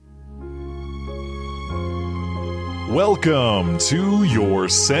Welcome to your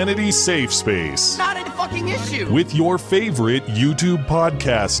sanity safe space. Not a fucking issue. With your favorite YouTube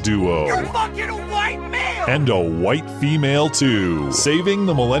podcast duo. You're fucking a white male. And a white female too. Saving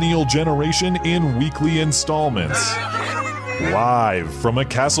the millennial generation in weekly installments. Live from a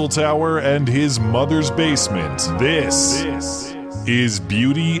castle tower and his mother's basement. This is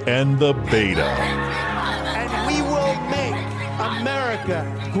Beauty and the Beta. And we will make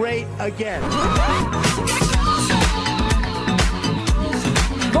America great again.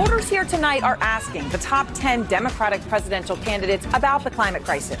 Voters here tonight are asking the top 10 Democratic presidential candidates about the climate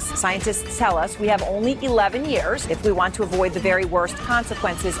crisis. Scientists tell us we have only 11 years if we want to avoid the very worst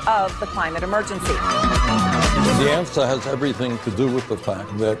consequences of the climate emergency. The answer has everything to do with the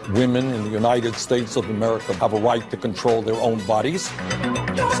fact that women in the United States of America have a right to control their own bodies.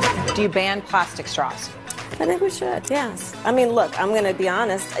 Do you ban plastic straws? I think we should, yes. I mean, look, I'm going to be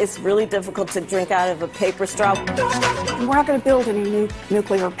honest. It's really difficult to drink out of a paper straw. We're not going to build any new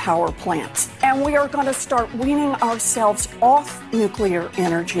nuclear power plants. And we are going to start weaning ourselves off nuclear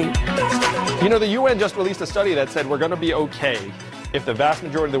energy. You know, the UN just released a study that said we're going to be okay if the vast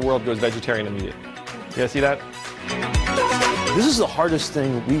majority of the world goes vegetarian immediately. You guys see that? This is the hardest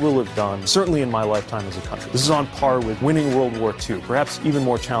thing we will have done, certainly in my lifetime as a country. This is on par with winning World War II, perhaps even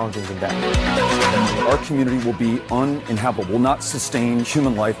more challenging than that. Our community will be uninhabitable, will not sustain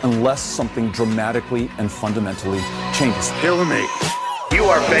human life unless something dramatically and fundamentally changes. Kill me. You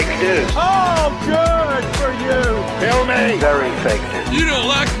are fake news. Oh, good for you. Kill me. Very fake news. You don't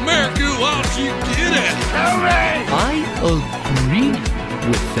like America, why don't you get it? Kill me. I agree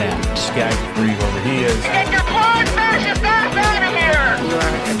with that. Skag free whoever he is. Get your porn fascist ass out of here! You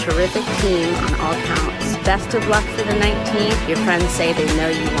are a terrific team on all counts. Best of luck for the 19th. Your friends say they know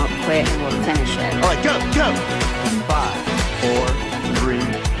you won't quit and will finish it. All right, go. 5, 4, 3.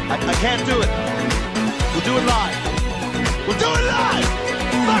 I can't do it. We'll do it live. We'll do it live!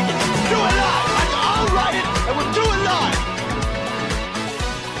 Fuck it! Do it live! I'll write it and we'll do it live!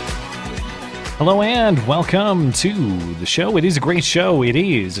 Hello and welcome to the show. It is a great show. It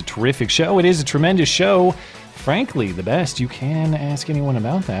is a terrific show. It is a tremendous show. Frankly, the best. You can ask anyone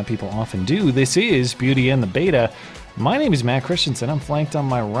about that. People often do. This is Beauty and the Beta. My name is Matt Christensen. I'm flanked on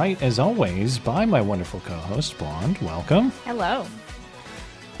my right, as always, by my wonderful co-host, Blonde. Welcome. Hello.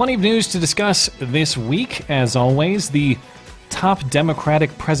 Plenty of news to discuss this week. As always, the top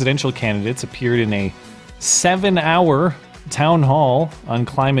Democratic presidential candidates appeared in a 7-hour town hall on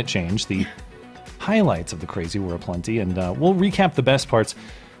climate change. The highlights of the crazy were aplenty, and we'll recap the best parts.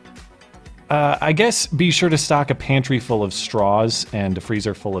 I guess be sure to stock a pantry full of straws and a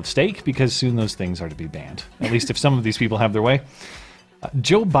freezer full of steak, because soon those things are to be banned, at least if some of these people have their way.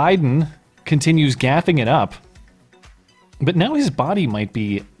 Joe Biden continues gaffing it up, but now his body might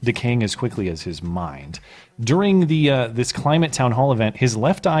be decaying as quickly as his mind. During the this climate town hall event, his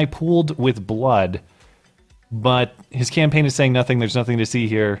left eye pooled with blood, but his campaign is saying nothing. There's nothing to see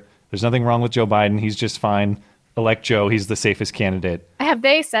here. There's nothing wrong with Joe Biden. He's just fine. Elect Joe. He's the safest candidate. Have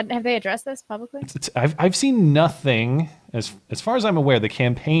they addressed this publicly? I've seen nothing. As far as I'm aware, the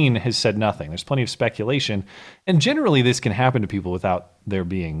campaign has said nothing. There's plenty of speculation. And generally this can happen to people without there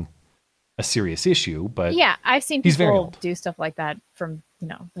being a serious issue. But yeah, I've seen people do stuff like that from,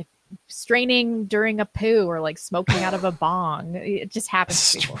 like straining during a poo or like smoking out of a bong. It just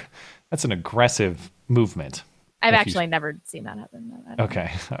happens to people. That's an aggressive movement. I've actually never seen that happen.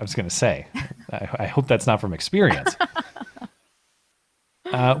 Okay, I was going to say, I hope that's not from experience.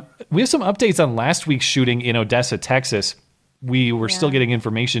 We have some updates on last week's shooting in Odessa, Texas. We were still getting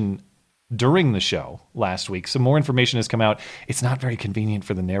information during the show last week. Some more information has come out. It's not very convenient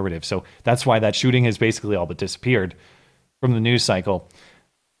for the narrative, so that's why that shooting has basically all but disappeared from the news cycle.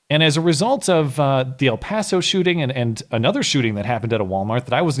 And as a result of the El Paso shooting and another shooting that happened at a Walmart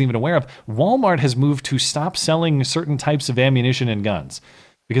that I wasn't even aware of, Walmart has moved to stop selling certain types of ammunition and guns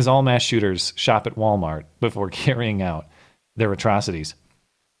because all mass shooters shop at Walmart before carrying out their atrocities.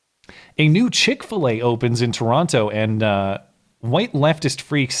 A new Chick-Fil-A opens in Toronto, and white leftist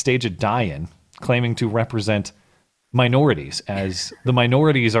freaks stage a die-in claiming to represent minorities, as the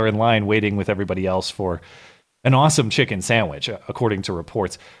minorities are in line waiting with everybody else for an awesome chicken sandwich, according to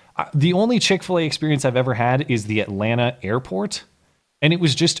reports. The only Chick-fil-A experience I've ever had is the Atlanta airport, and it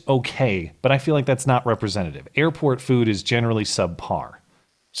was just okay, but I feel like that's not representative. Airport food is generally subpar.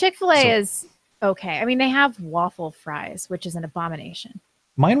 Chick-fil-A is okay. I mean, they have waffle fries, which is an abomination.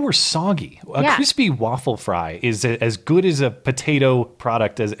 Mine were soggy. A crispy waffle fry is as good as a potato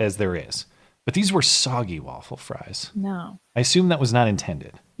product as there is. But these were soggy waffle fries. No. I assume that was not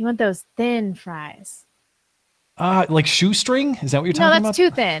intended. You want those thin fries. Like shoestring? Is that what you're talking No, about? that's too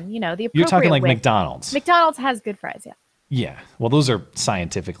thin. The appropriate You're talking like width. McDonald's. McDonald's has good fries, yeah. Yeah. Well, those are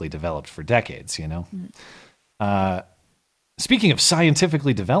scientifically developed for decades, Speaking of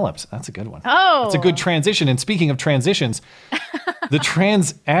scientifically developed, that's a good one. Oh. It's a good transition. And speaking of transitions, the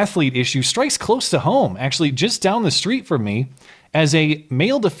trans athlete issue strikes close to home, actually just down the street from me, as a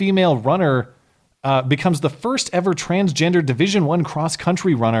male to female runner becomes the first ever transgender Division I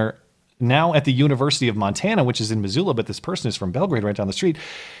cross-country runner now at the University of Montana, which is in Missoula, but this person is from Belgrade right down the street.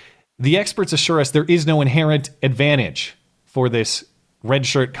 The experts assure us there is no inherent advantage for this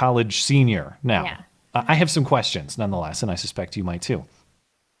redshirt college senior. Now, I have some questions nonetheless, and I suspect you might too.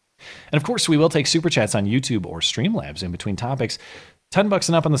 And of course, we will take super chats on YouTube or Streamlabs in between topics. $10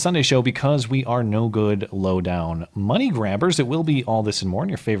 and up on the Sunday show because we are no good low-down money grabbers. It will be all this and more in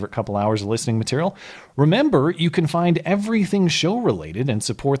your favorite couple hours of listening material. Remember, you can find everything show-related and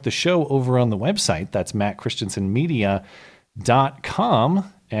support the show over on the website. That's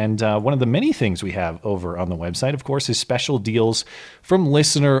mattchristiansenmedia.com. And one of the many things we have over on the website, of course, is special deals from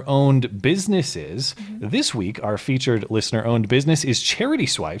listener-owned businesses. Mm-hmm. This week, our featured listener-owned business is Charity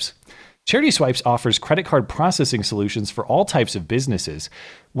Swipes. Charity Swipes offers credit card processing solutions for all types of businesses.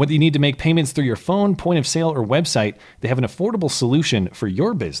 Whether you need to make payments through your phone, point of sale, or website, they have an affordable solution for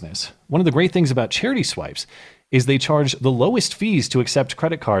your business. One of the great things about Charity Swipes is they charge the lowest fees to accept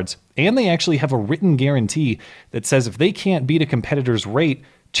credit cards, and they actually have a written guarantee that says if they can't beat a competitor's rate,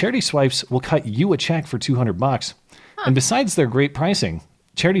 Charity Swipes will cut you a check for $200. And besides their great pricing,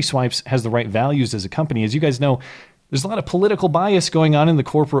 Charity Swipes has the right values as a company. As you guys know, there's a lot of political bias going on in the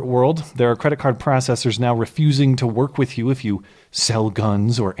corporate world. There are credit card processors now refusing to work with you if you sell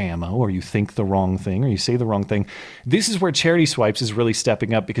guns or ammo, or you think the wrong thing, or you say the wrong thing. This is where Charity Swipes is really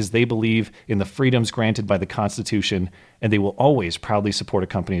stepping up because they believe in the freedoms granted by the Constitution, and they will always proudly support a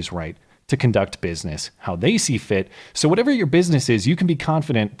company's right to conduct business how they see fit. So whatever your business is, you can be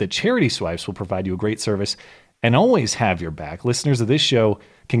confident that Charity Swipes will provide you a great service and always have your back. Listeners of this show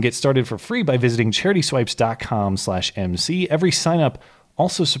can get started for free by visiting CharitySwipes.com/MC. Every sign up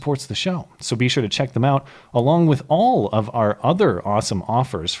also supports the show, so be sure to check them out, along with all of our other awesome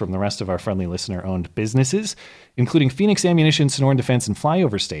offers from the rest of our friendly listener-owned businesses, including Phoenix Ammunition, Sonoran Defense, and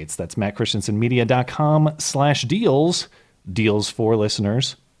Flyover States. That's MattChristiansenmedia.com/deals. Deals for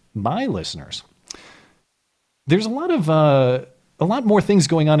listeners by listeners. There's a lot more things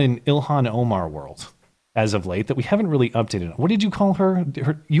going on in Ilhan Omar world as of late that we haven't really updated. What did you call her?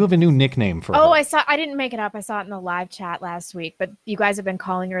 You have a new nickname for her. Oh, I didn't make it up. I saw it in the live chat last week, but you guys have been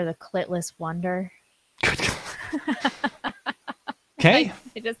calling her the Clitless Wonder. Okay.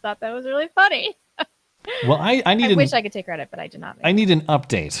 I just thought that was really funny. Well, I wish I could take credit, but I did not. I need an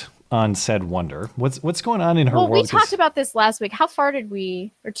update on said wonder. What's going on in her world? Well, we talked about this last week. How far did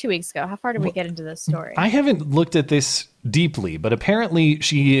we, or 2 weeks ago, how far did we get into this story? I haven't looked at this deeply, but apparently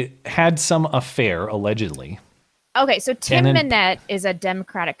she had some affair, allegedly. Okay, so Tim Minette is a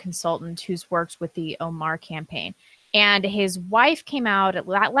Democratic consultant who's worked with the Omar campaign. And his wife came out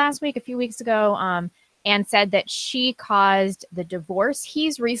last week, a few weeks ago, and said that she caused the divorce.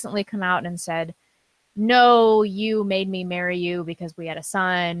 He's recently come out and said, no, you made me marry you because we had a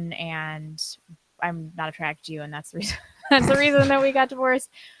son and I'm not attracted to you. And that's the reason, that we got divorced.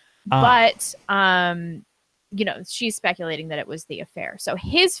 But, she's speculating that it was the affair. So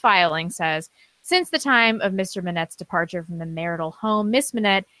his filing says, since the time of Mr. Minette's departure from the marital home, Miss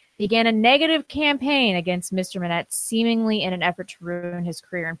Minette began a negative campaign against Mr. Minette, seemingly in an effort to ruin his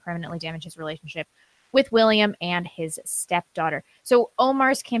career and permanently damage his relationship with William and his stepdaughter. So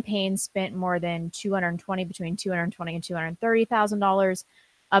Omar's campaign spent more than between $220,000 and $230,000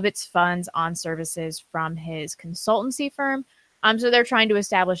 of its funds on services from his consultancy firm. So they're trying to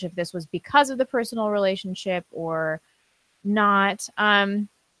establish if this was because of the personal relationship or not.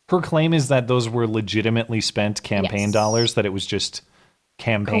 Her claim is that those were legitimately spent campaign dollars, that it was just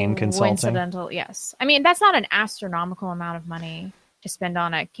campaign consulting. Coincidental, yes. I mean, that's not an astronomical amount of money to spend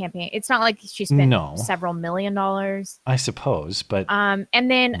on a campaign. It's not like she spent several $1 million. I suppose, but... and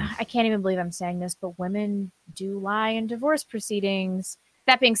then, I can't even believe I'm saying this, but women do lie in divorce proceedings.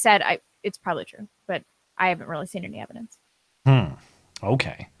 That being said, it's probably true, but I haven't really seen any evidence.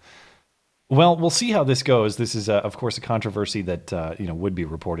 Okay. Well, we'll see how this goes. This is, of course, a controversy that would be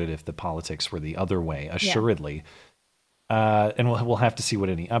reported if the politics were the other way, assuredly. Yeah. And we'll have to see what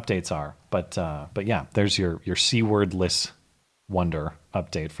any updates are. But yeah, there's your C-wordless wonder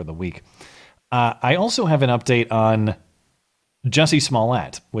update for the week. I also have an update on Jussie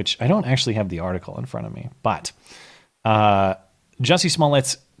Smollett, which I don't actually have the article in front of me, but Jussie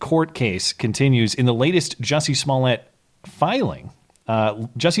Smollett's court case continues. In the latest Jussie Smollett filing,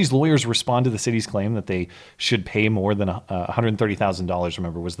 Jesse's lawyers respond to the city's claim that they should pay more than $130,000,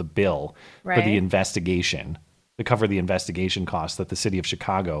 remember, was the bill for the investigation, to cover the investigation costs that the city of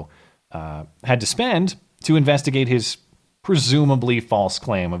Chicago had to spend to investigate his presumably false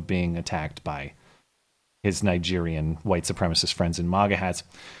claim of being attacked by his Nigerian white supremacist friends in MAGA hats.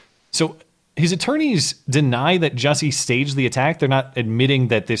 So his attorneys deny that Jussie staged the attack. They're not admitting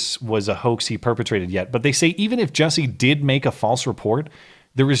that this was a hoax he perpetrated yet, but they say even if Jussie did make a false report,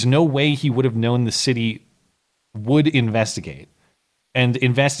 there is no way he would have known the city would investigate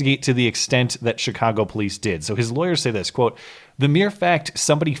to the extent that Chicago police did. So his lawyers say this, quote, "The mere fact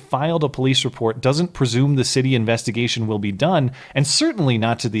somebody filed a police report doesn't presume the city investigation will be done, and certainly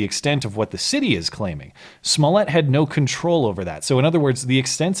not to the extent of what the city is claiming. Smollett had no control over that." So in other words, the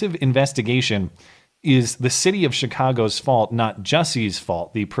extensive investigation is the city of Chicago's fault, not Jussie's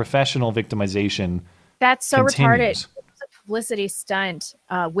fault. The professional victimization That's so continues. retarded. Publicity stunt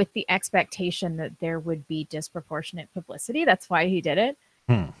with the expectation that there would be disproportionate publicity. That's why he did it.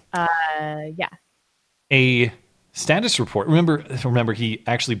 Yeah. A status report. Remember, he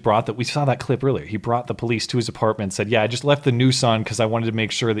actually brought that. We saw that clip earlier. He brought the police to his apartment and said, "Yeah, I just left the noose on because I wanted to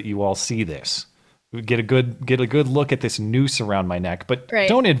make sure that you all see this. Get a good look at this noose around my neck, but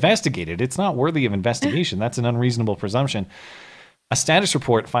don't investigate it. It's not worthy of investigation. That's an unreasonable presumption." A status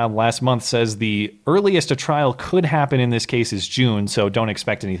report filed last month says the earliest a trial could happen in this case is June, so don't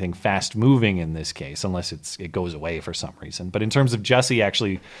expect anything fast-moving in this case unless it goes away for some reason. But in terms of Jussie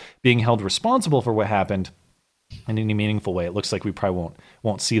actually being held responsible for what happened in any meaningful way, it looks like we probably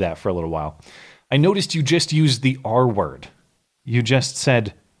won't see that for a little while. I noticed you just used the R word. You just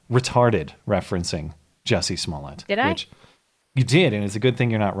said retarded, referencing Jussie Smollett. Did I? Which you did, and it's a good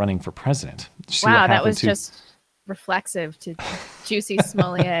thing you're not running for president. Wow, that was just reflexive to Juicy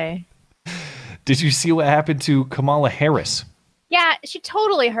Smollett. Did you see what happened to Kamala Harris? Yeah, she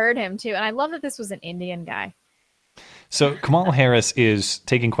totally heard him too. And I love that this was an Indian guy. So Kamala Harris is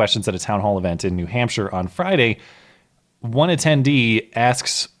taking questions at a town hall event in New Hampshire on Friday. One attendee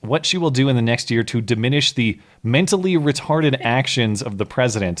asks what she will do in the next year to diminish the mentally retarded actions of the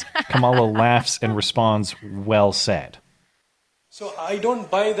president. Kamala laughs and responds, "Well said." So I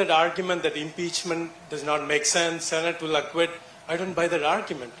don't buy that argument that impeachment does not make sense, Senate will acquit. I don't buy that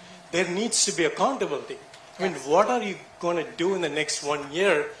argument. There needs to be accountability. I mean, what are you going to do in the next 1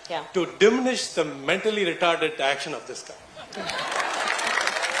 year to diminish the mentally retarded action of this guy?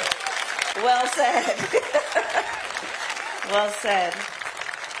 Well said. Well said.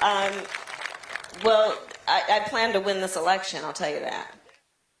 Well, I plan to win this election, I'll tell you that.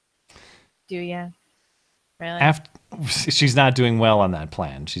 Do you? Really? She's not doing well on that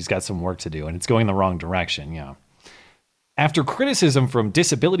plan. She's got some work to do, and it's going the wrong direction, yeah. After criticism from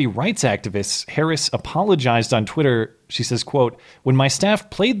disability rights activists, Harris apologized on Twitter. She says, quote, "When my staff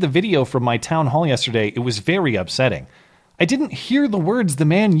played the video from my town hall yesterday, it was very upsetting. I didn't hear the words the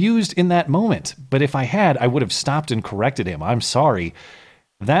man used in that moment, but if I had, I would have stopped and corrected him. I'm sorry.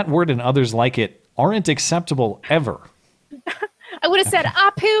 That word and others like it aren't acceptable ever." I would have said,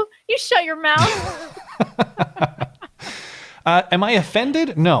 "Apu, you shut your mouth." Am I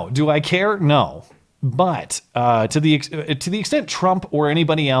offended? No. Do I care? No. But to the extent Trump or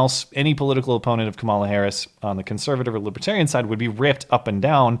anybody else, any political opponent of Kamala Harris on the conservative or libertarian side would be ripped up and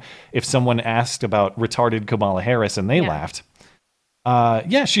down if someone asked about retarded Kamala Harris and they laughed.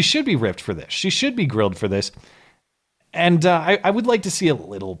 Yeah, she should be ripped for this. She should be grilled for this. And I would like to see a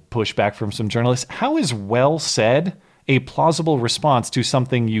little pushback from some journalists. How is "well said" a plausible response to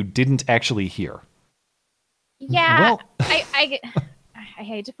something you didn't actually hear? Yeah, well, I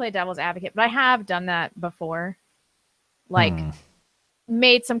hate to play devil's advocate, but I have done that before. Like,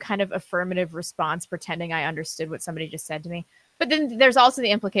 made some kind of affirmative response pretending I understood what somebody just said to me. But then there's also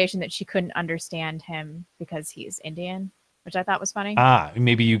the implication that she couldn't understand him because he's Indian, which I thought was funny.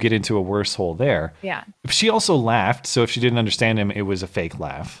 Maybe you get into a worse hole there. Yeah. She also laughed, so if she didn't understand him, it was a fake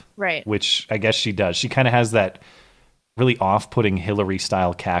laugh. Right. Which I guess she does. She kind of has that really off-putting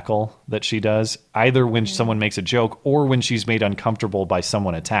Hillary-style cackle that she does, either when someone makes a joke or when she's made uncomfortable by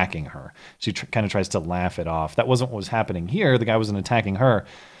someone attacking her. She kind of tries to laugh it off. That wasn't what was happening here. The guy wasn't attacking her.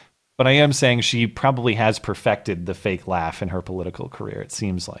 But I am saying she probably has perfected the fake laugh in her political career, it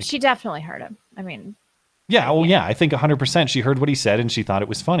seems like. She definitely heard him. I mean... Yeah, I think 100% she heard what he said and she thought it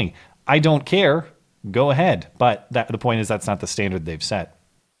was funny. I don't care. Go ahead. But the point is that's not the standard they've set.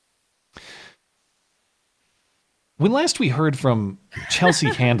 When last we heard from Chelsea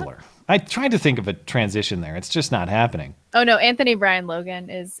Handler, I tried to think of a transition there. It's just not happening. Oh no, Anthony Brian Logan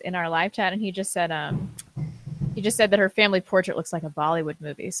is in our live chat, and he just said that her family portrait looks like a Bollywood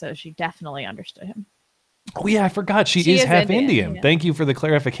movie, so she definitely understood him. Oh, yeah, I forgot. She is half Indian. Yeah. Thank you for the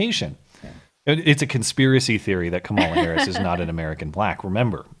clarification. Yeah. It's a conspiracy theory that Kamala Harris is not an American black.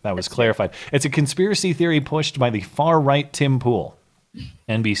 Remember, that was clarified. It's a conspiracy theory pushed by the far-right Tim Pool.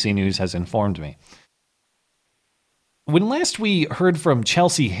 NBC News has informed me. When last we heard from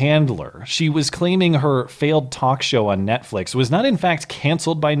Chelsea Handler, she was claiming her failed talk show on Netflix was not in fact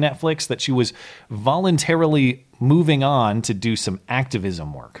canceled by Netflix, that she was voluntarily moving on to do some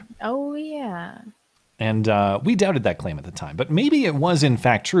activism work. Oh, yeah. And we doubted that claim at the time. But maybe it was in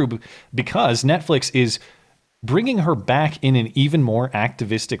fact true because Netflix is bringing her back in an even more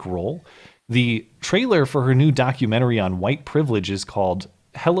activistic role. The trailer for her new documentary on white privilege is called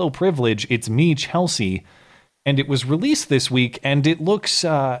Hello Privilege, It's Me, Chelsea. And it was released this week, and it looks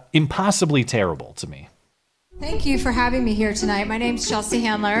impossibly terrible to me. Thank you for having me here tonight. My name's Chelsea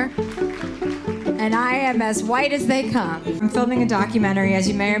Handler, and I am as white as they come. I'm filming a documentary, as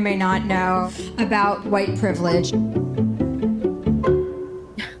you may or may not know, about white privilege.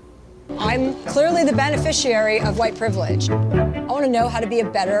 I'm clearly the beneficiary of white privilege. I want to know how to be a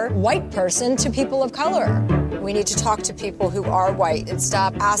better white person to people of color. We need to talk to people who are white and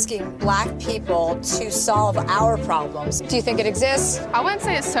stop asking black people to solve our problems. Do you think it exists? I wouldn't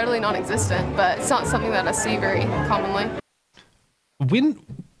say it's totally non-existent, but it's not something that I see very commonly.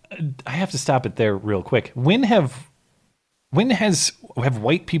 I have to stop it there real quick. When have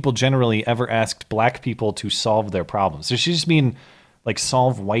white people generally ever asked black people to solve their problems? Does she just mean like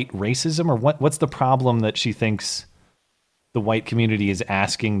solve white racism, or what's the problem that she thinks the white community is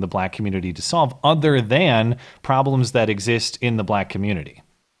asking the black community to solve, other than problems that exist in the black community?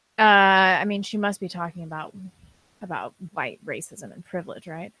 I mean, she must be talking about white racism and privilege,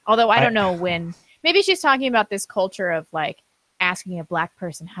 right? Although I don't know when. Maybe she's talking about this culture of like asking a black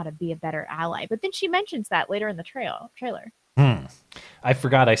person how to be a better ally. But then she mentions that later in the trailer. I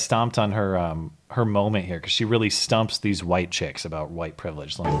forgot I stomped on her moment here because she really stumps these white chicks about white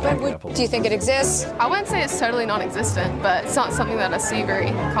privilege. Let me back it up a little. Do you think it exists? I wouldn't say it's totally non-existent, but it's not something that I see very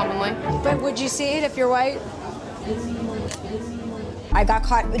commonly. But would you see it if you're white? I got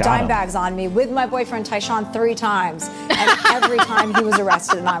caught with dime bags on me with my boyfriend Tyshawn 3 times, and every time he was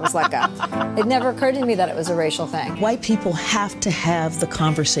arrested and I was let go. It never occurred to me that it was a racial thing. White people have to have the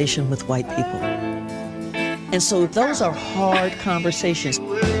conversation with white people. And so those are hard conversations.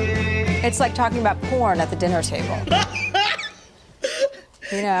 It's like talking about porn at the dinner table.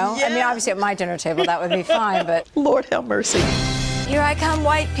 You know? Yeah. I mean, obviously at my dinner table that would be fine, but... Lord have mercy. Here I come,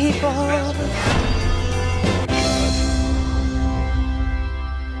 white people.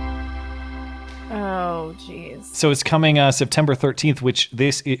 Oh, jeez. So it's coming September 13th, which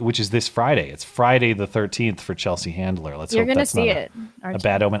is this Friday. It's Friday the 13th for Chelsea Handler. You're going to see it. A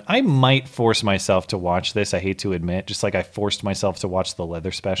bad omen. I might force myself to watch this. I hate to admit, just like I forced myself to watch The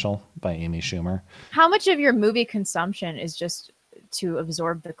Leather Special by Amy Schumer. How much of your movie consumption is just to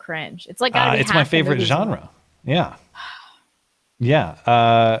absorb the cringe? It's like gotta be it's my favorite genre. Yeah.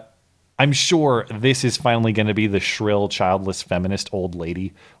 Yeah. I'm sure this is finally going to be the shrill, childless, feminist old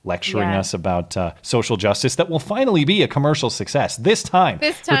lady lecturing us about social justice that will finally be a commercial success. This time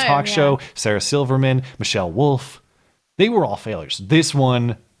her talk show, Sarah Silverman, Michelle Wolf, they were all failures. This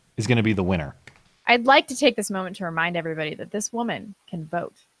one is going to be the winner. I'd like to take this moment to remind everybody that this woman can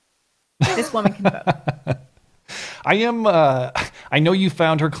vote. This woman can vote. I know you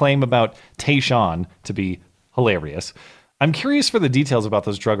found her claim about Tayshawn to be hilarious. I'm curious for the details about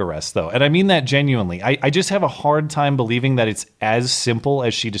those drug arrests, though. And I mean that genuinely. I just have a hard time believing that it's as simple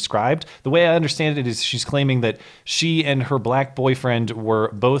as she described. The way I understand it is she's claiming that she and her black boyfriend were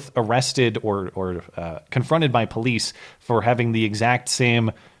both arrested or confronted by police for having the exact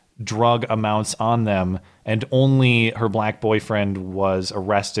same drug amounts on them, and only her black boyfriend was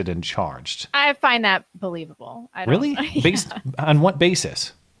arrested and charged. I find that believable. Really? Yeah. Based on what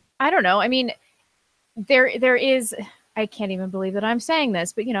basis? I don't know. I mean, there is... I can't even believe that I'm saying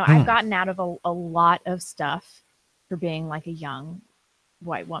this, but, you know, I've gotten out of a lot of stuff for being like a young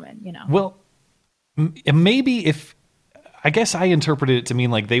white woman, you know. Well, maybe I guess I interpreted it to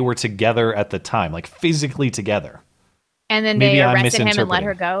mean like they were together at the time, like physically together. And then maybe they arrested him and let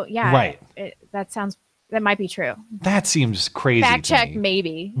her go. Yeah. Right. That might be true. That seems crazy. Fact check, to me.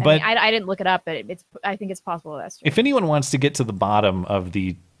 maybe. But I didn't look it up, but I think it's possible that's true. If anyone wants to get to the bottom of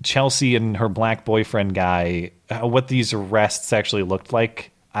the Chelsea and her black boyfriend guy, what these arrests actually looked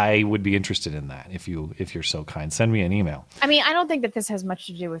like, I would be interested in that. If you're so kind, send me an email. I mean, I don't think that this has much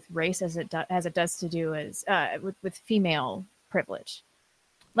to do with race as it does to do with female privilege.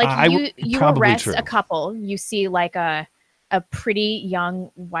 Like you arrest a couple, you see like a pretty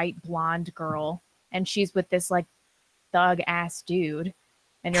young white blonde girl, and she's with this like thug ass dude,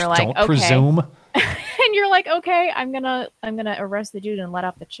 and you're like, don't presume. And then you're like, okay, I'm gonna arrest the dude and let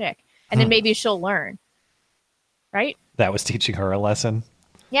off the chick, and then maybe she'll learn. Right? That was teaching her a lesson.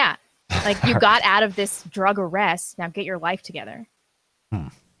 Yeah. Like, you got out of this drug arrest. Now get your life together.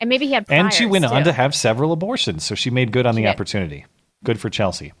 And maybe he had priors, and she went on too. to have several abortions, so she made good on the opportunity. Good for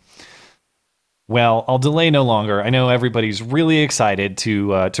Chelsea. Well, I'll delay no longer. I know everybody's really excited to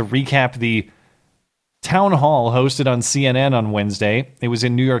recap the town hall hosted on CNN on Wednesday. It was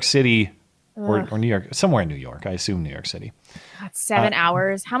in New York City, or New York, somewhere in New York. I assume New York City. God, 7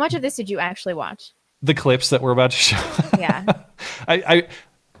 hours. How much of this did you actually watch? The clips that we're about to show. Yeah.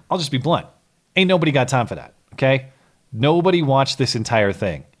 I'll just be blunt. Ain't nobody got time for that, okay? Nobody watched this entire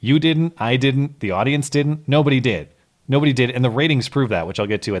thing. You didn't, I didn't, the audience didn't, nobody did. Nobody did, and the ratings prove that, which I'll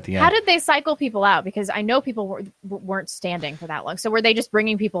get to at the end. How did they cycle people out? Because I know people weren't standing for that long. So were they just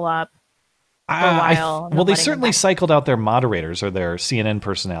bringing people up for a while? Well, they certainly cycled out their moderators or their CNN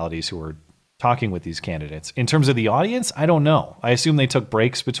personalities who were talking with these candidates. In terms of the audience, I don't know. I assume they took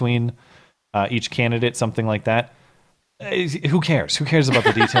breaks between each candidate, something like that. Who cares? Who cares about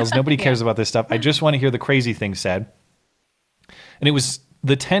the details? Nobody cares about this stuff. I just want to hear the crazy thing said. And it was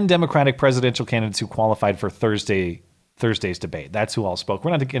the 10 Democratic presidential candidates who qualified for Thursday's debate. That's who all spoke.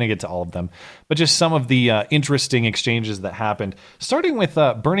 We're not going to get to all of them, but just some of the interesting exchanges that happened, starting with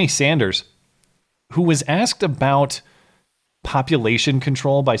Bernie Sanders, who was asked about population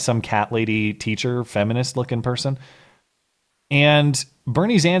control by some cat lady teacher, feminist-looking person. And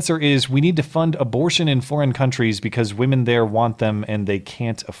Bernie's answer is, we need to fund abortion in foreign countries because women there want them and they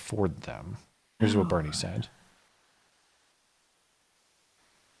can't afford them. Here's what Bernie said.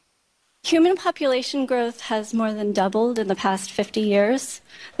 Human population growth has more than doubled in the past 50 years.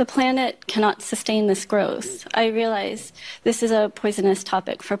 The planet cannot sustain this growth. I realize this is a poisonous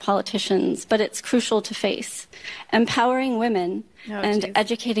topic for politicians, but it's crucial to face. Empowering women and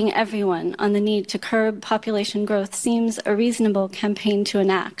educating everyone on the need to curb population growth seems a reasonable campaign to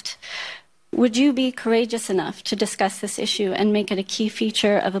enact. Would you be courageous enough to discuss this issue and make it a key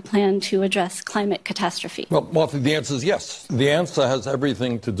feature of a plan to address climate catastrophe? Well, Martha, the answer is yes. The answer has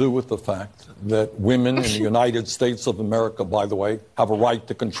everything to do with the fact that women in the United States of America, by the way, have a right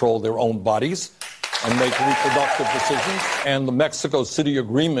to control their own bodies and make reproductive decisions. And the Mexico City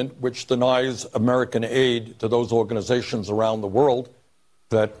Agreement, which denies American aid to those organizations around the world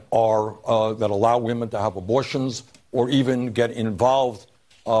that allow women to have abortions or even get involved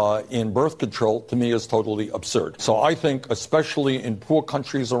in birth control, to me is totally absurd. So I think, especially in poor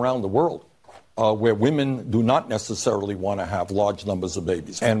countries around the world, where women do not necessarily want to have large numbers of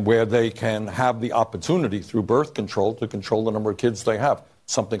babies, and where they can have the opportunity through birth control to control the number of kids they have,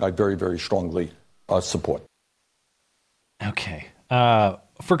 something I very, very strongly support. Okay.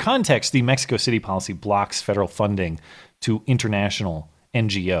 For context, the Mexico City policy blocks federal funding to international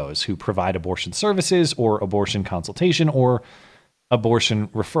NGOs who provide abortion services or abortion consultation or abortion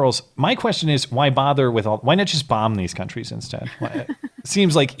referrals. My question is, why bother with why not just bomb these countries instead? It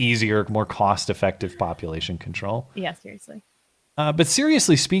seems like easier, more cost-effective population control. Yeah, seriously. But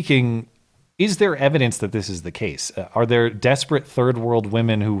seriously speaking, is there evidence that this is the case? Are there desperate third world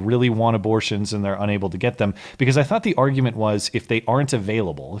women who really want abortions and they're unable to get them? Because I thought the argument was, if they aren't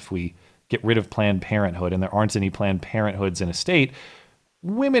available, if we get rid of Planned Parenthood and there aren't any Planned Parenthoods in a state,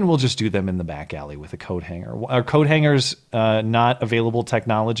 women will just do them in the back alley with a coat hanger. Are coat hangers not available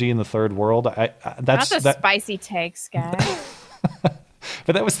technology in the third world? That's not the spicy takes, guy.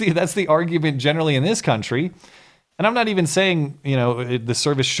 But that's the argument generally in this country. And I'm not even saying, the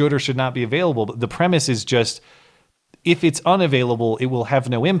service should or should not be available. But the premise is just, if it's unavailable, it will have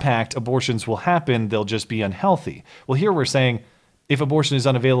no impact. Abortions will happen. They'll just be unhealthy. Well, here we're saying, if abortion is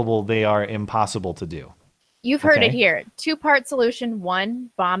unavailable, they are impossible to do. You've heard it here. 2-part solution. 1,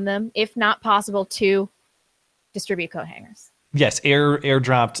 bomb them. If not possible, 2, distribute coat hangers. Yes,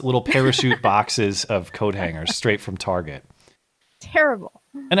 airdropped little parachute boxes of coat hangers straight from Target. Terrible.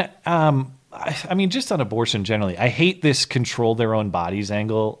 And I mean, just on abortion generally, I hate this control their own bodies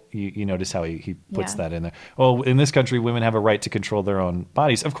angle. You notice how he puts that in there. Oh, in this country, women have a right to control their own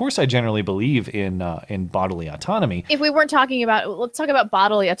bodies. Of course, I generally believe in bodily autonomy. If we weren't talking about, let's talk about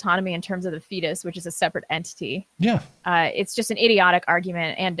bodily autonomy in terms of the fetus, which is a separate entity. Yeah. It's just an idiotic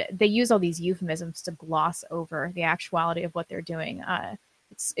argument, and they use all these euphemisms to gloss over the actuality of what they're doing.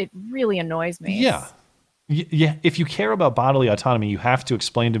 It really annoys me. Yeah. Yeah, if you care about bodily autonomy, you have to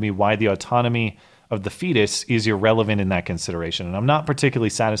explain to me why the autonomy of the fetus is irrelevant in that consideration. And I'm not particularly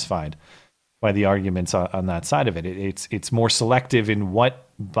satisfied by the arguments on that side of it. It's more selective in what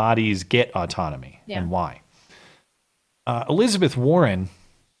bodies get autonomy and why. Elizabeth Warren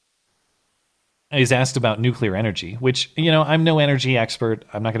is asked about nuclear energy, which, I'm no energy expert.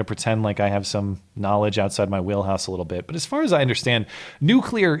 I'm not going to pretend like I have some knowledge outside my wheelhouse a little bit. But as far as I understand,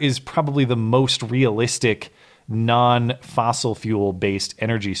 nuclear is probably the most realistic non-fossil fuel based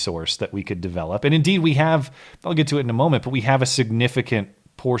energy source that we could develop. And indeed, we have, I'll get to it in a moment, but we have a significant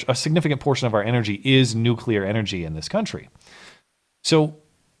portion of our energy is nuclear energy in this country. So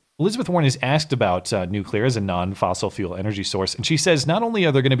Elizabeth Warren is asked about nuclear as a non-fossil fuel energy source, and she says not only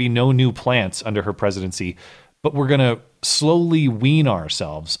are there going to be no new plants under her presidency, but we're going to slowly wean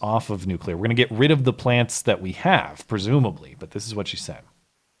ourselves off of nuclear. We're going to get rid of the plants that we have, presumably. But this is what she said.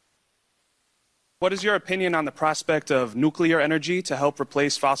 What is your opinion on the prospect of nuclear energy to help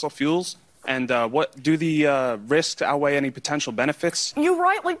replace fossil fuels? And what do the risks outweigh any potential benefits? You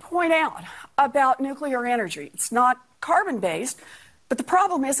rightly point out about nuclear energy. It's not carbon-based. But the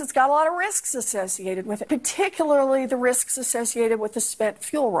problem is it's got a lot of risks associated with it, particularly the risks associated with the spent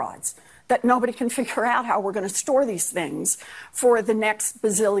fuel rods, that nobody can figure out how we're going to store these things for the next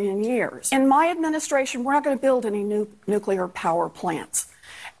bazillion years. In my administration, we're not going to build any new nuclear power plants.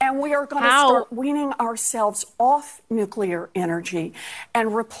 And we are going to start weaning ourselves off nuclear energy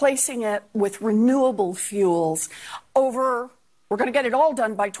and replacing it with renewable fuels we're going to get it all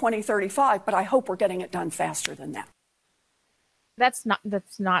done by 2035, but I hope we're getting it done faster than that. That's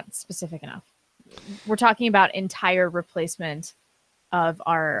not specific enough. We're talking about entire replacement of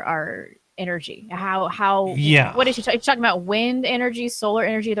our energy. Yeah. What is she talking about? Wind energy, solar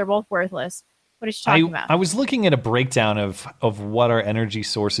energy, they're both worthless. What is she talking about? I was looking at a breakdown of what our energy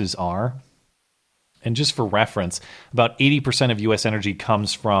sources are. And just for reference, about 80% of U.S. energy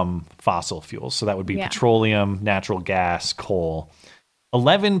comes from fossil fuels. So that would be petroleum, natural gas, coal.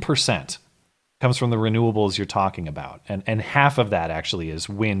 11% comes from the renewables you're talking about. And half of that actually is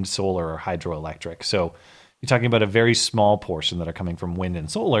wind, solar, or hydroelectric. So you're talking about a very small portion that are coming from wind and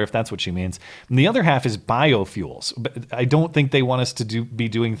solar, if that's what she means. And the other half is biofuels. But I don't think they want us to be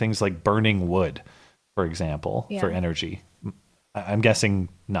doing things like burning wood, for example, for energy. I'm guessing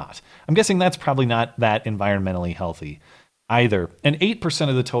not. I'm guessing that's probably not that environmentally healthy either. And 8%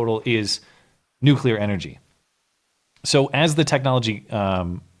 of the total is nuclear energy. So as the technology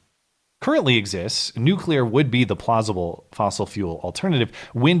currently exists, nuclear would be the plausible fossil fuel alternative.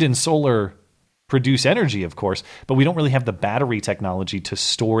 Wind and solar produce energy, of course, but we don't really have the battery technology to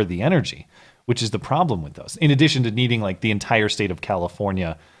store the energy, which is the problem with those. In addition to needing like the entire state of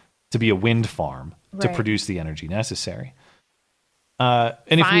California to be a wind farm to produce the energy necessary. And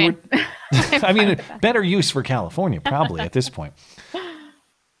if we were, I mean, better use for California probably at this point.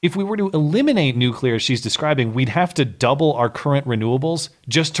 If we were to eliminate nuclear, as she's describing, we'd have to double our current renewables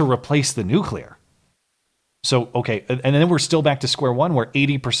just to replace the nuclear. So, okay, and then we're still back to square one, where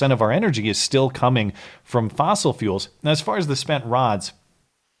 80% of our energy is still coming from fossil fuels. Now, as far as the spent rods,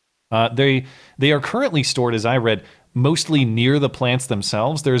 they are currently stored, as I read, mostly near the plants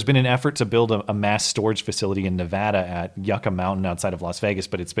themselves. There's been an effort to build a mass storage facility in Nevada at Yucca Mountain outside of Las Vegas,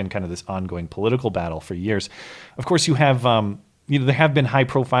 but it's been kind of this ongoing political battle for years. Of course, you have... there have been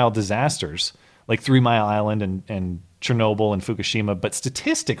high-profile disasters like 3 Mile Island and Chernobyl and Fukushima, but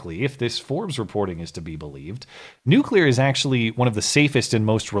statistically, if this Forbes reporting is to be believed, nuclear is actually one of the safest and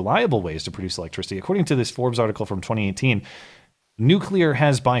most reliable ways to produce electricity. According to this Forbes article from 2018, nuclear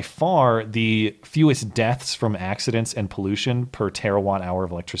has by far the fewest deaths from accidents and pollution per terawatt hour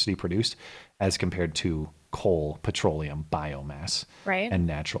of electricity produced as compared to coal, petroleum, biomass, and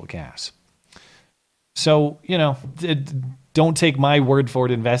natural gas. So, don't take my word for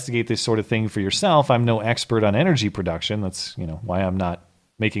it. Investigate this sort of thing for yourself. I'm no expert on energy production. That's, why I'm not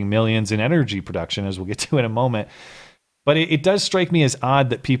making millions in energy production, as we'll get to in a moment. But it does strike me as odd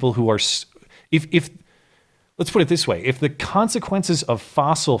that people who are, if let's put it this way, if the consequences of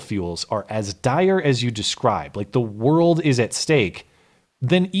fossil fuels are as dire as you describe, like the world is at stake,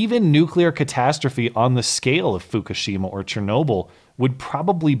 then even nuclear catastrophe on the scale of Fukushima or Chernobyl would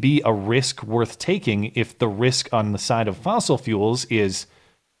probably be a risk worth taking if the risk on the side of fossil fuels is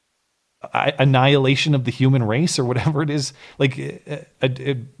annihilation of the human race or whatever it is. Like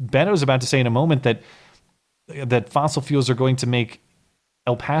Beno's about to say in a moment that fossil fuels are going to make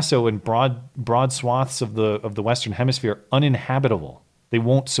El Paso and broad swaths of the Western Hemisphere uninhabitable. They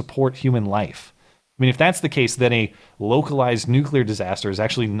won't support human life. I mean, if that's the case, then a localized nuclear disaster is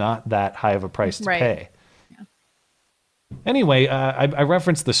actually not that high of a price to pay. Yeah. Anyway, I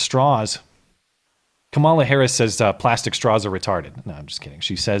referenced the straws. Kamala Harris says plastic straws are retarded. No, I'm just kidding.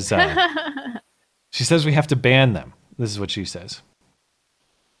 She says we have to ban them. This is what she says.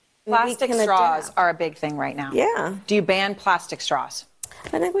 Plastic straws are a big thing right now. Yeah. Do you ban plastic straws?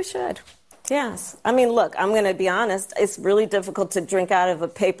 I think we should. Yes. I mean, look, I'm going to be honest. It's really difficult to drink out of a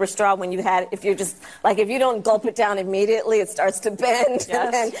paper straw when if you don't gulp it down immediately, it starts to bend.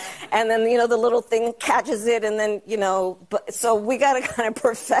 Yes. And then, the little thing catches it. And then, so we got to kind of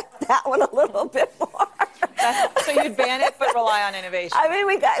perfect that one a little bit more. So you'd ban it, but rely on innovation. I mean,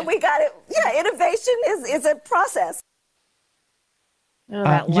 we got it. Yeah, innovation is a process. Oh,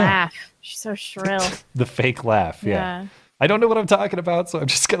 that laugh. She's so shrill. The fake laugh, yeah. I don't know what I'm talking about, so I'm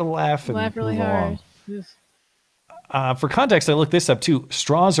just going to laugh and laugh really move hard. along. For context, I looked this up too.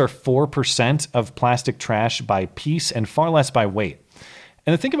 Straws are 4% of plastic trash by piece and far less by weight.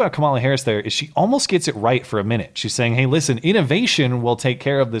 And the thing about Kamala Harris there is she almost gets it right for a minute. She's saying, hey, listen, innovation will take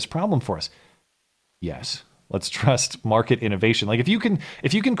care of this problem for us. Yes. Let's trust market innovation. Like if you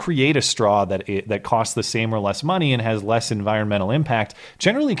can create a straw that costs the same or less money and has less environmental impact,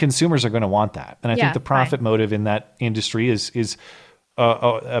 generally consumers are going to want that. And I think the profit motive in that industry is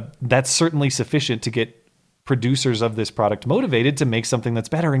that's certainly sufficient to get producers of this product motivated to make something that's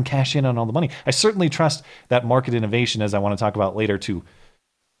better and cash in on all the money. I certainly trust that market innovation, as I want to talk about later, to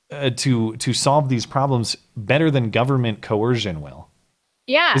solve these problems better than government coercion will.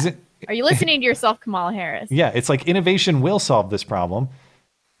 Yeah. Are you listening to yourself, Kamala Harris? Yeah, it's like innovation will solve this problem.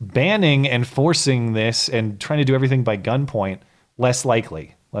 Banning and forcing this and trying to do everything by gunpoint, less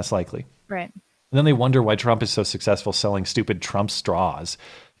likely. Right. And then they wonder why Trump is so successful selling stupid Trump straws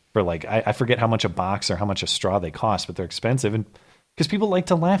for I forget how much a box or how much a straw they cost, but they're expensive. And because people like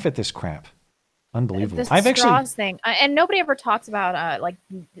to laugh at this crap. Unbelievable. The straws thing. And nobody ever talks about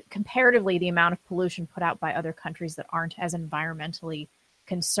comparatively the amount of pollution put out by other countries that aren't as environmentally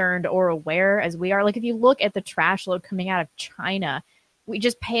concerned or aware as we are. Like if you look at the trash load coming out of China, we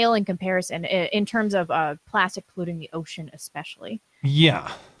just pale in comparison in terms of plastic polluting the ocean, especially.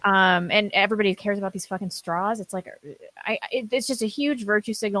 Yeah. And everybody cares about these fucking straws. It's like, it's just a huge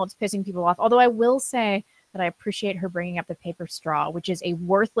virtue signal. It's pissing people off. Although I will say that I appreciate her bringing up the paper straw, which is a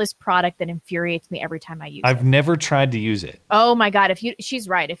worthless product that infuriates me every time I use it. I've never tried to use it. Oh my God. She's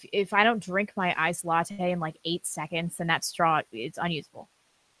right. If I don't drink my iced latte in like 8 seconds, then that straw, it's unusable.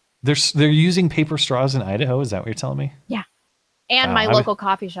 They're using paper straws in Idaho. Is that what you're telling me? Yeah. And my local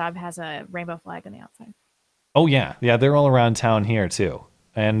coffee shop has a rainbow flag on the outside. Oh, yeah. Yeah, they're all around town here, too.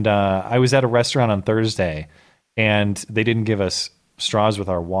 And I was at a restaurant on Thursday, and they didn't give us straws with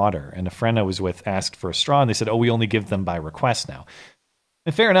our water. And a friend I was with asked for a straw, and they said, we only give them by request now.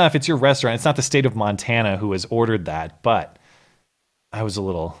 And fair enough, it's your restaurant. It's not the state of Montana who has ordered that, but I was a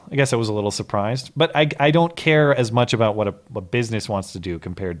little surprised. But I don't care as much about what a business wants to do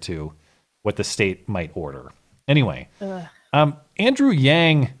compared to what the state might order. Anyway, Andrew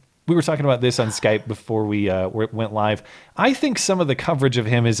Yang, we were talking about this on Skype before we went live. I think some of the coverage of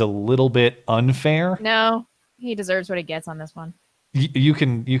him is a little bit unfair. No, he deserves what he gets on this one. You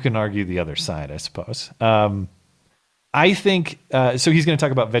can argue the other side, I suppose. I think so. He's going to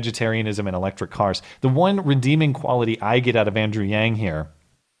talk about vegetarianism and electric cars. The one redeeming quality I get out of Andrew Yang here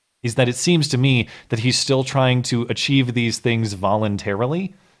is that it seems to me that he's still trying to achieve these things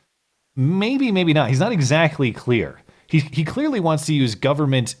voluntarily. Maybe not. He's not exactly clear. He clearly wants to use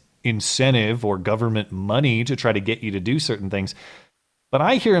government incentive or government money to try to get you to do certain things. But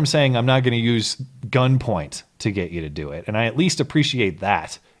I hear him saying, I'm not going to use gunpoint to get you to do it. And I at least appreciate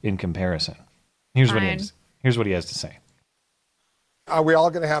that in comparison. Here's what he has to say. Are we all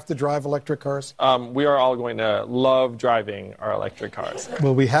going to have to drive electric cars? We are all going to love driving our electric cars.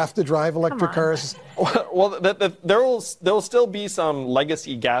 Will we have to drive electric cars? Well, there will still be some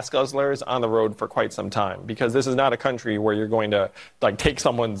legacy gas guzzlers on the road for quite some time, because this is not a country where you're going to take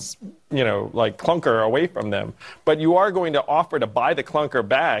someone's clunker away from them, but you are going to offer to buy the clunker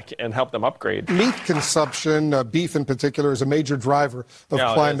back and help them upgrade. Meat consumption, beef in particular, is a major driver of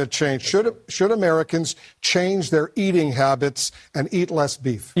climate change. Should Americans change their eating habits and eat less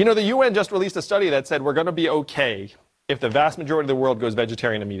beef? The UN just released a study that said we're going to be okay if the vast majority of the world goes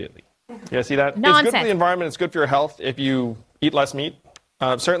vegetarian immediately. You guys see that? Nonsense. It's good for the environment. It's good for your health if you eat less meat.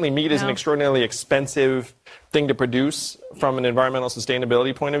 Certainly, meat is an extraordinarily expensive thing to produce from an environmental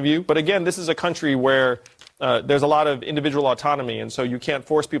sustainability point of view. But again, this is a country where there's a lot of individual autonomy, and so you can't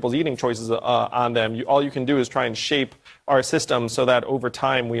force people's eating choices on them. All you can do is try and shape our system so that over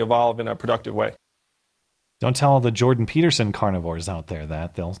time we evolve in a productive way. Don't tell all the Jordan Peterson carnivores out there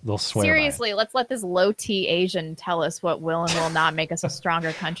that they'll swear. Seriously, let's let this low T Asian tell us what will and will not make us a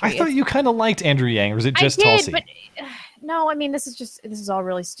stronger country. I thought you kind of liked Andrew Yang, or was it just Tulsi? But no, I mean this is all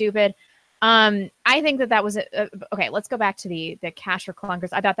really stupid. I think that was okay. Let's go back to the cash for clunkers.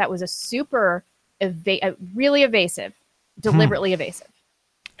 I thought that was a super really evasive, deliberately evasive.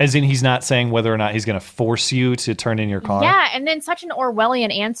 As in, he's not saying whether or not he's going to force you to turn in your car? Yeah, and then such an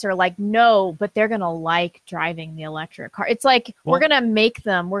Orwellian answer, like, no, but they're going to like driving the electric car. It's like, we're going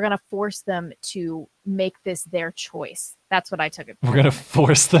to force them to make this their choice. That's what I took it for. We're going to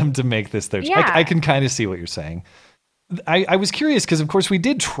force them to make this their choice. Yeah. I can kind of see what you're saying. I was curious because, of course, we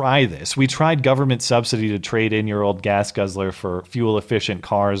did try this. We tried government subsidy to trade in your old gas guzzler for fuel-efficient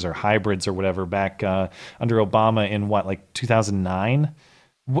cars or hybrids or whatever back under Obama in, like 2009?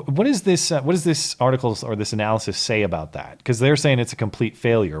 What is this? What does this article or this analysis say about that? Because they're saying it's a complete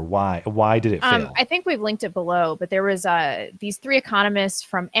failure. Why? Why did it fail? I think we've linked it below, but there was these 3 economists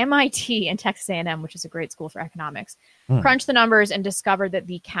from MIT and Texas A&M, which is a great school for economics, crunched the numbers and discovered that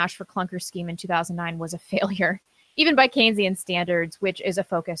the cash for clunkers scheme in 2009 was a failure, even by Keynesian standards, which is a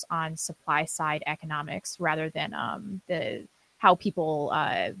focus on supply side economics rather than how people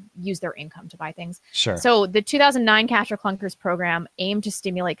use their income to buy things. Sure. So the 2009 Cash for Clunkers program aimed to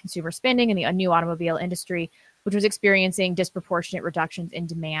stimulate consumer spending in the new automobile industry, which was experiencing disproportionate reductions in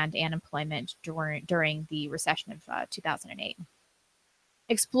demand and employment during the recession of 2008.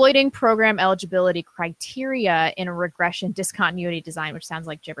 Exploiting program eligibility criteria in a regression discontinuity design, which sounds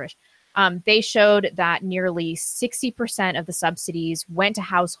like gibberish, they showed that nearly 60% of the subsidies went to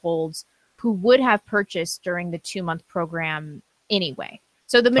households who would have purchased during the 2-month program anyway.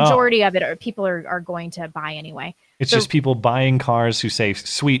 So the majority of it are people are going to buy anyway. It's just people buying cars who say,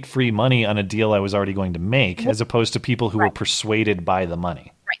 sweet, free money on a deal I was already going to make, as opposed to people who were persuaded by the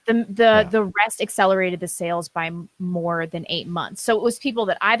money. Right. The rest accelerated the sales by more than 8 months. So it was people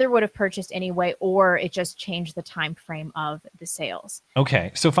that either would have purchased anyway, or it just changed the time frame of the sales.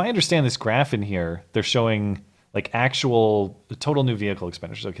 Okay. So if I understand this graph in here, they're showing like actual total new vehicle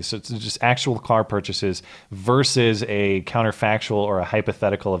expenditures. Okay, so it's just actual car purchases versus a counterfactual or a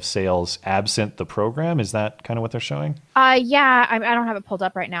hypothetical of sales absent the program. Is that kind of what they're showing? Yeah, I don't have it pulled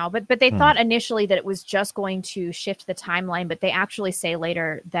up right now, but they thought initially that it was just going to shift the timeline, but they actually say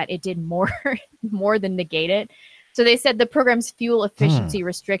later that it did more than negate it. So they said the program's fuel efficiency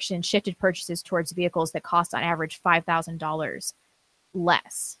restriction shifted purchases towards vehicles that cost on average $5,000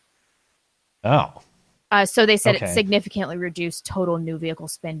 less. Oh. So they said it significantly reduced total new vehicle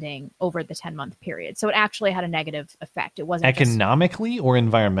spending over the 10-month period. So it actually had a negative effect. It wasn't economically or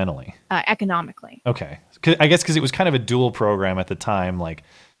environmentally? Economically. Okay. I guess because it was kind of a dual program at the time, like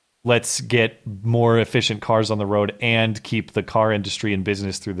let's get more efficient cars on the road and keep the car industry in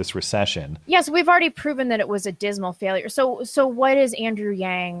business through this recession. Yes, we've already proven that it was a dismal failure. So what is Andrew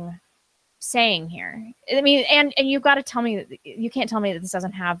Yang saying here? I mean, and you've got to tell me that you can't tell me that this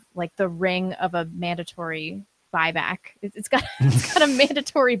doesn't have like the ring of a mandatory buyback. It's got a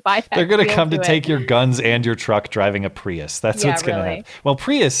mandatory buyback. They're going to come to take your guns and your truck driving a Prius. That's what's going to happen. Well,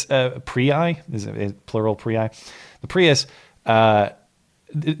 Prius, Prii, is it plural Prii? The Prius, I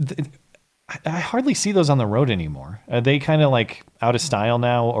hardly see those on the road anymore. Are they kind of like out of style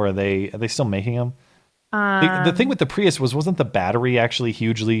now, or are they still making them? The thing with the Prius wasn't the battery actually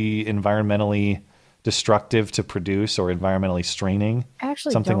hugely environmentally destructive to produce or environmentally straining? I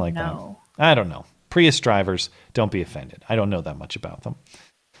actually something don't like know. That. I don't know. Prius drivers, don't be offended. I don't know that much about them.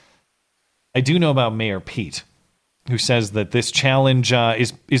 I do know about Mayor Pete, who says that this challenge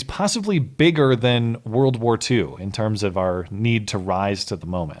is possibly bigger than World War II in terms of our need to rise to the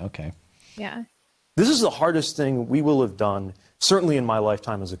moment. Okay. Yeah. This is the hardest thing we will have done, certainly in my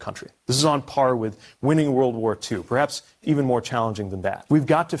lifetime as a country. This is on par with winning World War II, perhaps even more challenging than that. We've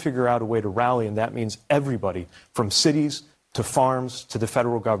got to figure out a way to rally, and that means everybody, from cities to farms to the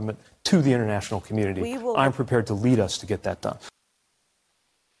federal government to the international community. I'm prepared to lead us to get that done.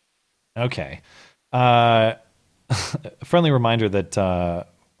 Okay. A friendly reminder that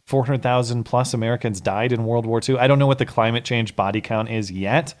 400,000 plus Americans died in World War II. I don't know what the climate change body count is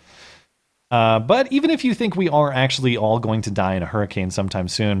yet. But even if you think we are actually all going to die in a hurricane sometime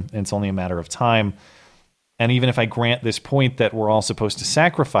soon, and it's only a matter of time, and even if I grant this point that we're all supposed to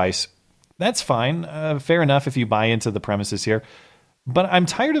sacrifice, that's fine. Fair enough if you buy into the premises here. But I'm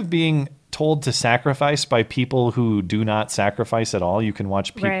tired of being told to sacrifice by people who do not sacrifice at all. You can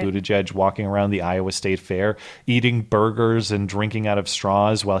watch Pete Buttigieg walking around the Iowa State Fair, eating burgers and drinking out of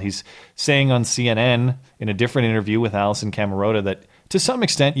straws while he's saying on CNN in a different interview with Allison Camerota that to some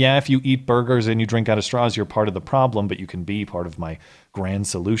extent, yeah, if you eat burgers and you drink out of straws, you're part of the problem, but you can be part of my grand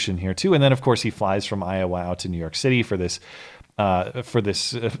solution here too. And then, of course, he flies from Iowa out to New York City for this for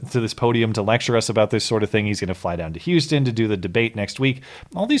this to this podium to lecture us about this sort of thing. He's going to fly down to Houston to do the debate next week.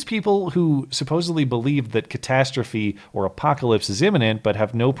 All these people who supposedly believe that catastrophe or apocalypse is imminent, but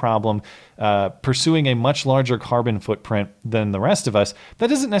have no problem pursuing a much larger carbon footprint than the rest of us, that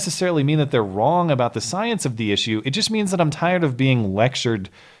doesn't necessarily mean that they're wrong about the science of the issue. It just means that I'm tired of being lectured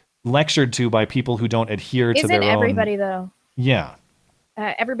to by people who don't adhere to their own. Isn't everybody though? Yeah.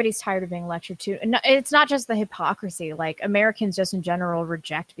 Everybody's tired of being lectured to. And it's not just the hypocrisy. Like, Americans just in general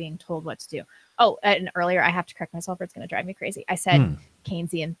reject being told what to do. Oh, and earlier, I have to correct myself or it's going to drive me crazy. I said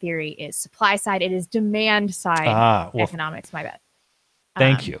Keynesian theory is supply side. It is demand side economics. My bad.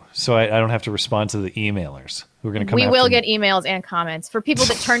 Thank you. So I don't have to respond to the emailers who are going to come. We will get emails and comments for people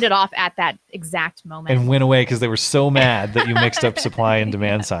that turned it off at that exact moment. And went away because they were so mad that you mixed up supply and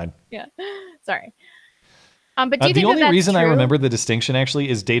demand side. Yeah. Sorry. But do you think the only reason true? I remember the distinction actually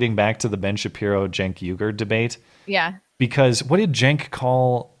is dating back to the Ben Shapiro, Cenk Uygur debate. Yeah. Because what did Cenk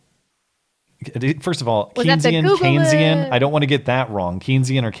call? First of all, Was that the Keynesian. it? I don't want to get that wrong.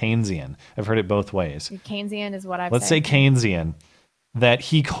 Keynesian or Keynesian. I've heard it both ways. Keynesian is what I've Let's said. say Keynesian. That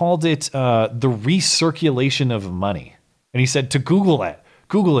he called it the recirculation of money, and he said to Google it.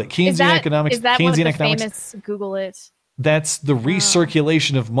 Keynesian economics. Is that Keynesian one of the economics. famous Google it? That's the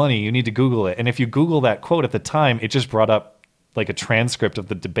recirculation of money. You need to Google it. And if you Google that quote at the time, it just brought up like a transcript of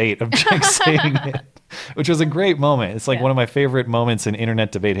the debate of Jack saying it, which was a great moment. It's like one of my favorite moments in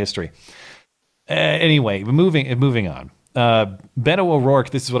internet debate history. Anyway, moving on. Beto O'Rourke,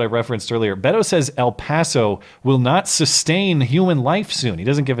 this is what I referenced earlier. Beto says El Paso will not sustain human life soon. He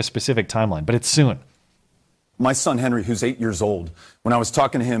doesn't give a specific timeline, but it's soon. My son, Henry, who's 8 years old, when I was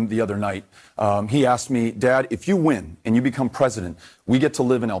talking to him the other night, he asked me, Dad, if you win and you become president, we get to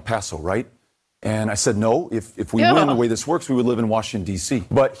live in El Paso, right? And I said, no, if we win the way this works, we would live in Washington, D.C.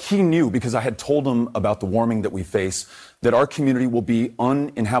 But he knew, because I had told him about the warming that we face, that our community will be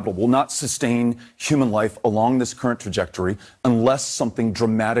uninhabitable, will not sustain human life along this current trajectory unless something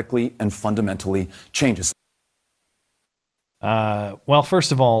dramatically and fundamentally changes. Well,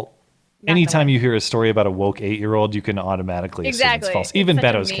 first of all, anytime you hear a story about a woke 8-year-old, you can automatically assume it's false. Even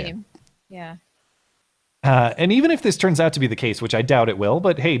Beto's can. Yeah. And even if this turns out to be the case, which I doubt it will,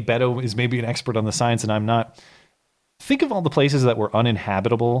 but hey, Beto is maybe an expert on the science and I'm not. Think of all the places that were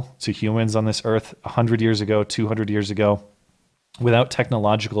uninhabitable to humans on this earth 100 years ago, 200 years ago, without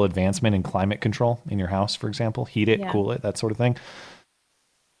technological advancement in climate control in your house, for example. Heat it, cool it, that sort of thing.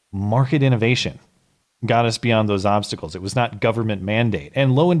 Market innovation got us beyond those obstacles. It was not government mandate.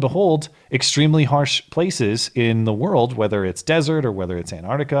 And lo and behold, extremely harsh places in the world, whether it's desert or whether it's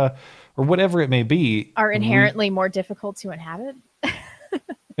Antarctica or whatever it may be, are inherently more difficult to inhabit.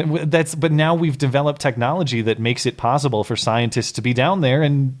 But now we've developed technology that makes it possible for scientists to be down there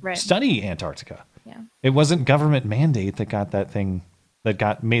and study Antarctica. Yeah. It wasn't government mandate that got that thing,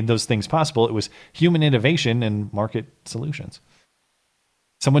 made those things possible. It was human innovation and market solutions.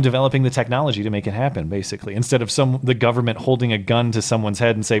 Someone developing the technology to make it happen, basically, instead of the government holding a gun to someone's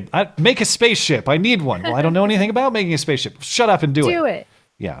head and say, make a spaceship. I need one. Well, I don't know anything about making a spaceship. Shut up and do it. Do it.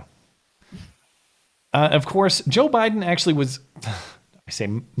 Yeah. Of course, Joe Biden actually was, I say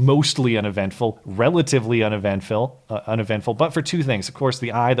mostly uneventful, relatively uneventful, but for two things. Of course,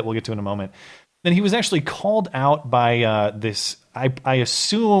 the eye that we'll get to in a moment. Then he was actually called out by this, I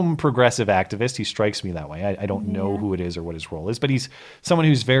assume, progressive activist. He strikes me that way. I don't know who it is or what his role is, but he's someone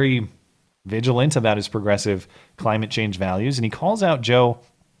who's very vigilant about his progressive climate change values. And he calls out Joe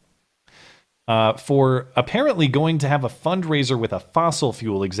for apparently going to have a fundraiser with a fossil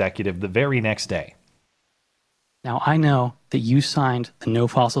fuel executive the very next day. Now, I know that you signed the No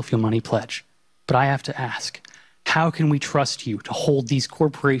Fossil Fuel Money pledge, but I have to ask, how can we trust you to hold these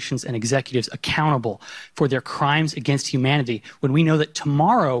corporations and executives accountable for their crimes against humanity when we know that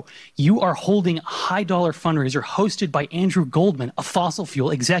tomorrow you are holding a high-dollar fundraiser hosted by Andrew Goldman, a fossil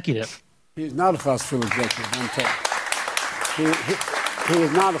fuel executive? He's not a fossil fuel executive, I'm told. He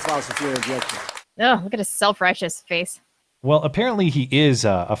is not a fossil fuel executive. Oh, look at his self-righteous face. Well, apparently he is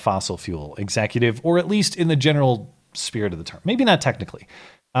a fossil fuel executive, or at least in the general spirit of the term. Maybe not technically.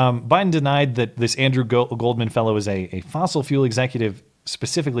 Biden denied that this Andrew Goldman fellow is a fossil fuel executive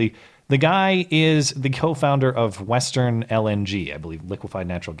specifically. The guy is the co-founder of Western LNG, I believe, liquefied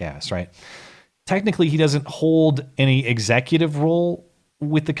natural gas, right? Technically, he doesn't hold any executive role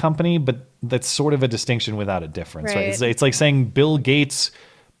with the company, but that's sort of a distinction without a difference, right? It's like saying Bill Gates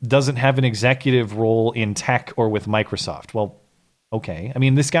doesn't have an executive role in tech or with Microsoft. Well, okay. I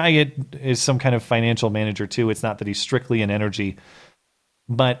mean, this guy is some kind of financial manager too. It's not that he's strictly in energy,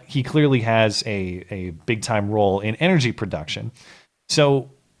 but he clearly has a big time role in energy production.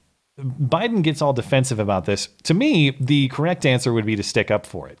 So Biden gets all defensive about this. To me, the correct answer would be to stick up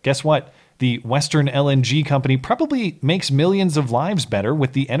for it. Guess what? The Western LNG company probably makes millions of lives better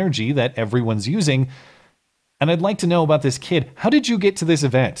with the energy that everyone's using. And I'd like to know about this kid. How did you get to this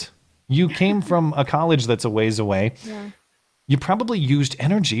event? You came from a college that's a ways away. Yeah. You probably used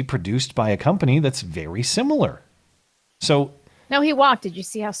energy produced by a company that's very similar. So No, he walked. Did you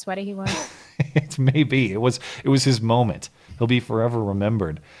see how sweaty he was? it may be. It was his moment. He'll be forever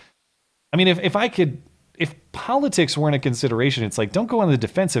remembered. I mean, if politics weren't a consideration, it's like, don't go on the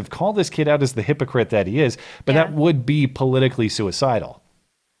defensive. Call this kid out as the hypocrite that he is. But that would be politically suicidal.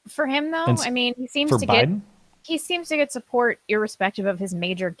 For him, though, And I mean, he seems for to Biden? get support irrespective of his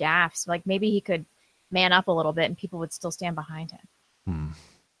major gaffes. Like maybe he could man up a little bit and people would still stand behind him.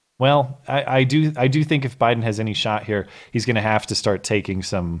 Well, I do think if Biden has any shot here, he's going to have to start taking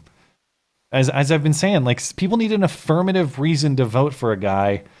some, as I've been saying, like people need an affirmative reason to vote for a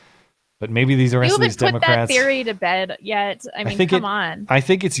guy. But maybe the rest of these put Democrats. that theory to bed yet. I mean, come on. I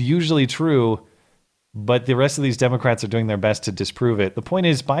think it's usually true, but the rest of these Democrats are doing their best to disprove it. The point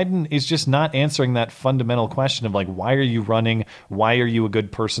is, Biden is just not answering that fundamental question of like, why are you running? Why are you a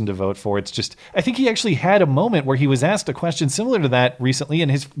good person to vote for? It's just, I think he actually had a moment where he was asked a question similar to that recently,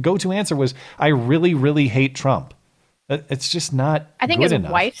 and his go-to answer was, I really, really hate Trump. It's just not. I think good his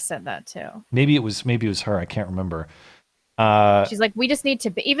enough. wife said that too. Maybe it was her. I can't remember. She's like, we just need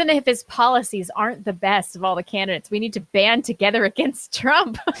to, even if his policies aren't the best of all the candidates, we need to band together against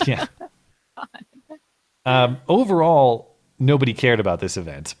Trump. Yeah. Overall, nobody cared about this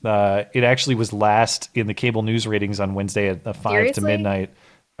event. It actually was last in the cable news ratings on Wednesday at the 5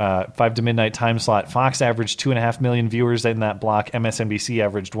 to midnight time slot. Fox averaged 2.5 million viewers in that block. MSNBC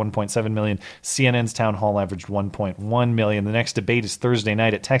averaged 1.7 million. CNN's town hall averaged 1.1 million. The next debate is Thursday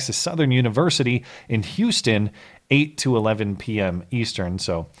night at Texas Southern University in Houston, 8 to 11 p.m. Eastern.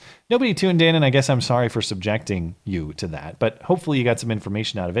 So nobody tuned in, and I guess I'm sorry for subjecting you to that. But hopefully you got some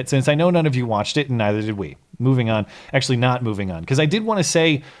information out of it, since I know none of you watched it, and neither did we. Moving on. Actually, not moving on. Because I did want to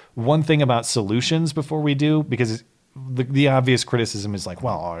say one thing about solutions before we do, because the obvious criticism is like,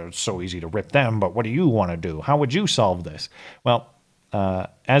 well, it's so easy to rip them, but what do you want to do? How would you solve this? Well,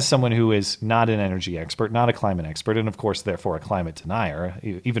 as someone who is not an energy expert, not a climate expert, and of course, therefore, a climate denier,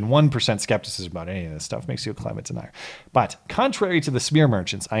 even 1% skepticism about any of this stuff makes you a climate denier. But contrary to the smear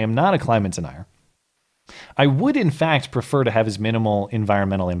merchants, I am not a climate denier. I would, in fact, prefer to have as minimal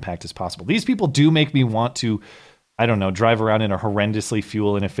environmental impact as possible. These people do make me want to, I don't know, drive around in a horrendously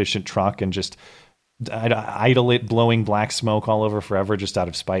fuel-inefficient truck and just idle it, blowing black smoke all over forever just out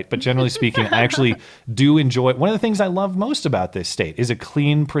of spite. But generally speaking, I actually do enjoy it. One of the things I love most about this state is a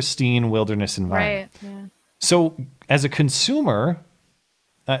clean, pristine wilderness environment. Right. Yeah. So as a consumer,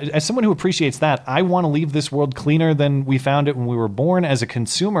 as someone who appreciates that, I want to leave this world cleaner than we found it when we were born. As a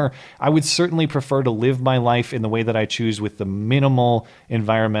consumer, I would certainly prefer to live my life in the way that I choose with the minimal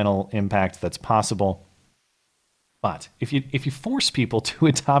environmental impact that's possible. But if you force people to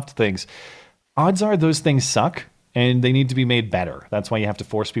adopt things, odds are those things suck and they need to be made better. That's why you have to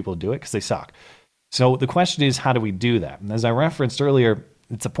force people to do it, because they suck. So the question is, how do we do that? And as I referenced earlier,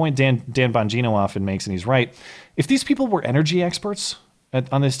 it's a point Dan Bongino often makes, and he's right. If these people were energy experts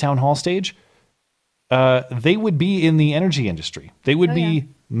on this town hall stage, they would be in the energy industry. They would be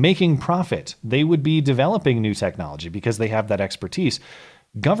making profit. They would be developing new technology because they have that expertise.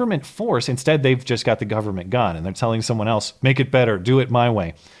 Government force, instead, they've just got the government gun and they're telling someone else, make it better, do it my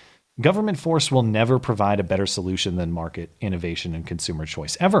way. Government force will never provide a better solution than market innovation and consumer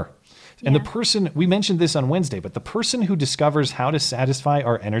choice, ever. And the person, we mentioned this on Wednesday, but the person who discovers how to satisfy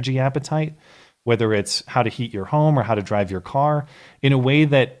our energy appetite, whether it's how to heat your home or how to drive your car, in a way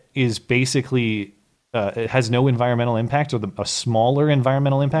that is basically, it has no environmental impact or a smaller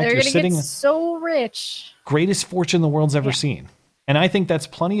environmental impact, They're you're going to sitting get so rich. Greatest fortune the world's ever seen. And I think that's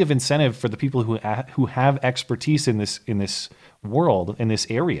plenty of incentive for the people who have expertise in this world, in this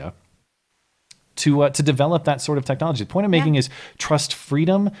area, to develop that sort of technology. The point I'm making is trust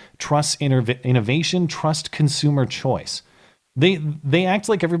freedom, trust innovation, trust consumer choice. They act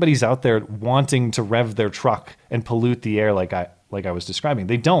like everybody's out there wanting to rev their truck and pollute the air like I was describing.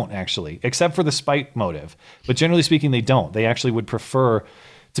 They don't actually, except for the spite motive. But generally speaking, they don't. They actually would prefer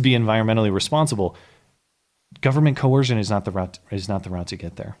to be environmentally responsible. Government coercion is not the route to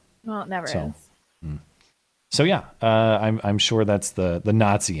get there. Well, it never is. So yeah, I'm sure that's the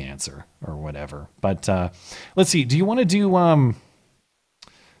Nazi answer or whatever. But let's see. Do you want to do?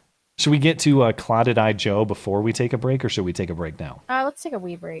 Should we get to Clotted-Eye Joe before we take a break, or should we take a break now? Let's take a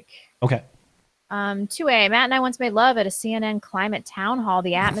wee break. Okay. 2A. Matt and I once made love at a CNN climate town hall.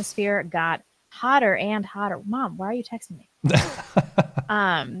 The atmosphere got hotter and hotter. Mom, why are you texting me?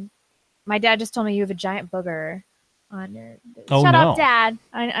 My dad just told me you have a giant booger on your. Oh, Shut no. up, Dad!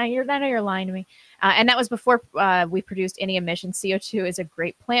 I know you're lying to me. And that was before we produced any emissions. CO2 is a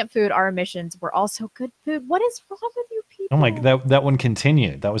great plant food. Our emissions were also good food. What is wrong with you people? Oh my, that one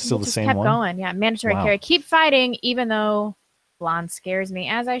continued. That was still It the just same kept one. going. Yeah, mandatory Wow. carry. Keep fighting, even though blonde scares me,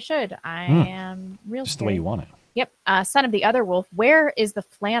 as I should. I am real Just the way scared. you want it. Yep. Son of the other wolf. Where is the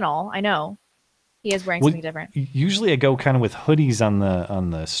flannel? I know he is wearing Well, something different. Usually I go kind of with hoodies on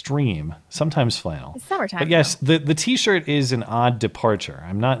the stream, sometimes flannel. It's summertime. But yes, the t-shirt is an odd departure.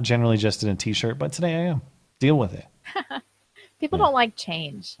 I'm not generally just in a t-shirt, but today I am. Deal with it. People don't like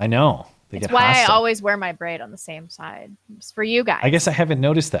change. I know. They It's get why hostile. I always wear my braid on the same side. It's for you guys. I guess I haven't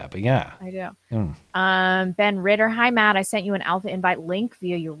noticed that, but yeah. I do. Mm. Ben Ritter. Hi, Matt. I sent you an alpha invite link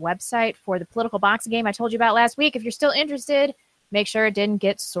via your website for the political boxing game I told you about last week. If you're still interested, make sure it didn't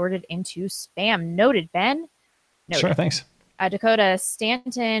get sorted into spam. Noted, Ben. Noted. Sure, thanks. Dakota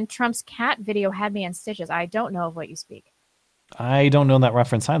Stanton. Trump's cat video had me in stitches. I don't know of what you speak. I don't know that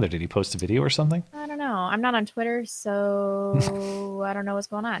reference either. Did he post a video or something? I don't know. I'm not on Twitter, so I don't know what's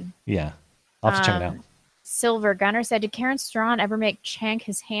going on. Yeah. I'll have to check it out. Silver Gunner said, did Karen Strawn ever make Chank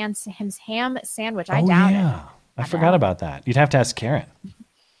his ham sandwich? I Oh, doubt yeah. it. I forgot about that. You'd have to ask Karen.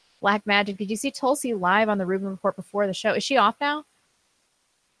 Black Magic, did you see Tulsi live on the Rubin Report before the show? Is she off now?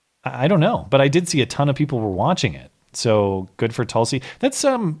 I don't know, but I did see a ton of people were watching it. So good for Tulsi. That's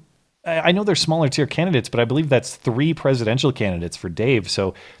I know they're smaller tier candidates, but I believe that's 3 presidential candidates for Dave.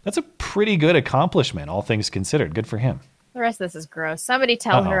 So that's a pretty good accomplishment, all things considered. Good for him. The rest of this is gross. Somebody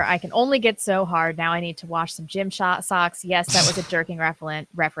tell her I can only get so hard. Now I need to wash some gym socks. Yes, that was a jerking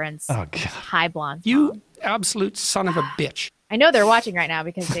reference. Oh, God. High blonde. You absolute son of a bitch. I know they're watching right now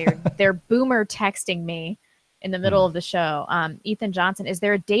because they're boomer texting me in the middle of the show. Ethan Johnson, is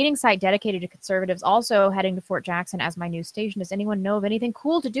there a dating site dedicated to conservatives also heading to Fort Jackson as my new station? Does anyone know of anything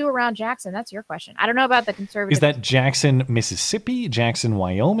cool to do around Jackson? That's your question. I don't know about the conservatives. Is that Jackson, Mississippi? Jackson,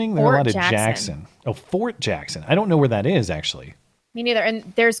 Wyoming? There are a lot of Jackson. Oh, Fort Jackson. I don't know where that is, actually. Me neither.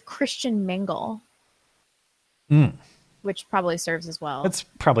 And there's Christian Mingle, which probably serves as well. That's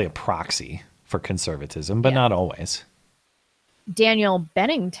probably a proxy for conservatism, but not always. Daniel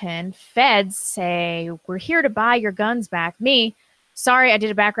Bennington, feds say, we're here to buy your guns back. Me, sorry, I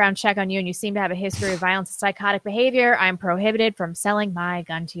did a background check on you and you seem to have a history of violence and psychotic behavior. I'm prohibited from selling my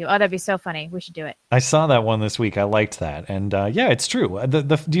gun to you. Oh, that'd be so funny. We should do it. I saw that one this week. I liked that. And yeah, it's true.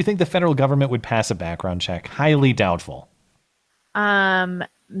 Do you think the federal government would pass a background check? Highly doubtful. Matt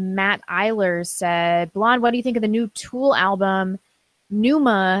Eilers said, Blonde, what do you think of the new Tool album?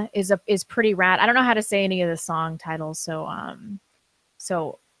 Numa is pretty rad. I don't know how to say any of the song titles, so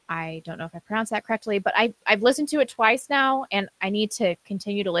I don't know if I pronounced that correctly, but I've listened to it twice now, and I need to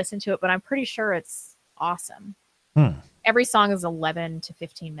continue to listen to it, but I'm pretty sure it's awesome. Every song is 11 to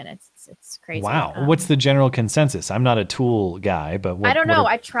 15 minutes. It's crazy. Wow. What's the general consensus? I'm not a Tool guy, but I don't know.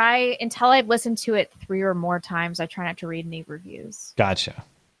 I try until I've listened to it 3 or more times. I try not to read any reviews. Gotcha.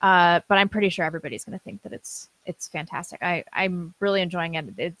 But I'm pretty sure everybody's going to think that it's fantastic. I'm really enjoying it.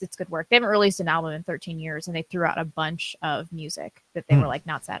 It's good work. They haven't released an album in 13 years, and they threw out a bunch of music that they were like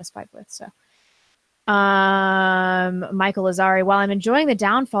not satisfied with. So, Michael Lazari, while I'm enjoying the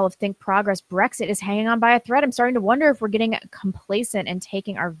downfall of Think Progress, Brexit is hanging on by a thread. I'm starting to wonder if we're getting complacent and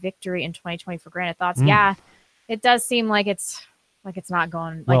taking our victory in 2020 for granted. Thoughts? Yeah, it does seem like it's not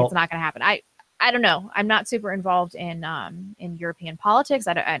going, it's not going to happen. I don't know. I'm not super involved in European politics.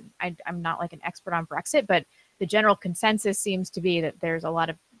 I'm not like an expert on Brexit, but the general consensus seems to be that there's a lot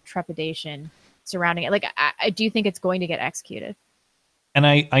of trepidation surrounding it. Like, I do think it's going to get executed. And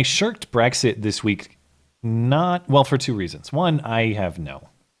I shirked Brexit this week, for 2 reasons. One,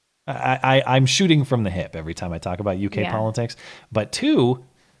 I'm shooting from the hip every time I talk about UK politics. But 2,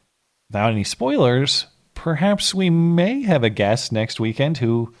 without any spoilers, perhaps we may have a guest next weekend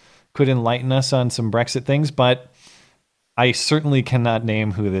who could enlighten us on some Brexit things, but I certainly cannot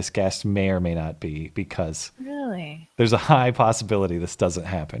name who this guest may or may not be because there's a high possibility this doesn't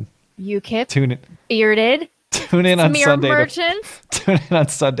happen. UKIP, Tune in. Bearded, Tune in on Sunday. Tune in on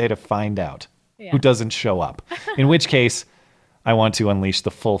Sunday to find out who doesn't show up. In which case, I want to unleash the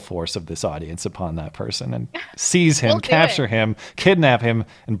full force of this audience upon that person and seize him, capture him, kidnap him,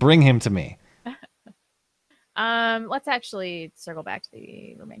 and bring him to me. Let's actually circle back to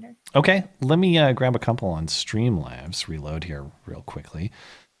the remainder. Okay, let me grab a couple on Streamlabs, reload here real quickly.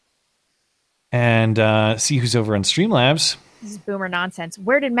 And see who's over on Streamlabs. This is boomer nonsense.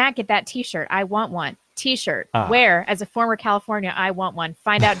 Where did Matt get that T-shirt? I want one. T-shirt. Where? As a former California, I want one.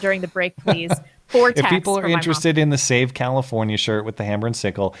 Find out during the break, please. If people are interested in the Save California shirt with the hammer and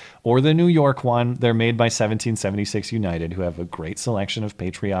sickle or the New York one, they're made by 1776 United, who have a great selection of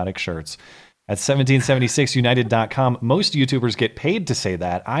patriotic shirts. At 1776united.com, most YouTubers get paid to say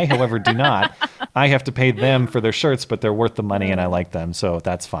that. I, however, do not. I have to pay them for their shirts, but they're worth the money and I like them, so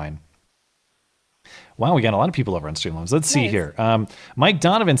that's fine. Wow, we got a lot of people over on Streamlabs. Let's see here. Mike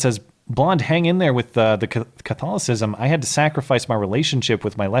Donovan says, Blonde, hang in there with the Catholicism. I had to sacrifice my relationship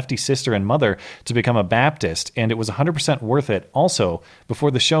with my lefty sister and mother to become a Baptist, and it was 100% worth it. Also,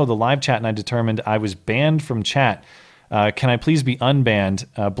 before the show, the live chat and I determined I was banned from chat. Can I please be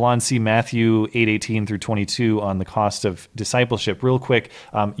unbanned? Blonde, see Matthew 8:18 through 22 on the cost of discipleship. Real quick,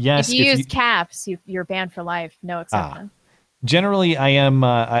 yes. If you use caps, you're banned for life. No exception. Generally, I am.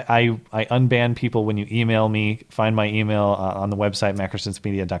 I unban people when you email me. Find my email on the website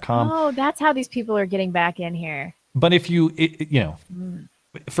macrosensemedia.com. Oh, that's how these people are getting back in here. But if you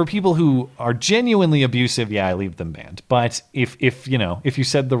for people who are genuinely abusive, yeah, I leave them banned. But if you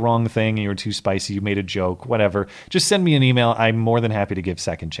said the wrong thing and you were too spicy, you made a joke, whatever, just send me an email. I'm more than happy to give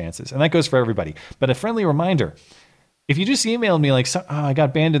second chances, and that goes for everybody. But a friendly reminder. If you just emailed me like, I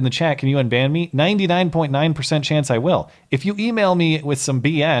got banned in the chat, can you unban me? 99.9% chance I will. If you email me with some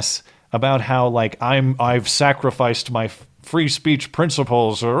BS about how like I've sacrificed my free speech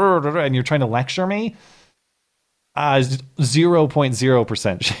principles and you're trying to lecture me,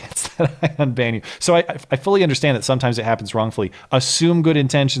 0.0% chance that I unban you. So I fully understand that sometimes it happens wrongfully. Assume good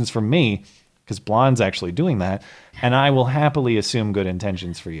intentions from me, because Blonde's actually doing that, and I will happily assume good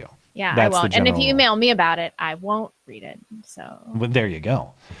intentions for you. Yeah, I won't. And if you email me about it, I won't read it. So well, there you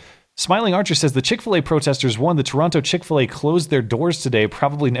go. Smiling Archer says the Chick-Fil-A protesters won. The Toronto Chick-Fil-A closed their doors today,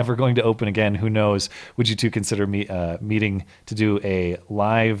 probably never going to open again. Who knows? Would you two consider meeting to do a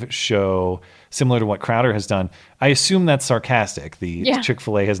live show similar to what Crowder has done? I assume that's sarcastic.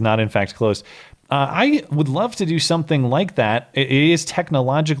 Chick-fil-A has not, in fact, closed. I would love to do something like that. It is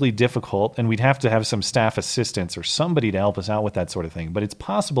technologically difficult, and we'd have to have some staff assistance or somebody to help us out with that sort of thing. But it's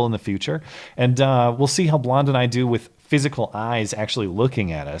possible in the future, and we'll see how Blonde and I do with physical eyes actually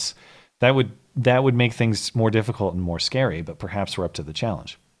looking at us. That would make things more difficult and more scary, but perhaps we're up to the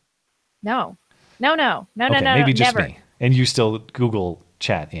challenge. No. Maybe just never. me. And you still Google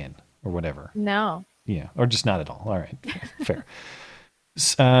chat in or whatever. No. Yeah, or just not at all. All right, fair.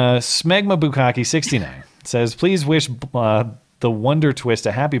 Smegma Bukaki 69 says, please wish the Wonder Twist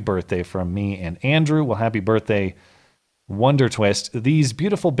a happy birthday from me and Andrew. Well, happy birthday, Wonder Twist. These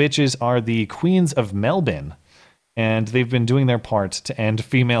beautiful bitches are the Queens of Melbourne, and they've been doing their part to end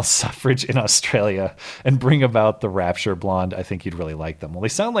female suffrage in Australia and bring about the rapture. Blonde, I think you'd really like them. Well, they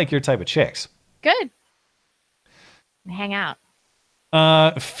sound like your type of chicks. Good. Hang out.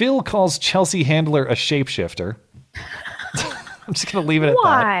 Phil calls Chelsea Handler a shapeshifter. I'm just going to leave it at that.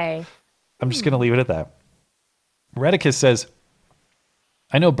 Why? I'm just going to leave it at that. Redicus says,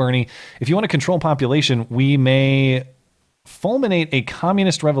 I know, Bernie, if you want to control population, we may fulminate a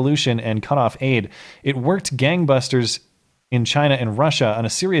communist revolution and cut off aid. It worked gangbusters in China and Russia. On a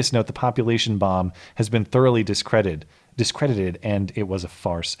serious note, the population bomb has been thoroughly discredited, and it was a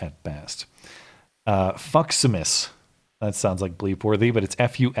farce at best. Fuximus. That sounds like bleep-worthy, but it's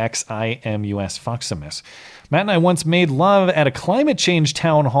Fuximus, Fuximus. Matt and I once made love at a climate change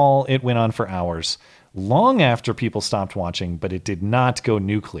town hall. It went on for hours, long after people stopped watching, but it did not go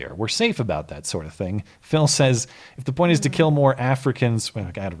nuclear. We're safe about that sort of thing. Phil says, if the point is to kill more Africans, well,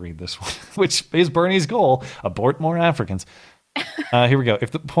 I got to read this one, which is Bernie's goal, abort more Africans. Here we go.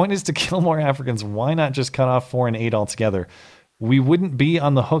 If the point is to kill more Africans, why not just cut off foreign aid altogether? We wouldn't be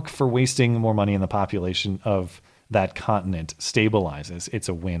on the hook for wasting more money, and the population of that continent stabilizes. It's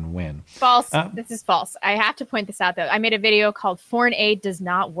a win-win. False. This is false. I have to point this out, though. I made a video called Foreign Aid Does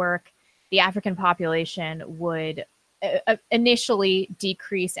Not Work. The African population would initially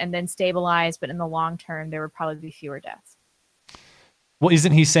decrease and then stabilize, but in the long term, there would probably be fewer deaths. Well,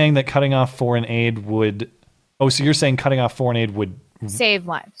 isn't he saying that cutting off foreign aid would... Oh, so you're saying cutting off foreign aid would... Save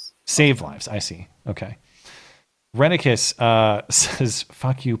lives. Save lives. I see. Okay. Renicus says,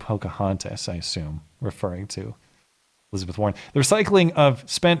 fuck you, Pocahontas, I assume, referring to Elizabeth Warren. The recycling of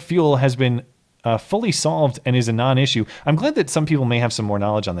spent fuel has been fully solved and is a non-issue. I'm glad that some people may have some more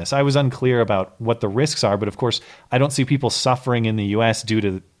knowledge on this. I was unclear about what the risks are, but of course, I don't see people suffering in the U.S. due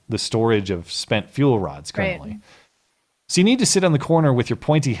to the storage of spent fuel rods currently. Right. So you need to sit on the corner with your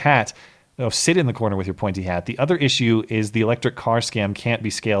pointy hat. Oh, sit in the corner with your pointy hat. The other issue is the electric car scam can't be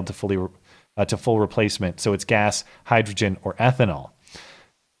scaled to full replacement, so it's gas, hydrogen, or ethanol.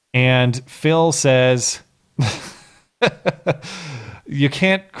 And Phil says, you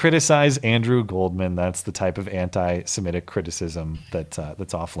can't criticize Andrew Goldman. That's the type of anti-Semitic criticism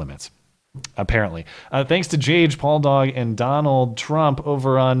that's off limits, apparently. Thanks to Jage, Paul Dog, and Donald Trump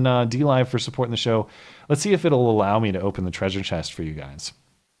over on DLive for supporting the show. Let's see if it'll allow me to open the treasure chest for you guys.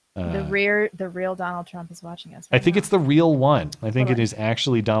 The real Donald Trump is watching us. I think it's the real one. I think it is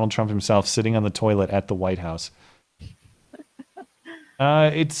actually Donald Trump himself sitting on the toilet at the White House.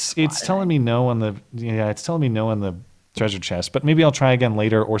 It's telling me no on the treasure chest, but maybe I'll try again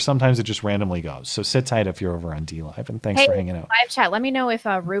later, or sometimes it just randomly goes. So sit tight if you're over on DLive, and thanks for hanging out. Live chat. Let me know if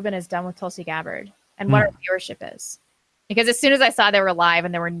Ruben is done with Tulsi Gabbard and what our viewership is. Because as soon as I saw they were live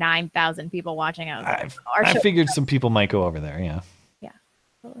and there were 9,000 people watching, I figured some people might go over there. Yeah.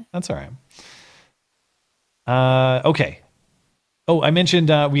 Totally. That's all right. Okay. Oh, I mentioned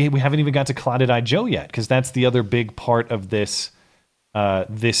we haven't even got to Clotted-Eye Joe yet, because that's the other big part of this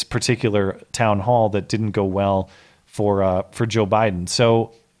this particular town hall that didn't go well for Joe Biden.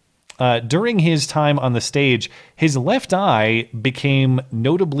 So during his time on the stage, his left eye became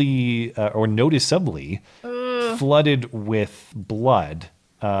noticeably flooded with blood.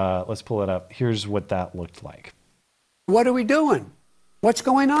 Let's pull it up. Here's what that looked like. What are we doing? What's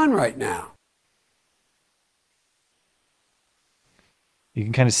going on right now? You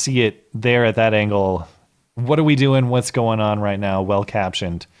can kind of see it there at that angle. What are we doing? What's going on right now? Well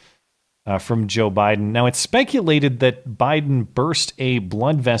captioned from Joe Biden. Now, it's speculated that Biden burst a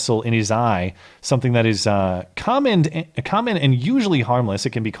blood vessel in his eye, something that is common and usually harmless.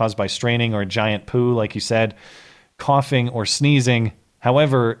 It can be caused by straining or a giant poo, like you said, coughing or sneezing.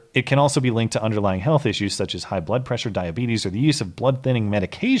 However, it can also be linked to underlying health issues such as high blood pressure, diabetes, or the use of blood-thinning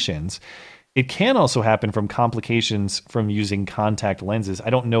medications. It can also happen from complications from using contact lenses.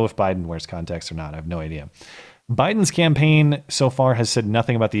 I don't know if Biden wears contacts or not. I have no idea. Biden's campaign so far has said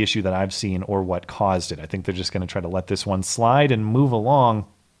nothing about the issue that I've seen or what caused it. I think they're just going to try to let this one slide and move along.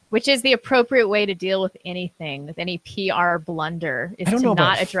 Which is the appropriate way to deal with anything, with any PR blunder, is to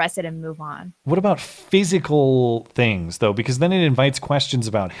not address it and move on. What about physical things, though? Because then it invites questions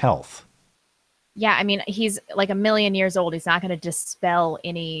about health. Yeah, I mean, he's like 1,000,000 years old. He's not going to dispel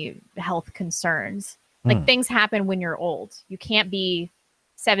any health concerns. Like, things happen when you're old. You can't be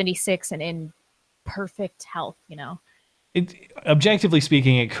 76 and in perfect health, you know? Objectively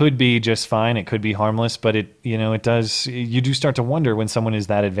speaking, it could be just fine. It could be harmless, but you do start to wonder when someone is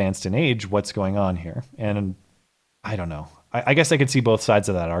that advanced in age, what's going on here? And I don't know. I guess I could see both sides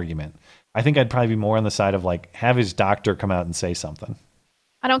of that argument. I think I'd probably be more on the side of have his doctor come out and say something.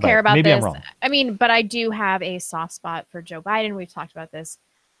 I don't care about maybe this. I'm wrong. I mean, but I do have a soft spot for Joe Biden. We've talked about this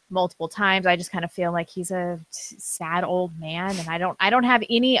multiple times. I just kind of feel like he's a sad old man, and I don't have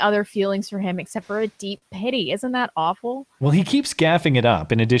any other feelings for him except for a deep pity. Isn't that awful? Well, he keeps gaffing it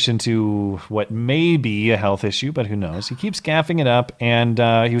up in addition to what may be a health issue, but who knows? He keeps gaffing it up, and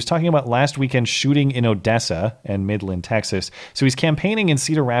he was talking about last weekend's shooting in Odessa and Midland, Texas. So he's campaigning in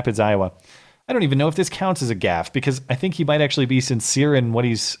Cedar Rapids, Iowa. I don't even know if this counts as a gaffe, because I think he might actually be sincere in what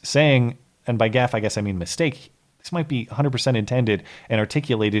he's saying, and by gaffe, I guess I mean mistake. This might be 100% intended and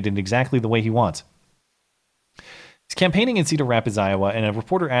articulated in exactly the way he wants. He's campaigning in Cedar Rapids, Iowa, and a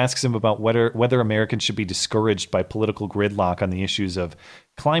reporter asks him about whether Americans should be discouraged by political gridlock on the issues of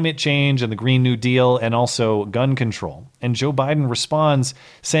climate change and the Green New Deal and also gun control. And Joe Biden responds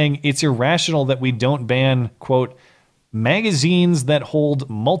saying it's irrational that we don't ban, quote, magazines that hold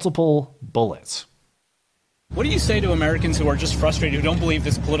multiple bullets. What do you say to Americans who are just frustrated, who don't believe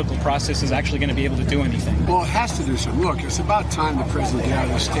this political process is actually going to be able to do anything? Well, it has to do something. Look, it's about time the president get out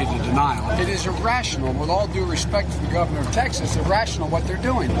of this state of denial. It is irrational, with all due respect to the governor of Texas, irrational what they're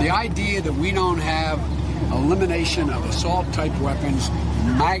doing. The idea that we don't have elimination of assault-type weapons,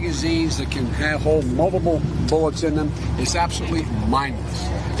 magazines that can hold multiple bullets in them, is absolutely mindless.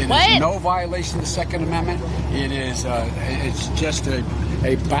 It is no violation of the Second Amendment. It is it's just a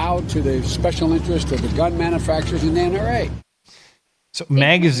bow to the special interest of the gun manufacturers and the NRA. So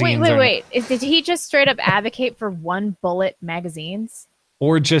magazines. Wait. Did he just straight up advocate for one bullet magazines?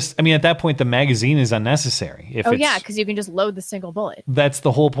 Or just, I mean, at that point, the magazine is unnecessary. Yeah, because you can just load the single bullet. That's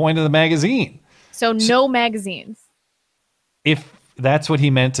the whole point of the magazine. So no magazines. If that's what he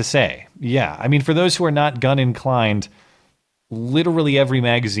meant to say. Yeah. I mean, for those who are not gun inclined, literally every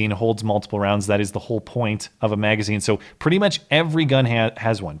magazine holds multiple rounds. That is the whole point of a magazine. So pretty much every gun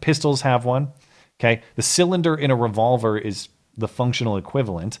has one. Pistols have one. Okay. The cylinder in a revolver is the functional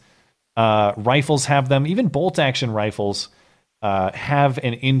equivalent. Rifles have them. Even bolt action rifles have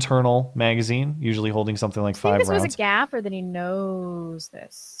an internal magazine, usually holding something like 5 rounds. This was a gaffe, or that he knows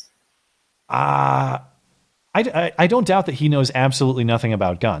this? I don't doubt that he knows absolutely nothing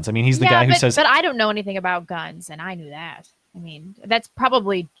about guns. I mean, he's the guy who says... But I don't know anything about guns, and I knew that. I mean, that's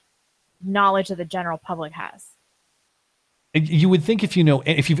probably knowledge that the general public has. You would think if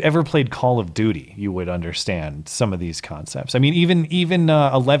you've ever played Call of Duty, you would understand some of these concepts. I mean, even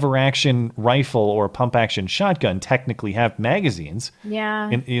a lever action rifle or pump action shotgun technically have magazines. Yeah.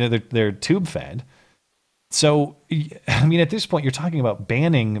 And, they're tube fed. So, I mean, at this point, you're talking about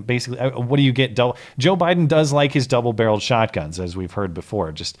banning basically. What do you get? Joe Biden does like his double-barreled shotguns, as we've heard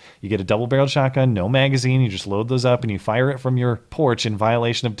before. Just you get a double-barreled shotgun, no magazine. You just load those up and you fire it from your porch in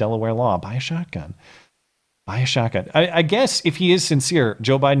violation of Delaware law. Buy a shotgun. Buy a shotgun. I guess if he is sincere,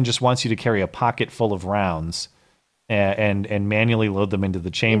 Joe Biden just wants you to carry a pocket full of rounds and manually load them into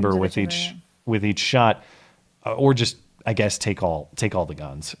the chamber with each shot, or just, I guess, take all the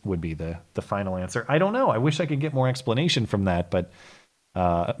guns would be the final answer. I don't know. I wish I could get more explanation from that, but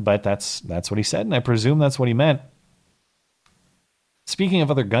that's what he said, and I presume that's what he meant. Speaking of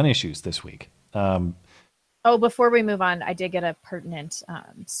other gun issues this week. Before we move on, I did get a pertinent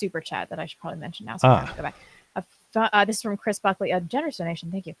super chat that I should probably mention now. So I have to go back. This is from Chris Buckley, a generous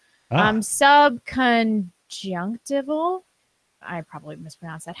donation. Thank you. Subconjunctival, I probably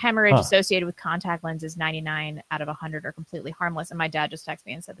mispronounced that. Hemorrhage associated with contact lenses, 99 out of 100 are completely harmless. And my dad just texted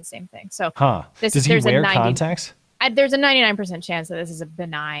me and said the same thing. So does he wear contacts? There's a 99% chance that this is a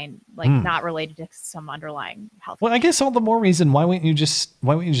benign, not related to some underlying health. Well, I guess all the more reason why wouldn't you just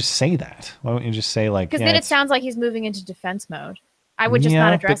say that? Why wouldn't you just say because then it sounds like he's moving into defense mode. I would just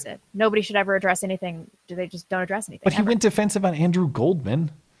not address it. Nobody should ever address anything. They just don't address anything. But he went defensive on Andrew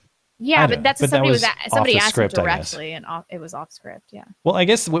Goldman. Yeah, but that's somebody asked him script, directly, and it was off script. Yeah. Well, I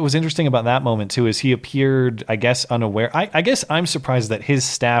guess what was interesting about that moment too is he appeared, I guess, unaware. I guess I'm surprised that his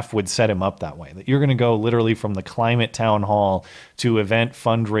staff would set him up that way. That you're going to go literally from the climate town hall to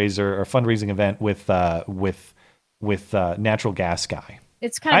fundraising event with natural gas guy.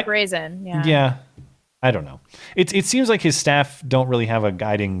 It's kind of brazen. Yeah. Yeah. I don't know. It seems like his staff don't really have a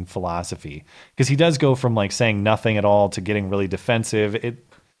guiding philosophy, because he does go from saying nothing at all to getting really defensive.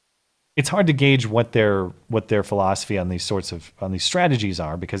 It's hard to gauge what their philosophy on these strategies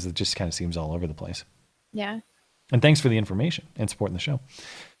are, because it just kind of seems all over the place. Yeah. And thanks for the information and supporting the show.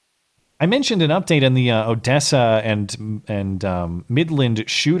 I mentioned an update on the Odessa and Midland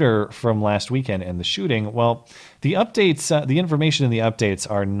shooter from last weekend and the shooting. Well, the updates, the information in the updates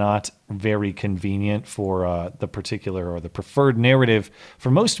are not very convenient for the particular or the preferred narrative for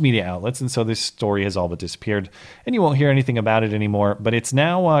most media outlets, and so this story has all but disappeared, and you won't hear anything about it anymore. But it's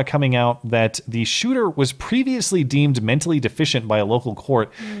now coming out that the shooter was previously deemed mentally deficient by a local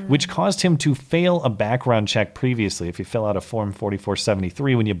court, which caused him to fail a background check previously. If you fill out a Form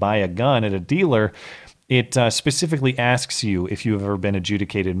 4473 when you buy a gun at a dealer, it specifically asks you if you've ever been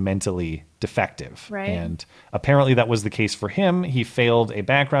adjudicated mentally defective. Right. And apparently that was the case for him. He failed a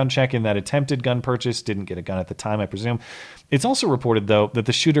background check in that attempted gun purchase, didn't get a gun at the time, I presume. It's also reported, though, that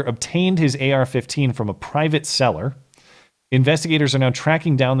the shooter obtained his AR-15 from a private seller. Investigators are now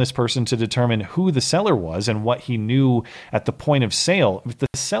tracking down this person to determine who the seller was and what he knew at the point of sale. If the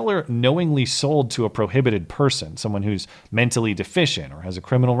seller knowingly sold to a prohibited person, someone who's mentally deficient or has a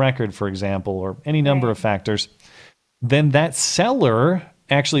criminal record, for example, or any number of factors, then that seller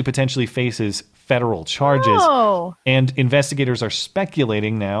actually potentially faces federal charges. Oh. And investigators are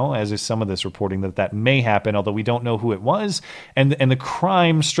speculating now, as is some of this reporting, that may happen, although we don't know who it was. And the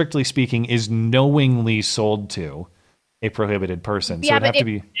crime, strictly speaking, is knowingly sold to a prohibited person. Yeah, so but have if to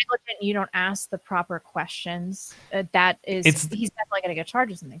be negligent, you don't ask the proper questions. He's definitely going to get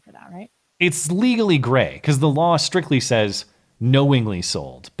charged or something for that, right? It's legally gray because the law strictly says knowingly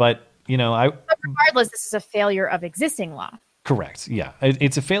sold. But But regardless, this is a failure of existing law. Correct. Yeah,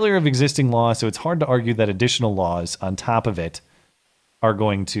 it's a failure of existing law, so it's hard to argue that additional laws on top of it are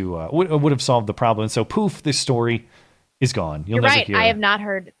going to would have solved the problem. So poof, this story is gone. You're never right. hear I have not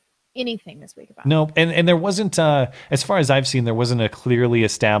heard anything this week about no, and there wasn't, as far as I've seen, there wasn't a clearly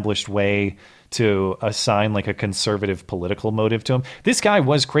established way to assign a conservative political motive to him. This guy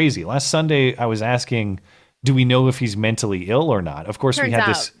was crazy. Last Sunday, I was asking, do we know if he's mentally ill or not? Of course, we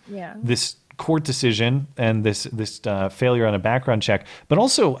had this court decision and this failure on a background check. But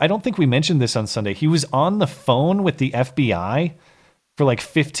also, I don't think we mentioned this on Sunday. He was on the phone with the FBI for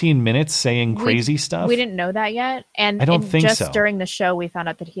 15 minutes saying crazy stuff. We didn't know that yet. And I don't think just so. During the show, we found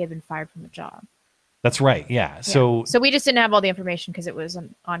out that he had been fired from the job. That's right. Yeah. So we just didn't have all the information because it was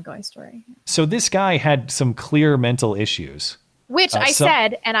an ongoing story. So this guy had some clear mental issues. Which I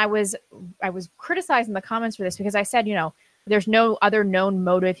said, and I was criticized in the comments for this because I said, There's no other known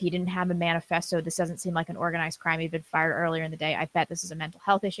motive. He didn't have a manifesto. This doesn't seem like an organized crime. He'd been fired earlier in the day. I bet this is a mental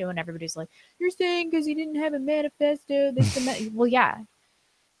health issue. And everybody's like, you're saying because he didn't have a manifesto. Well, yeah.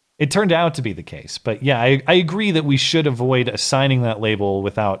 It turned out to be the case. But yeah, I agree that we should avoid assigning that label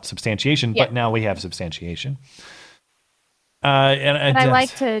without substantiation. Yeah. But now we have substantiation. And I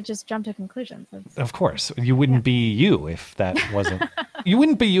like to just jump to conclusions. Of course, you wouldn't be you if that wasn't. You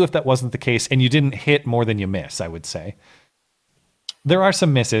wouldn't be you if that wasn't the case, and you didn't hit more than you miss. I would say there are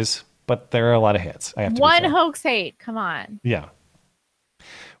some misses, but there are a lot of hits. I have to One hoax hate. Come on. Yeah.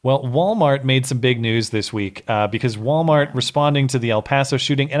 Well, Walmart made some big news this week because Walmart responding to the El Paso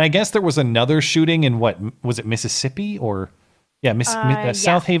shooting, and I guess there was another shooting in what was it, Mississippi or? Yeah,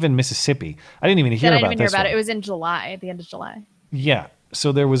 South Haven, Mississippi. I didn't even hear about this. It was in July, at the end of July. Yeah.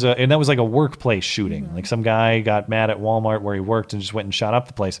 So there was and that was like a workplace shooting. Mm-hmm. Like some guy got mad at Walmart where he worked and just went and shot up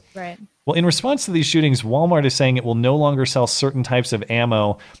the place. Right. Well, in response to these shootings, Walmart is saying it will no longer sell certain types of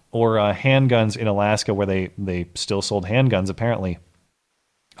ammo or handguns in Alaska where they still sold handguns, apparently.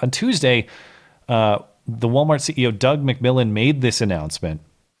 On Tuesday, the Walmart CEO, Doug McMillon, made this announcement.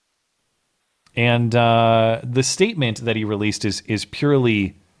 And the statement that he released is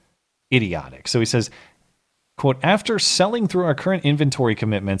purely idiotic. So he says, quote, after selling through our current inventory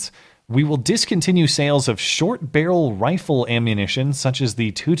commitments, we will discontinue sales of short barrel rifle ammunition such as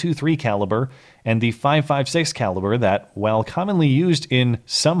the .223 caliber and the .556 caliber that, while commonly used in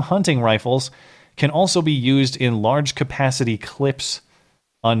some hunting rifles, can also be used in large capacity clips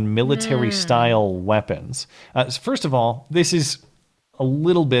on military style weapons. First of all, this is a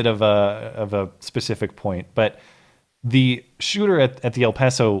little bit of a specific point, but the shooter at the El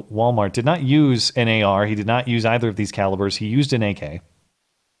Paso Walmart did not use an AR. He did not use either of these calibers. He used an AK.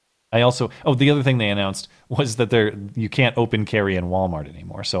 The other thing they announced was that you can't open carry in Walmart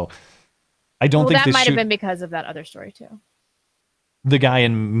anymore. So I don't think that might have been because of that other story too. The guy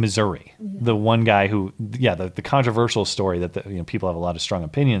in Missouri, the one guy who, the controversial story that people have a lot of strong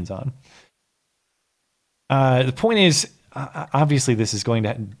opinions on. The point is, obviously, this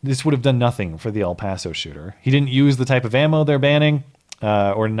would have done nothing for the El Paso shooter. He didn't use the type of ammo they're banning,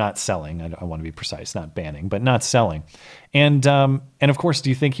 or not selling. I want to be precise, not banning, but not selling. And of course, do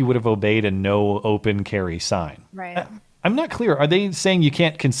you think he would have obeyed a no open carry sign? Right. I'm not clear. Are they saying you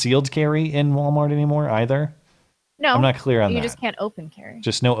can't concealed carry in Walmart anymore either? No, I'm not clear on that. You just can't open carry.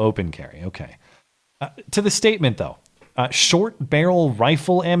 Just no open carry. Okay. To the statement though, short barrel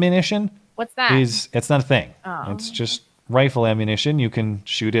rifle ammunition. What's that? It's not a thing. Oh. It's just rifle ammunition. You can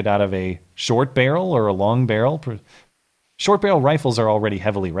shoot it out of a short barrel or a long barrel. Short barrel rifles are already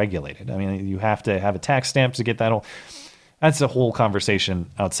heavily regulated. I mean, you have to have a tax stamp to get that. That's a whole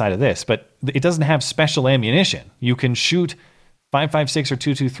conversation outside of this. But it doesn't have special ammunition. You can shoot .556 or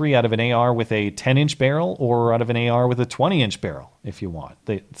 .223 out of an AR with a 10-inch barrel or out of an AR with a 20-inch barrel if you want.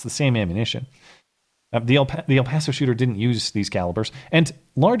 It's the same ammunition. The El Paso shooter didn't use these calibers. And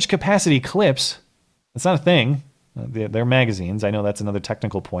large capacity clips, that's not a thing. They're magazines. I know that's another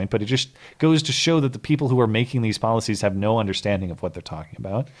technical point, but it just goes to show that the people who are making these policies have no understanding of what they're talking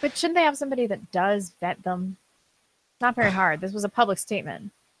about. But shouldn't they have somebody that does vet them? Not very hard. This was a public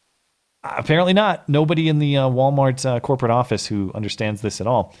statement. Apparently not. Nobody in the Walmart corporate office who understands this at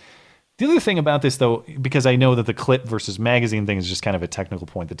all. The other thing about this, though, because I know that the clip versus magazine thing is just kind of a technical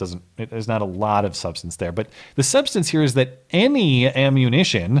point there's not a lot of substance there. But the substance here is that any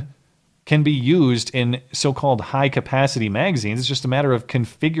ammunition can be used in so-called high-capacity magazines. It's just a matter of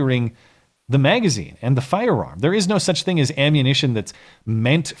configuring the magazine and the firearm. There is no such thing as ammunition that's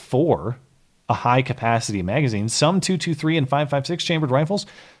meant for a high-capacity magazine. Some .223 and .556 chambered rifles,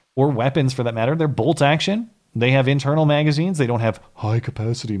 or weapons for that matter, they're bolt action. They have internal magazines. They don't have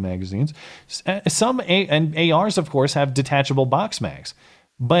high-capacity magazines. Some ARs, of course, have detachable box mags.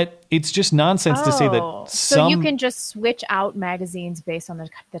 But it's just nonsense to say that So you can just switch out magazines based on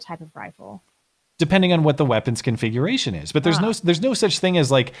the type of rifle. Depending on what the weapon's configuration is. But there's no such thing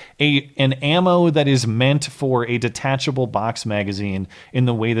as like an ammo that is meant for a detachable box magazine in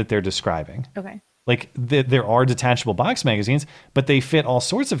the way that they're describing. Okay. Like there are detachable box magazines, but they fit all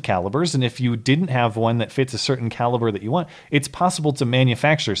sorts of calibers. And if you didn't have one that fits a certain caliber that you want, it's possible to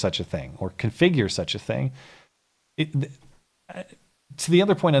manufacture such a thing or configure such a thing. To the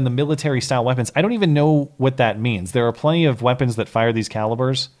other point on the military style weapons, I don't even know what that means. There are plenty of weapons that fire these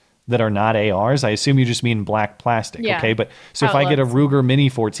calibers that are not ARs. I assume you just mean black plastic. Yeah. Okay. But so if I get a Ruger Mini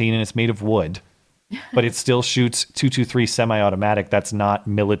 14 and it's made of wood, but it still shoots .223 semi-automatic, that's not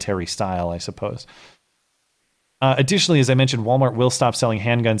military style, I suppose. Additionally, as I mentioned, Walmart will stop selling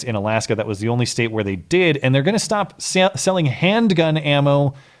handguns in Alaska. That was the only state where they did. And they're going to stop selling handgun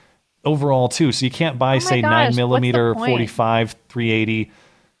ammo overall too. So you can't buy, say, 9mm, 45, 380.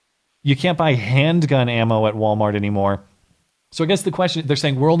 You can't buy handgun ammo at Walmart anymore. So I guess the question, they're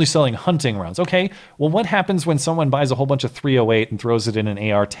saying we're only selling hunting rounds. Okay, well, what happens when someone buys a whole bunch of 308 and throws it in an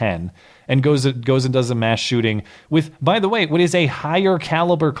AR-10 and goes and does a mass shooting with, by the way, what is a higher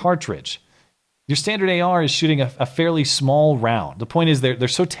caliber cartridge? Your standard AR is shooting a fairly small round. The point is they're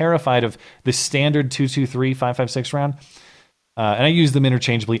so terrified of the standard 223 5.56 round. And I use them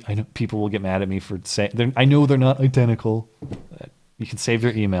interchangeably. I know people will get mad at me for saying, I know they're not identical. You can save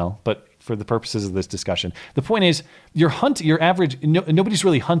your email, but for the purposes of this discussion, the point is your average, nobody's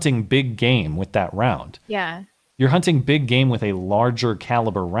really hunting big game with that round. Yeah. You're hunting big game with a larger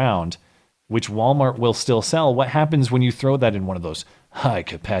caliber round, which Walmart will still sell. What happens when you throw that in one of those high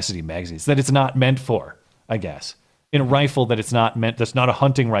capacity magazines that it's not meant for, I guess? In a rifle that's not a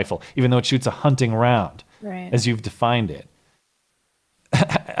hunting rifle, even though it shoots a hunting round, right, as you've defined it.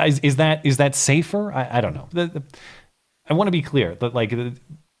 Is that safer? I don't know. I want to be clear that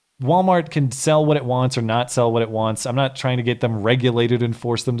Walmart can sell what it wants or not sell what it wants. I'm not trying to get them regulated and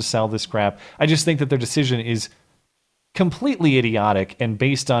force them to sell this crap. I just think that their decision is completely idiotic and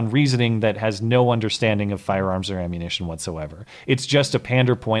based on reasoning that has no understanding of firearms or ammunition whatsoever. It's just a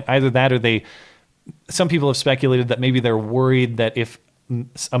pander point. Either that or some people have speculated that maybe they're worried that if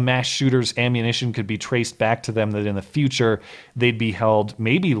a mass shooter's ammunition could be traced back to them, that in the future they'd be held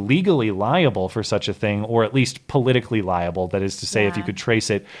maybe legally liable for such a thing, or at least politically liable. That is to say, if you could trace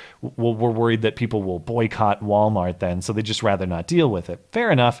it, we're worried that people will boycott Walmart then, so they'd just rather not deal with it.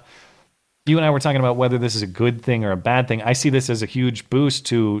 Fair enough. You and I were talking about whether this is a good thing or a bad thing. I see this as a huge boost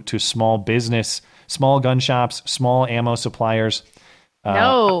to small business, small gun shops, small ammo suppliers.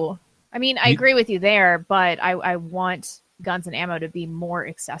 No. I mean, I agree with you there, but I want guns and ammo to be more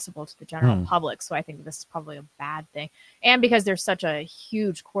accessible to the general public. So I think this is probably a bad thing. And because there's such a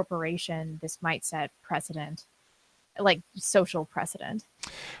huge corporation, this might set precedent, like social precedent.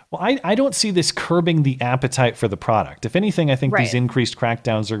 Well, I don't see this curbing the appetite for the product. If anything, I think these increased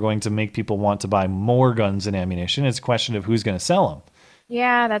crackdowns are going to make people want to buy more guns and ammunition. It's a question of who's going to sell them.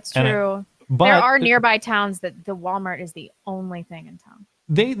 Yeah, that's true. But there are nearby towns that the Walmart is the only thing in town.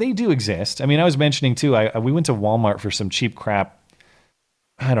 They do exist. I mean, I was mentioning too, we went to Walmart for some cheap crap,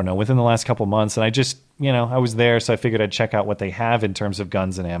 I don't know, within the last couple months. And I just, I was there, so I figured I'd check out what they have in terms of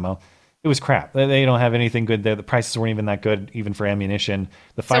guns and ammo. It was crap. They don't have anything good there. The prices weren't even that good, even for ammunition.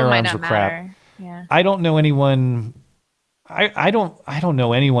 The firearms were crap. Yeah. I don't know anyone. I don't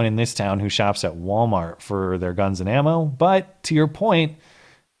know anyone in this town who shops at Walmart for their guns and ammo. But to your point,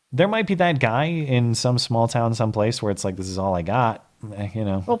 there might be that guy in some small town, someplace where it's like, this is all I got.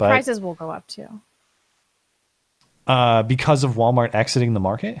 Well, prices will go up too. Because of Walmart exiting the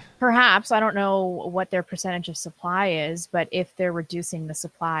market? Perhaps. I don't know what their percentage of supply is, but if they're reducing the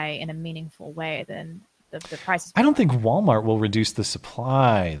supply in a meaningful way, then the prices. I don't think Walmart will reduce the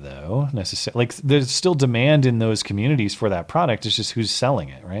supply, though, necessarily. Like, there's still demand in those communities for that product. It's just who's selling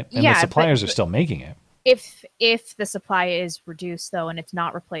it, right? And the suppliers are still making it. If the supply is reduced, though, and it's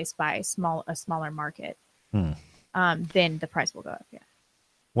not replaced by a smaller market, then the price will go up. Yeah.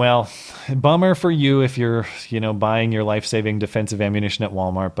 Well, bummer for you if you're, buying your life-saving defensive ammunition at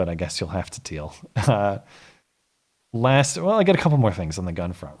Walmart, but I guess you'll have to deal. I got a couple more things on the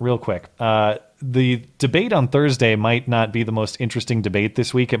gun front, real quick. The debate on Thursday might not be the most interesting debate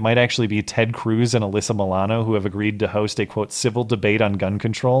this week. It might actually be Ted Cruz and Alyssa Milano, who have agreed to host a, quote, civil debate on gun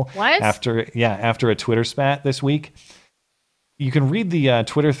control. What? After a Twitter spat this week. You can read the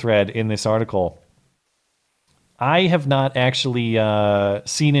Twitter thread in this article. I have not actually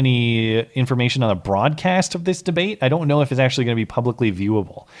seen any information on a broadcast of this debate. I don't know if it's actually going to be publicly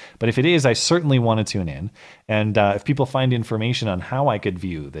viewable. But if it is, I certainly want to tune in. And if people find information on how I could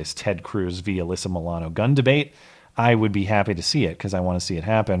view this Ted Cruz v. Alyssa Milano gun debate, I would be happy to see it because I want to see it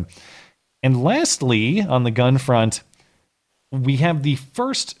happen. And lastly, on the gun front, we have the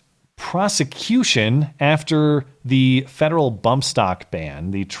first prosecution after the federal bump stock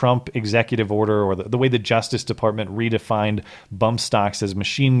ban, the Trump executive order, or the way the Justice Department redefined bump stocks as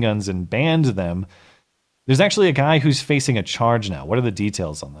machine guns and banned them. There's actually a guy who's facing a charge now. What are the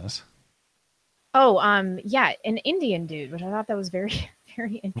details on this? Oh, yeah, an Indian dude, which I thought that was very,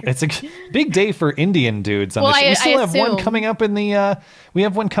 very interesting. It's a big day for Indian dudes. We still have one coming up in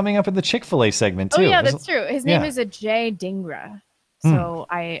the Chick-Fil-A segment too. Oh yeah, that's true. His name is Ajay Dhingra. So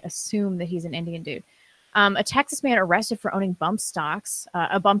I assume that he's an Indian dude. A Texas man arrested for owning bump stocks,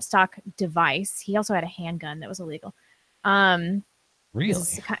 a bump stock device. He also had a handgun that was illegal. Really?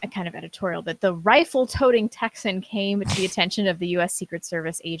 This is kind of editorial, but the rifle-toting Texan came to the attention of the U.S. Secret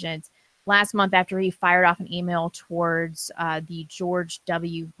Service agent last month after he fired off an email towards the George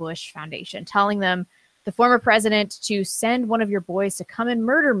W. Bush Foundation, telling them the former president to send one of your boys to come and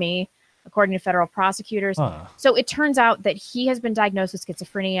murder me, according to federal prosecutors. So it turns out that he has been diagnosed with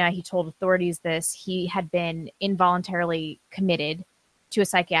schizophrenia. He told authorities this. He had been involuntarily committed to a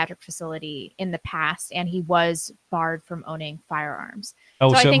psychiatric facility in the past, and he was barred from owning firearms.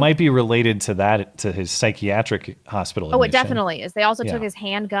 Oh, so I it think, might be related to that, to his psychiatric hospital. Oh, it admission. definitely is. They also Yeah. took his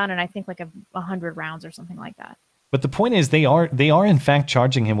handgun and I think like 100 rounds or something like that. But the point is, they are in fact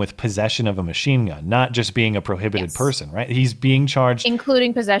charging him with possession of a machine gun, not just being a prohibited person, right? He's being charged,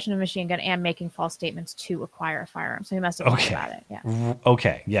 Including possession of a machine gun and making false statements to acquire a firearm. So he must have lied about it. Yeah.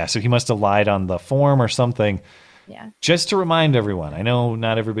 Okay, yeah. So he must have lied on the form or something. Yeah. Just to remind everyone, I know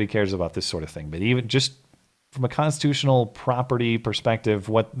not everybody cares about this sort of thing, but even just from a constitutional property perspective,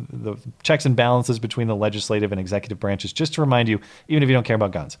 what the checks and balances between the legislative and executive branches, just to remind you, even if you don't care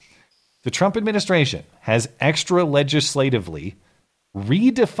about guns, the Trump administration has extra legislatively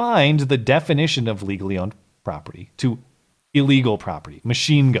redefined the definition of legally owned property to illegal property,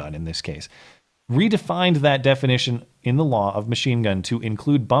 machine gun in this case. Redefined that definition in the law of machine gun to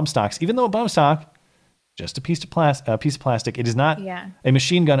include bump stocks, even though a bump stock, just a piece of plastic. It is not a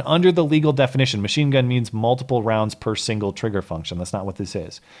machine gun under the legal definition. Machine gun means multiple rounds per single trigger function. That's not what this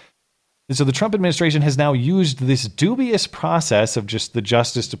is. And so the Trump administration has now used this dubious process of just the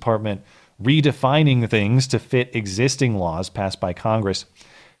Justice Department redefining things to fit existing laws passed by Congress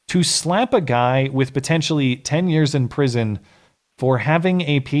to slap a guy with potentially 10 years in prison for having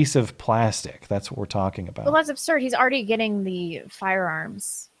a piece of plastic. That's what we're talking about. Well, that's absurd. He's already getting the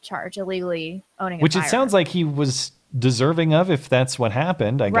firearms charge, illegally owning a Which firearm. it sounds like he was deserving of, if that's what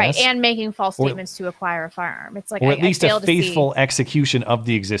happened, I right, guess. and making false statements to acquire a firearm. It's like Or at least I a faithful execution of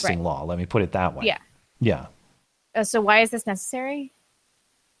the existing law. Let me put it that way. Yeah. Yeah. So why is this necessary?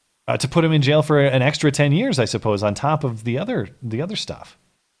 To put him in jail for an extra 10 years, I suppose, on top of the other stuff.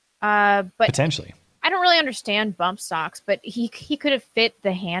 But Potentially. I don't really understand bump stocks, but he could have fit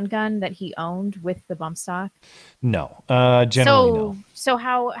the handgun that he owned with the bump stock. No. Generally, no. So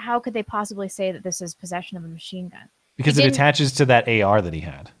how could they possibly say that this is possession of a machine gun? Because it attaches to that AR that he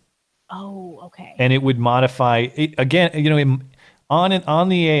had. Oh, okay. And it would modify it again, on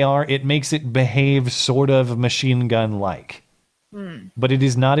the AR, it makes it behave sort of machine gun like. But it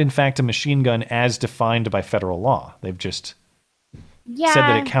is not in fact a machine gun as defined by federal law. They've just said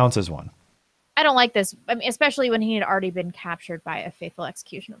that it counts as one. I don't like this, I mean, especially when he had already been captured by a faithful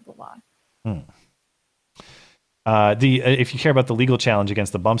execution of the law. If you care about the legal challenge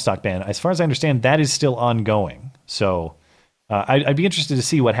against the bump stock ban, as far as I understand, that is still ongoing. So I'd be interested to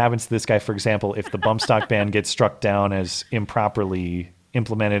see what happens to this guy, for example, if the bump stock ban gets struck down as improperly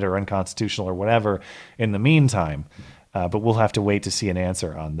implemented or unconstitutional or whatever in the meantime. But we'll have to wait to see an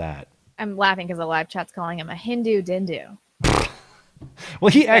answer on that. I'm laughing because the live chat's calling him a Hindu dindu. Well,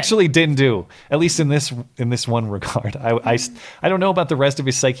 he actually didn't do, at least in this one regard. I don't know about the rest of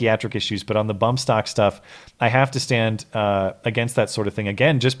his psychiatric issues, but on the bump stock stuff, I have to stand against that sort of thing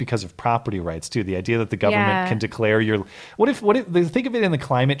again, just because of property rights too. The idea that the government can declare your what if think of it in the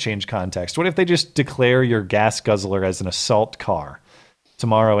climate change context? What if they just declare your gas guzzler as an assault car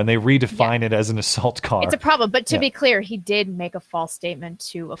tomorrow and they redefine it as an assault car? It's a problem, but to be clear, he did make a false statement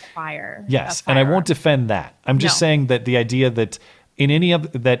to acquire. Yes, and I won't defend that. I'm just saying that the idea that in any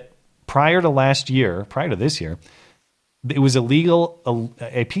of that prior to this year, it was illegal,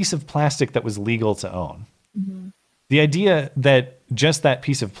 a piece of plastic that was legal to own. Mm-hmm. The idea that just that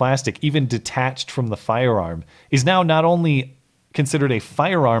piece of plastic, even detached from the firearm, is now not only considered a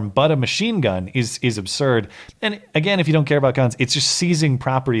firearm but a machine gun is absurd. And again, if you don't care about guns, it's just seizing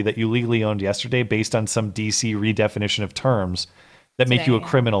property that you legally owned yesterday based on some DC redefinition of terms that make you a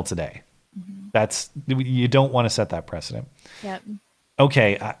criminal today. You don't want to set that precedent. Yep.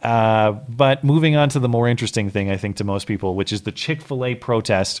 Okay, but moving on to the more interesting thing, I think, to most people, which is the Chick-Fil-A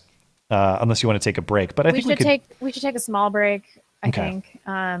protest. Unless you want to take a break, but I think we should take a small break. I Okay.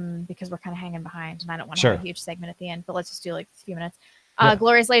 think because we're kind of hanging behind, and I don't want to Sure. have a huge segment at the end. But let's just do like a few minutes. Yeah.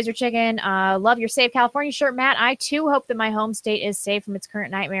 Glorious Laser Chicken, love your Save California shirt, Matt. I too hope that my home state is saved from its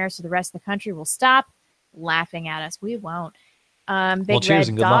current nightmares, so the rest of the country will stop laughing at us. We won't. Big cheers Red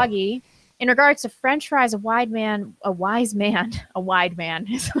and good luck. Doggy. In regards to French fries, a wise man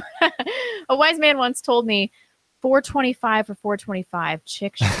once told me $4.25 for $4.25.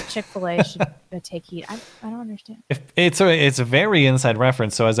 Chick-fil-A should take heat. I don't understand. It's a very inside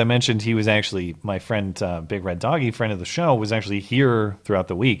reference. So as I mentioned, he was actually my friend, Big Red Doggy, friend of the show, was actually here throughout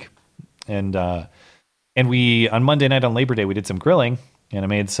the week, and we on Monday night on Labor Day we did some grilling, and I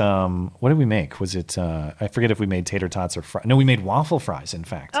made some. What did we make? Was it? I forget if we made tater tots or fries. No, we made waffle fries. In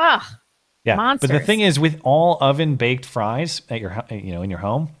fact. Ugh. Yeah, Monsters. but the thing is, with all oven baked fries at your, in your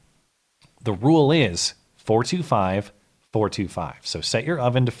home, the rule is 425, 425. So set your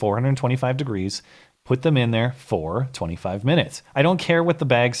oven to 425 degrees. Put them in there for 25 minutes. I don't care what the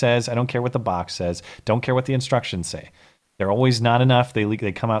bag says. I don't care what the box says. Don't care what the instructions say. They're always not enough.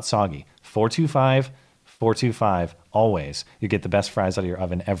 They come out soggy. 425, 425, always. You get the best fries out of your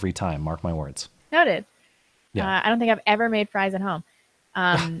oven every time. Mark my words. Noted. Yeah. I don't think I've ever made fries at home.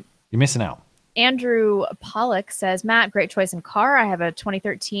 You're missing out. Andrew Pollock says, Matt, great choice in car. I have a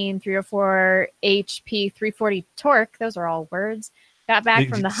 2013 304 HP 340 Torque. Those are all words. Got back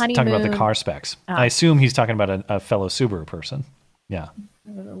from the honeymoon. Talking about the car specs. I assume he's talking about a fellow Subaru person. Yeah.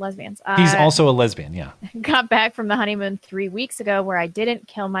 Lesbians. He's also a lesbian, yeah. Got back from the honeymoon 3 weeks ago where I didn't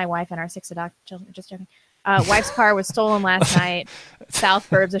kill my wife and our 6 adopted children. Just joking. Wife's car was stolen last night. South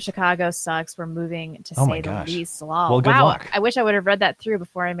burbs of Chicago sucks. We're moving to say the least. Well, good luck. I wish I would have read that through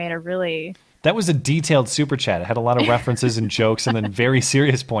before I made a really... That was a detailed super chat. It had a lot of references and jokes and then very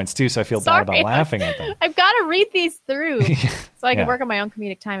serious points too, so I feel bad about laughing at them. I've got to read these through so I can Yeah. work on my own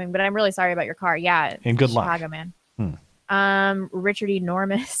comedic timing, but I'm really sorry about your car. Yeah. And good Chicago, luck. man. Richard E.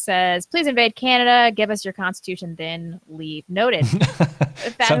 Normus says, please invade Canada, give us your constitution, then leave. Noted.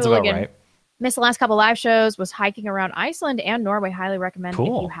 Fat Sounds about Hooligan right. missed the last couple live shows, was hiking around Iceland and Norway. Highly recommend if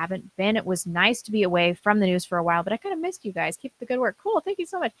Cool. you haven't been. It was nice to be away from the news for a while, but I kind of missed you guys. Keep the good work. Cool. Thank you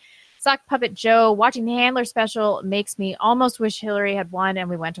so much. Sock Puppet Joe, watching the Handler special makes me almost wish Hillary had won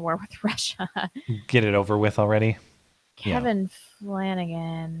and we went to war with Russia. Get it over with already. Kevin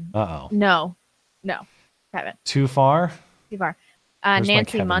Flanagan. Uh-oh. No, Kevin. Too far? Too far. Where's my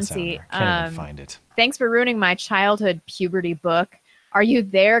Nancy Kevin Muncie. sounder? Can't even find it. Thanks for ruining my childhood puberty book. Are you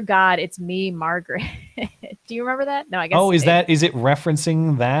there, God? It's me, Margaret. Do you remember that? No, I guess. Oh, is it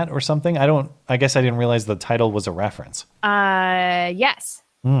referencing that or something? I guess I didn't realize the title was a reference. Yes.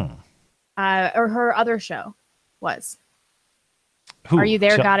 Or her other show was. Who? Are you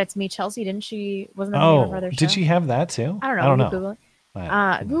there, God? It's me, Chelsea. Didn't she? Wasn't that the name of her other show? Did she have that too? I don't know. I don't You know. Google it.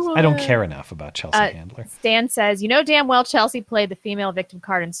 Google I don't it. care enough about Chelsea Handler. Stan says, you know damn well Chelsea played the female victim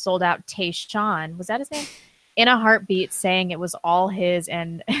card and sold out Tayshawn. Was that his name? In a heartbeat, saying it was all his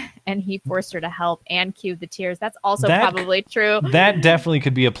and he forced her to help and cued the tears. That's also probably true. That definitely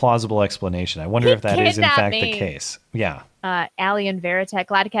could be a plausible explanation. I wonder if that is in kidnapped fact me. the case. Yeah. Alien Veritech,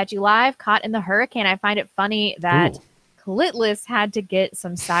 glad to catch you live. Caught in the hurricane. I find it funny that Clitless had to get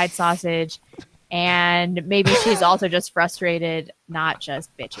some side sausage, and maybe she's also just frustrated, not just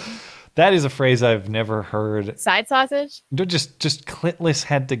bitching. That is a phrase I've never heard. Side sausage? Just Clitless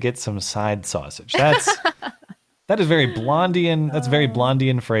had to get some side sausage. That is very Blondian. That's very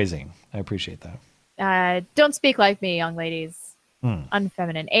Blondian phrasing. I appreciate that. Don't speak like me, young ladies.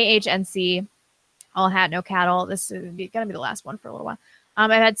 Unfeminine. AHNC, all hat, no cattle. This is going to be the last one for a little while. I've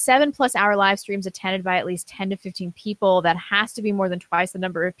had 7+ hour live streams attended by at least 10 to 15 people. That has to be more than twice the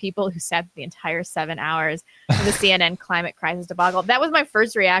number of people who sat the entire 7 hours of the CNN climate crisis debacle. That was my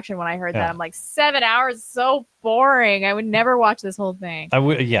first reaction when I heard that. I'm like, 7 hours, so boring. I would never watch this whole thing. I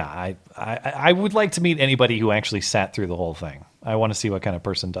would, yeah. I would like to meet anybody who actually sat through the whole thing. I want to see what kind of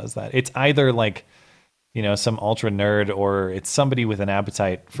person does that. It's either like, some ultra nerd, or it's somebody with an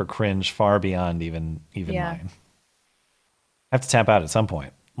appetite for cringe far beyond even mine. I have to tap out at some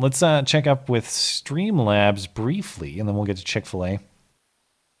point. Let's check up with Streamlabs briefly, and then we'll get to Chick-Fil-A.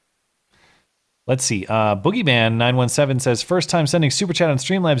 Let's see. Boogeyman917 says, first time sending Super Chat on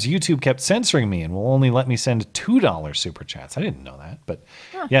Streamlabs, YouTube kept censoring me and will only let me send $2 Super Chats. I didn't know that. But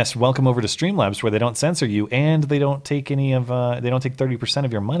yes, welcome over to Streamlabs, where they don't censor you, and they don't take they don't take 30%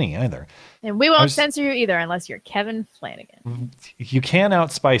 of your money either. And we won't censor you either unless you're Kevin Flanagan. You can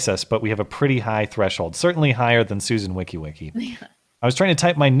outspice us, but we have a pretty high threshold, certainly higher than Susan WikiWiki. Yeah. I was trying to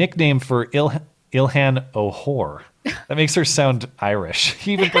type my nickname for Ilhan O'Hore. That makes her sound Irish.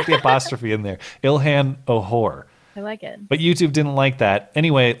 He even put the apostrophe in there. Ilhan O'Hore. I like it. But YouTube didn't like that.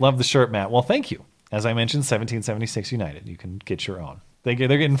 Anyway, love the shirt, Matt. Well, thank you. As I mentioned, 1776 United. You can get your own. They're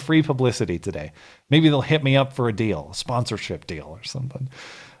getting free publicity today. Maybe they'll hit me up for a deal, a sponsorship deal or something.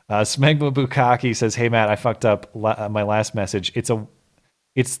 Smegma Bukaki says, hey, Matt, I fucked up my last message.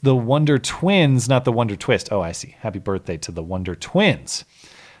 It's the Wonder Twins, not the Wonder Twist. Oh, I see. Happy birthday to the Wonder Twins.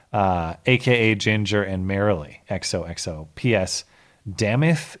 A.K.A. Ginger and Merrily. XOXO. P.S.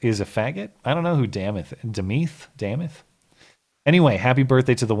 Damith is a faggot? I don't know who Damith. Damith? Anyway, happy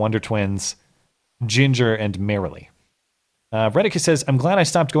birthday to the Wonder Twins, Ginger and Merrily. Redicus says, I'm glad I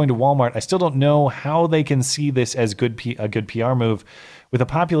stopped going to Walmart. I still don't know how they can see this as a good PR move with a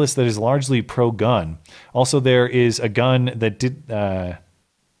populace that is largely pro-gun. Also, there is a gun that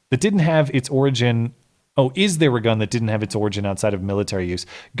didn't have its origin Oh, is there a gun that didn't have its origin outside of military use?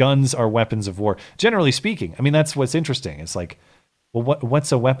 Guns are weapons of war. Generally speaking, I mean, that's what's interesting. It's like, well,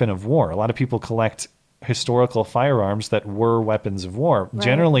 what's a weapon of war? A lot of people collect historical firearms that were weapons of war. Right.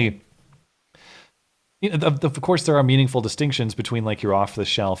 Generally, of course, there are meaningful distinctions between like your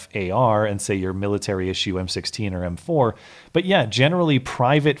off-the-shelf AR and say your military issue M16 or M4. But yeah, generally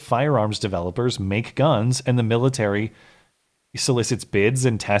private firearms developers make guns and the military solicits bids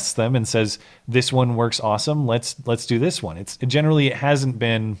and tests them and says, this one works awesome. Let's do this one. It hasn't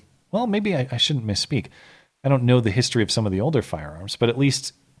been, well, maybe I shouldn't misspeak. I don't know the history of some of the older firearms, but at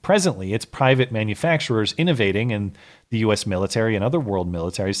least presently it's private manufacturers innovating and the U.S. military and other world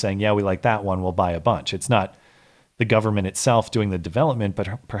militaries saying, yeah, we like that one, we'll buy a bunch. It's not the government itself doing the development,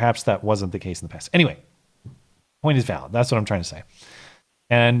 but perhaps that wasn't the case in the past. Anyway, point is valid. That's what I'm trying to say.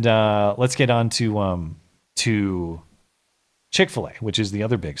 And let's get on to Chick-Fil-A, which is the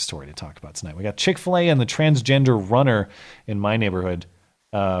other big story to talk about tonight. We got Chick-Fil-A and the transgender runner in my neighborhood.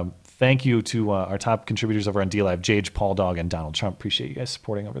 Thank you to our top contributors over on DLive, Jage, Paul Dog, and Donald Trump. Appreciate you guys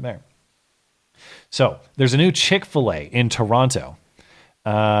supporting over there. So there's a new Chick-fil-A in Toronto.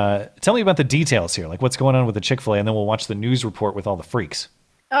 Tell me about the details here, like what's going on with the Chick-fil-A, and then we'll watch the news report with all the freaks.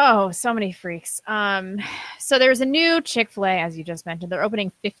 Oh, so many freaks. So there's a new Chick-fil-A, as you just mentioned. They're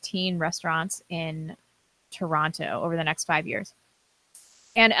opening 15 restaurants in Toronto over the next 5 years.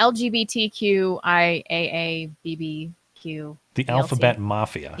 And LGBTQIAABBQ. The Alphabet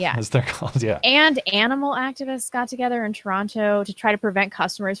Mafia, as they're called, yeah. And animal activists got together in Toronto to try to prevent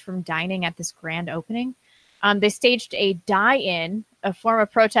customers from dining at this grand opening. They staged a die-in, a form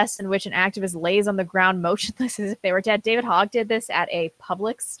of protest in which an activist lays on the ground motionless as if they were dead. David Hogg did this at a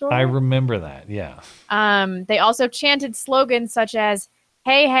Publix store. I remember that, yeah. They also chanted slogans such as,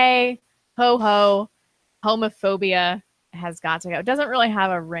 hey, hey, ho, ho, homophobia has got to go. It doesn't really have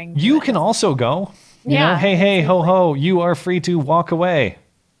a ring. You can also go. You know, hey, hey, ho, ho, you are free to walk away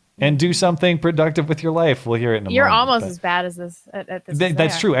and do something productive with your life. We'll hear it in a moment. You're almost as bad as this. At this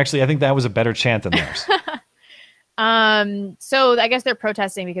that's true. Actually, I think that was a better chant than theirs. So I guess they're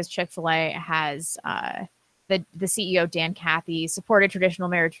protesting because Chick-fil-A has the CEO, Dan Cathy, supported traditional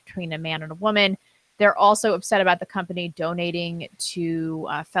marriage between a man and a woman. They're also upset about the company donating to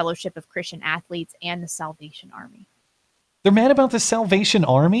Fellowship of Christian Athletes and the Salvation Army. They're mad about the Salvation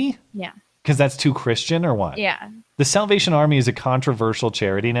Army? Yeah. Because that's too Christian or what? Yeah. The Salvation Army is a controversial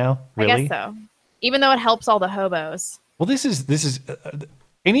charity now? Really? I guess so. Even though it helps all the hobos. Well, this is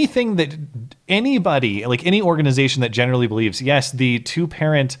anything that anybody, like any organization that generally believes, yes, the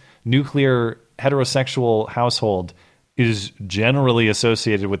two-parent nuclear heterosexual household is generally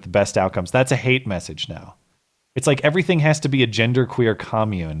associated with the best outcomes. That's a hate message now. It's like everything has to be a genderqueer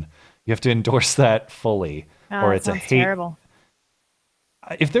commune. You have to endorse that fully, or it's a hate. Terrible.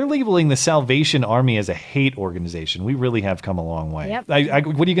 If they're labeling the Salvation Army as a hate organization, we really have come a long way. Yep.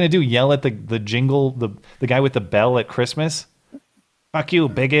 What are you going to do? Yell at the jingle, the guy with the bell at Christmas? Fuck you,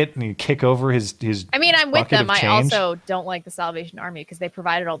 bigot, and you kick over his I mean, I'm with them. I also don't like the Salvation Army because they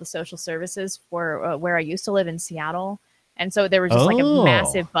provided all the social services for where I used to live in Seattle. And so there was just like a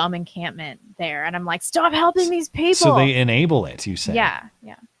massive bum encampment there. And I'm like, stop helping these people. So they enable it, you say? Yeah,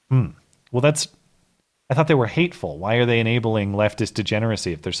 yeah. Well, I thought they were hateful. Why are they enabling leftist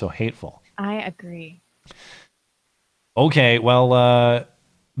degeneracy if they're so hateful? I agree. Okay, well,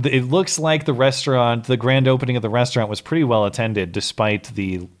 it looks like the grand opening of the restaurant was pretty well attended despite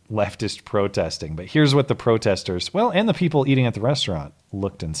the leftist protesting. But here's what the protesters, and the people eating at the restaurant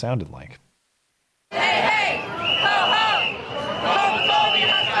looked and sounded like.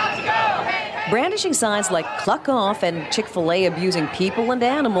 Brandishing signs like "Cluck Off" and Chick-fil-A abusing people and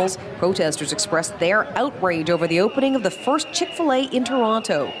animals, protesters expressed their outrage over the opening of the first Chick-fil-A in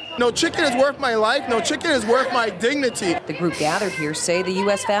Toronto. No chicken is worth my life. No chicken is worth my dignity. The group gathered here say the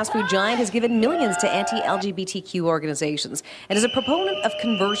U.S. fast food giant has given millions to anti-LGBTQ organizations and is a proponent of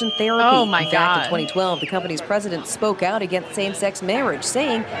conversion therapy. Oh, my God. In fact, in 2012, the company's president spoke out against same-sex marriage,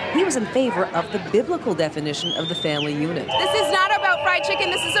 saying he was in favor of the biblical definition of the family unit. This is not about fried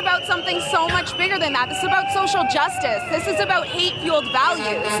chicken. This is about something so much bigger than that. This is about social justice. This is about hate-fueled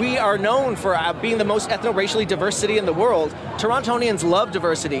values. We are known for being the most ethno-racially diverse city in the world. Torontonians love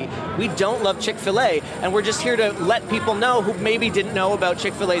diversity. We don't love Chick-fil-A, and we're just here to let people know who maybe didn't know about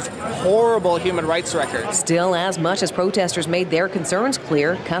Chick-fil-A's horrible human rights record. Still, as much as protesters made their concerns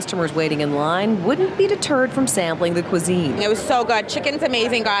clear, customers waiting in line wouldn't be deterred from sampling the cuisine. It was so good. Chicken's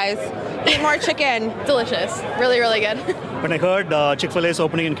amazing, guys. Eat more chicken. Delicious. Really, really good. When I heard Chick-fil-A is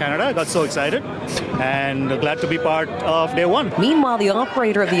opening in Canada, I got so excited and glad to be part of day one. Meanwhile, the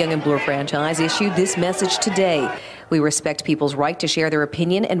operator of the Young and Bloor franchise issued this message today. We respect people's right to share their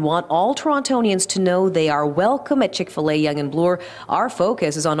opinion and want all Torontonians to know they are welcome at Chick-fil-A Yonge and Bloor. Our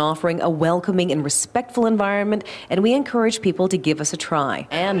focus is on offering a welcoming and respectful environment, and we encourage people to give us a try.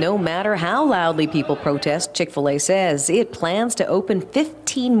 And no matter how loudly people protest, Chick-fil-A says it plans to open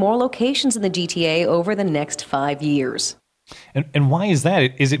 15 more locations in the GTA over the next 5 years. And why is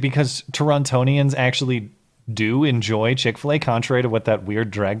that? Is it because Torontonians actually do enjoy Chick-fil-A, contrary to what that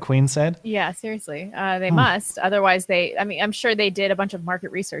weird drag queen said? Yeah, seriously. They must. Otherwise, I'm sure they did a bunch of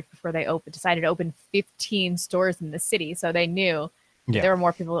market research before they decided to open 15 stores in the city. So they knew there were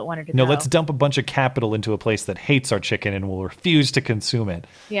more people that wanted to go. No, let's dump a bunch of capital into a place that hates our chicken and will refuse to consume it.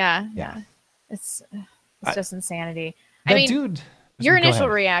 Yeah. It's just insanity. That I mean, dude. Your Go initial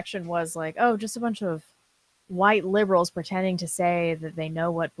ahead. reaction was like, oh, just a bunch of white liberals pretending to say that they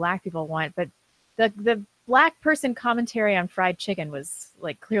know what black people want. But the black person commentary on fried chicken was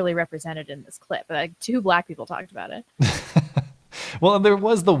like clearly represented in this clip. Like 2 black people talked about it. Well, there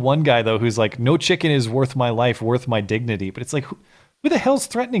was the one guy, though, who's like, no chicken is worth my life, worth my dignity. But it's like, who the hell's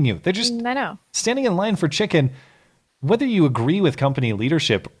threatening you? They're just I know. standing in line for chicken. Whether you agree with company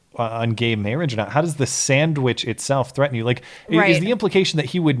leadership on gay marriage or not, how does the sandwich itself threaten you? Like, is the implication that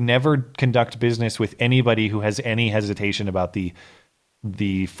he would never conduct business with anybody who has any hesitation about the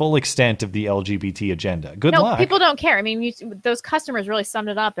full extent of the LGBT agenda? Good luck. People don't care. I mean, those customers really summed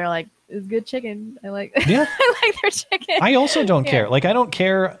it up. They're like, it's good chicken. I like their chicken. I also don't care. Like, I don't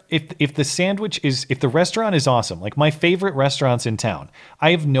care if the sandwich is, if the restaurant is awesome. Like, my favorite restaurants in town,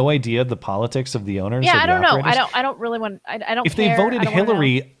 I have no idea the politics of the owners. Yeah, or the I don't know. operators. I don't really want. I don't. If care. they voted I don't wanna know.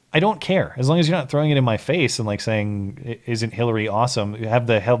 Hillary, I don't care. As long as you're not throwing it in my face and like saying, "Isn't Hillary awesome?" You have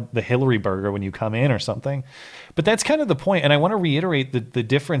the Hillary burger when you come in or something. But that's kind of the point. And I want to reiterate the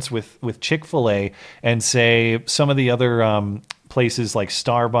difference with Chick-fil-A and say some of the other places like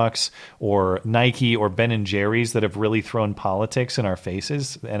Starbucks or Nike or Ben & Jerry's that have really thrown politics in our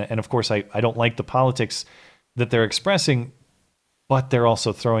faces. And of course, I don't like the politics that they're expressing, but they're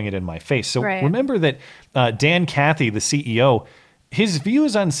also throwing it in my face. So remember that Dan Cathy, the CEO, his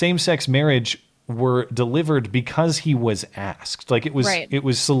views on same-sex marriage were delivered because he was asked. Like, it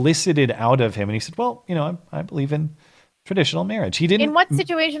was solicited out of him. And he said, well, I believe in traditional marriage. He didn't. In what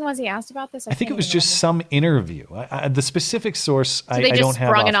situation was he asked about this? I think it was just some interview. The specific source, So they I don't just have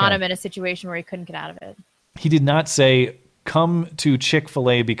sprung it on offhand. him in a situation where he couldn't get out of it. He did not say, come to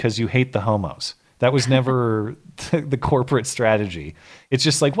Chick-fil-A because you hate the homos. That was never the corporate strategy. It's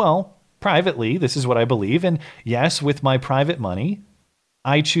just like, well, privately, this is what I believe. And yes, with my private money,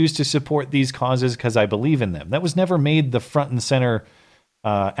 I choose to support these causes because I believe in them. That was never made the front and center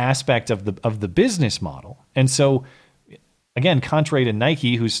aspect of the business model. And so, again, contrary to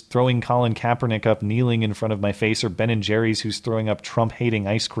Nike, who's throwing Colin Kaepernick up kneeling in front of my face, or Ben & Jerry's, who's throwing up Trump-hating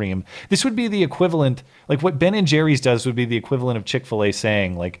ice cream, this would be the equivalent, like what Ben & Jerry's does would be the equivalent of Chick-fil-A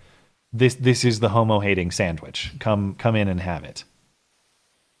saying, like, this is the homo-hating sandwich. Come in and have it.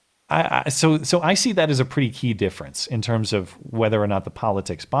 So I see that as a pretty key difference in terms of whether or not the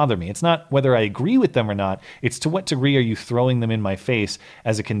politics bother me. It's not whether I agree with them or not. It's to what degree are you throwing them in my face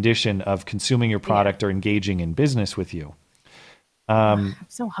as a condition of consuming your product or engaging in business with you. I'm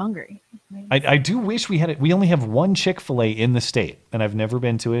so hungry. I do wish we only have one Chick-fil-A in the state, and I've never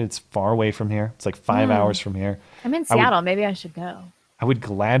been to it. It's far away from here. It's like 5 hours from here. I'm in Seattle. Maybe I should go. I would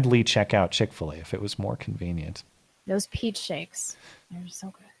gladly check out Chick-fil-A if it was more convenient. Those peach shakes, they're so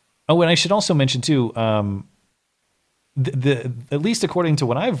good. Oh, and I should also mention too, at least according to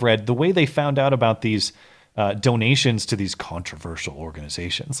what I've read, the way they found out about these donations to these controversial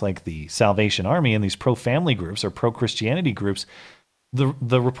organizations like the Salvation Army and these pro-family groups or pro-Christianity groups,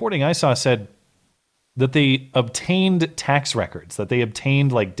 the reporting I saw said that they obtained tax records, that they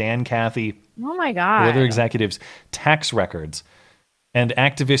obtained like Dan Cathy, Oh my God, or other executives' tax records. And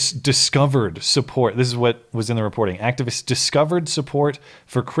activists discovered support. This is what was in the reporting. Activists discovered support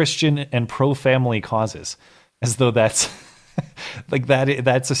for Christian and pro-family causes, as though that's like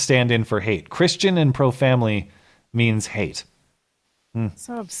that's a stand-in for hate. Christian and pro-family means hate.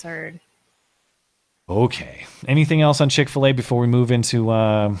 So absurd. Okay. Anything else on Chick-fil-A before we move into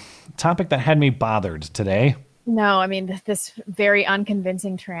a topic that had me bothered today? No, I mean, this very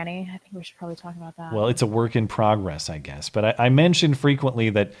unconvincing tranny. I think we should probably talk about that. Well, it's a work in progress, I guess. But I mentioned frequently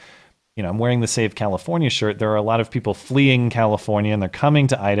that, I'm wearing the Save California shirt. There are a lot of people fleeing California, and they're coming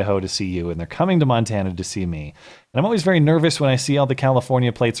to Idaho to see you, and they're coming to Montana to see me. And I'm always very nervous when I see all the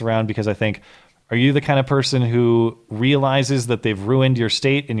California plates around because I think, are you the kind of person who realizes that they've ruined your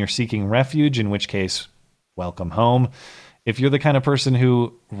state and you're seeking refuge, in which case, welcome home? If you're the kind of person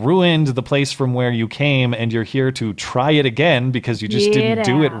who ruined the place from where you came and you're here to try it again because you just didn't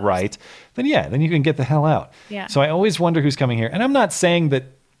do it right, then you can get the hell out. Yeah. So I always wonder who's coming here. And I'm not saying that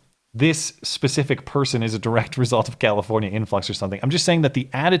this specific person is a direct result of California influx or something. I'm just saying that the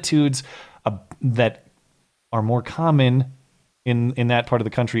attitudes that are more common in that part of the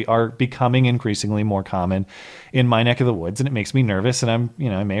country are becoming increasingly more common in my neck of the woods, and it makes me nervous. And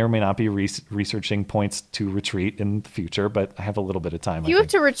I may or may not be researching points to retreat in the future, but I have a little bit of time. You have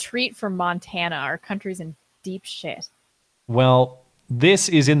to retreat from Montana. Our country's in deep shit. Well, this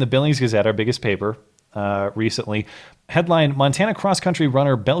is in the Billings Gazette, our biggest paper, recently. Headline: Montana cross-country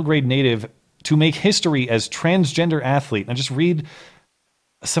runner Belgrade native to make history as transgender athlete. And I just read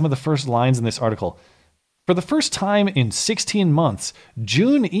some of the first lines in this article. For the first time in 16 months,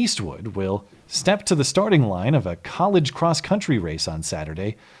 June Eastwood will step to the starting line of a college cross-country race on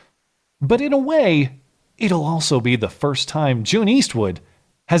Saturday. But in a way, it'll also be the first time June Eastwood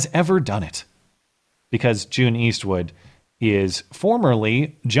has ever done it. Because June Eastwood is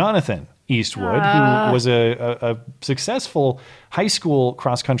formerly Jonathan Eastwood, who was a successful high school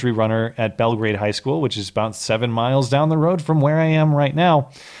cross-country runner at Belgrade High School, which is about 7 miles down the road from where I am right now.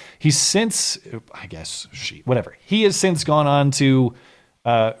 He's since, he has since gone on to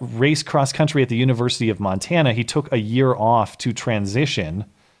race cross-country at the University of Montana. He took a year off to transition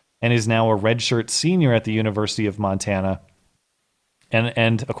and is now a redshirt senior at the University of Montana.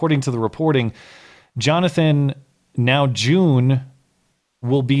 And according to the reporting, Jonathan, now June,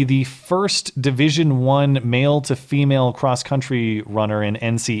 will be the first Division I male-to-female cross-country runner in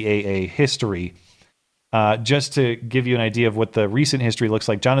NCAA history. Just to give you an idea of what the recent history looks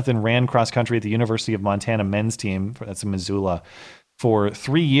like, Jonathan ran cross-country at the University of Montana men's team, that's in Missoula, for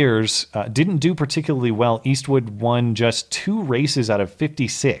 3 years. Didn't do particularly well. Eastwood won just 2 races out of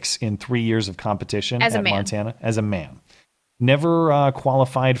 56 in 3 years of competition at Montana as a man. Never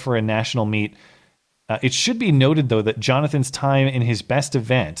qualified for a national meet. It should be noted, though, that Jonathan's time in his best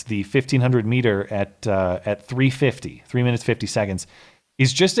event, the 1,500 meter at 3:50, 3 minutes 50 seconds,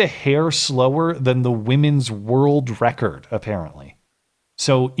 is just a hair slower than the women's world record, apparently.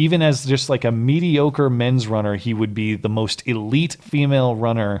 So even as just like a mediocre men's runner, he would be the most elite female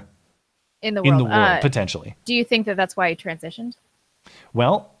runner in the world, potentially. Do you think that that's why he transitioned?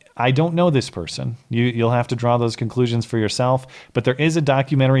 Well, I don't know this person. You'll have to draw those conclusions for yourself. But there is a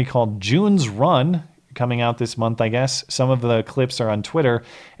documentary called June's Run coming out this month, I guess. Some of the clips are on Twitter,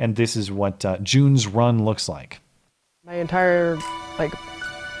 and this is what June's Run looks like. My entire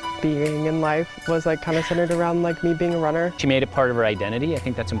being in life was kind of centered around me being a runner. She made it part of her identity. I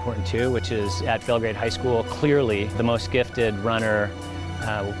think that's important too, which is at Belgrade High School, clearly the most gifted runner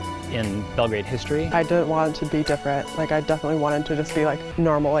in Belgrade history. I didn't want it to be different. I definitely wanted to just be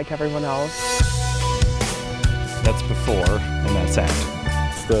normal like everyone else. That's before and that's after.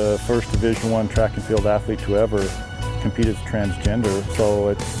 It's the first Division I track and field athlete to ever compete as transgender, so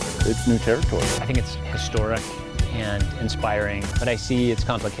it's new territory. I think it's historic and inspiring, but I see its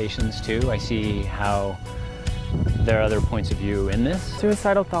complications too. I see how there are other points of view in this.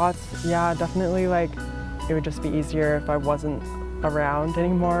 Suicidal thoughts, yeah, definitely. It would just be easier if I wasn't around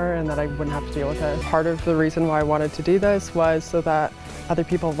anymore and that I wouldn't have to deal with it. Part of the reason why I wanted to do this was so that other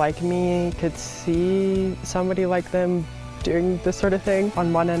people like me could see somebody like them doing this sort of thing.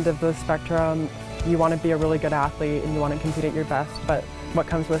 On one end of the spectrum, you want to be a really good athlete and you want to compete at your best, but what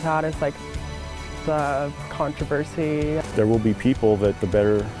comes with that is the controversy. There will be people that the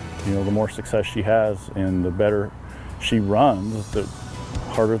better, the more success she has and the better she runs, the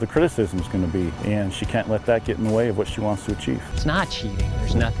harder the criticism is going to be. And she can't let that get in the way of what she wants to achieve. It's not cheating.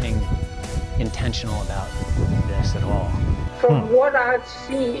 There's nothing intentional about this at all. From what I've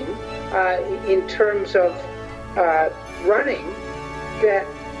seen in terms of running, that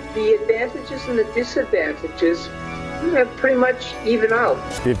the advantages and the disadvantages pretty much even out.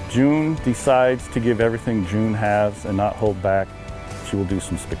 If June decides to give everything June has and not hold back, she will do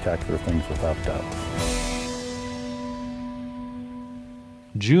some spectacular things without doubt.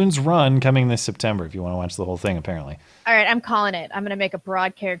 June's Run coming this September, if you want to watch the whole thing, apparently. All right, I'm calling it. I'm going to make a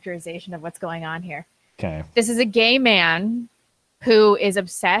broad characterization of what's going on here. Okay. This is a gay man who is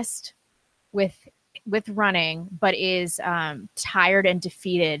obsessed with running, but is tired and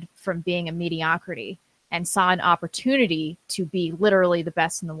defeated from being a mediocrity, and saw an opportunity to be literally the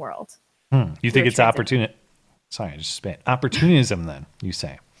best in the world. You think it's opportunity? Sorry, I just spit. Opportunism, then, you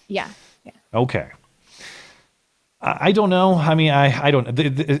say? Yeah. Okay. I don't know. I mean, I don't.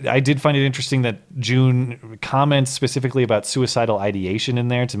 I did find it interesting that June comments specifically about suicidal ideation in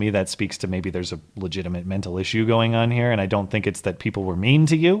there. To me, that speaks to maybe there's a legitimate mental issue going on here, and I don't think it's that people were mean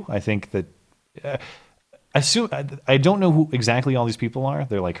to you. I think that I don't know who exactly all these people are.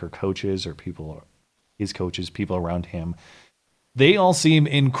 They're like her coaches or his coaches, people around him. They all seem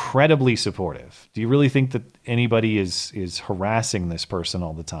incredibly supportive. Do you really think that anybody is harassing this person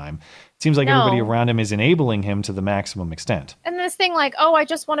all the time? It seems like everybody around him is enabling him to the maximum extent. And this thing like, oh, I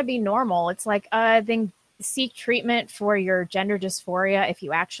just want to be normal. It's like, then seek treatment for your gender dysphoria if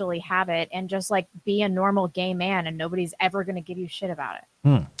you actually have it, and just like be a normal gay man, and nobody's ever going to give you shit about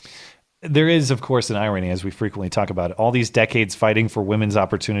it. There is, of course, an irony, as we frequently talk about, all these decades fighting for women's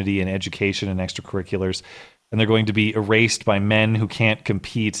opportunity in education and extracurriculars, and they're going to be erased by men who can't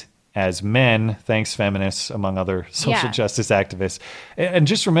compete as men, thanks feminists, among other social justice activists. And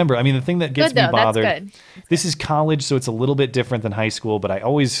just remember, I mean, the thing that gets me bothered, this is college, so it's a little bit different than high school, but I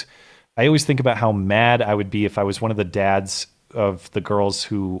always think about how mad I would be if I was one of the dads of the girls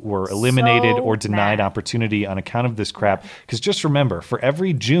who were eliminated or denied opportunity on account of this crap. Because just remember, for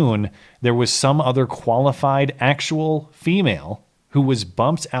every June, there was some other qualified actual female who was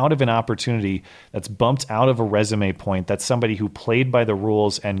bumped out of an opportunity, that's bumped out of a resume point, that's somebody who played by the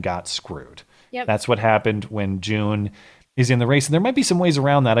rules and got screwed. Yep. That's what happened when June is in the race. And there might be some ways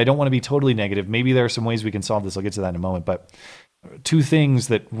around that. I don't want to be totally negative. Maybe there are some ways we can solve this. I'll get to that in a moment. But two things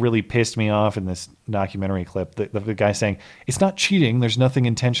that really pissed me off in this documentary clip. The guy saying, it's not cheating. There's nothing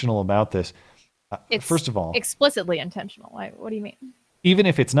intentional about this. It's first of all, explicitly intentional. What do you mean? Even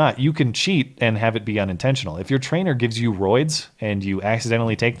if it's not, you can cheat and have it be unintentional. If your trainer gives you roids and you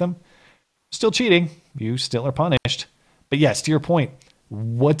accidentally take them, still cheating. You still are punished. But yes, to your point,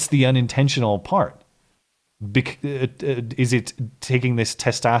 what's the unintentional part? Is it taking this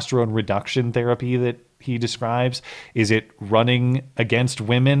testosterone reduction therapy that he describes? Is it running against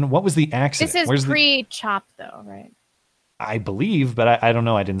women? What was the accident? This is pre-CHOP, though, right? I believe, but I don't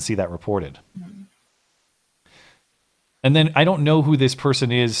know. I didn't see that reported. And then I don't know who this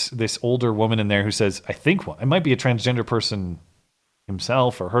person is, this older woman in there who says, I think it might be a transgender person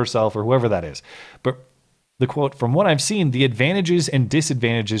himself or herself or whoever that is. But the quote, from what I've seen, the advantages and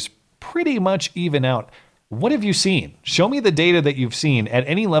disadvantages pretty much even out. What have you seen? Show me the data that you've seen at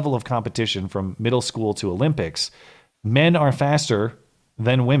any level of competition from middle school to Olympics. Men are faster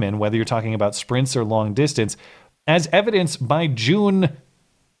than women, whether you're talking about sprints or long distance, as evidenced by Jonathan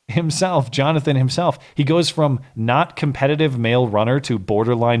himself. He goes from not competitive male runner to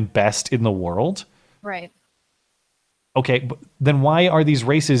borderline best in the world. Right. Okay, but then why are these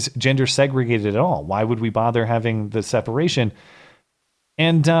races gender segregated at all? Why would we bother having the separation?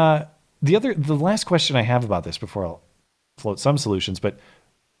 And the last question I have about this before I'll float some solutions, but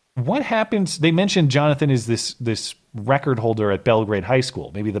what happens? They mentioned Jonathan is this record holder at Belgrade High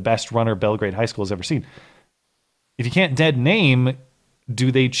School, maybe the best runner Belgrade High School has ever seen. If you can't dead name,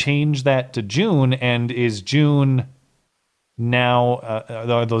 do they change that to June? And is June now,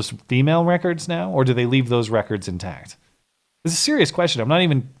 are those female records now? Or do they leave those records intact? It's a serious question. I'm not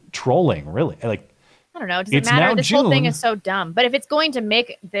even trolling, really. I don't know. Does it matter? This whole thing is so dumb. But if it's going to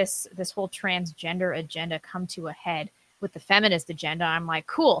make this whole transgender agenda come to a head with the feminist agenda, I'm like,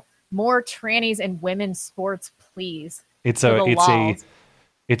 cool. More trannies in women's sports, please. It's a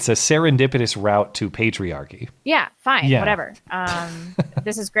serendipitous route to patriarchy. Yeah, fine, whatever.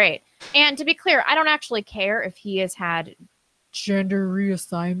 This is great. And to be clear, I don't actually care if he has had gender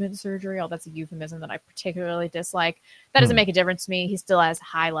reassignment surgery. Oh, that's a euphemism that I particularly dislike. That doesn't make a difference to me. He still has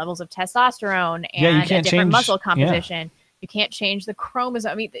high levels of testosterone and a different muscle composition. Yeah. You can't change the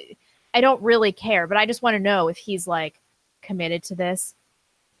chromosome. I mean, I don't really care, but I just want to know if he's like committed to this.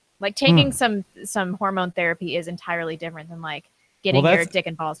 Like taking some hormone therapy is entirely different than like getting your dick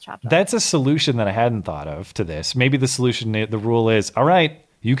and balls chopped off. That's a solution that I hadn't thought of to this. Maybe the solution, the rule is, all right,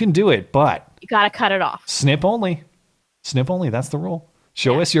 you can do it, but you got to cut it off. Snip only. Snip only. That's the rule.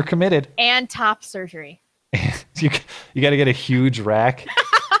 Show us you're committed. And top surgery. You got to get a huge rack.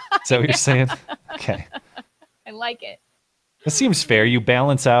 Is that what you're saying? Okay. I like it. That seems fair. You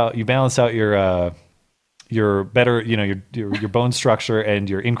balance out your better, your bone structure and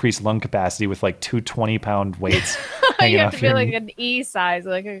your increased lung capacity with like 2 20-pound weights. You have to be like an E size,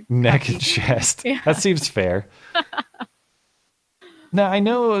 like a neck and chest. Yeah. That seems fair. Now I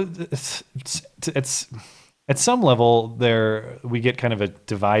know it's at some level we get kind of a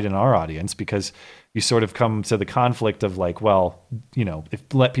divide in our audience because you sort of come to the conflict of like, well,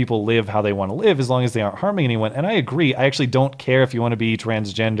 let people live how they want to live as long as they aren't harming anyone. And I agree. I actually don't care if you want to be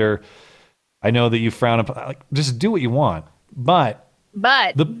transgender. I know that you frown upon, just do what you want. But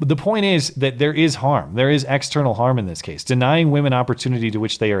the point is that there is harm. There is external harm in this case. Denying women opportunity to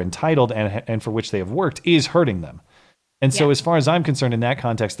which they are entitled and for which they have worked is hurting them. And so as far as I'm concerned, in that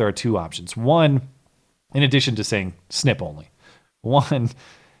context, there are two options. One, in addition to saying snip only, one,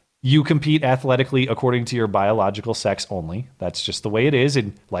 You compete athletically according to your biological sex only. That's just the way it is.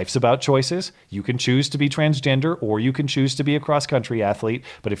 And life's about choices. You can choose to be transgender or you can choose to be a cross-country athlete.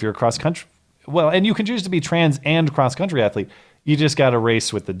 But if you're a cross-country, and you can choose to be trans and cross-country athlete, you just got to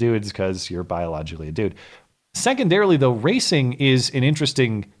race with the dudes because you're biologically a dude. Secondarily, though, racing is an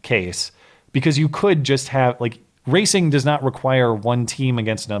interesting case because you could just have, racing does not require one team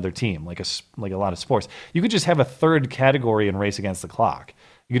against another team like a lot of sports. You could just have a third category and race against the clock.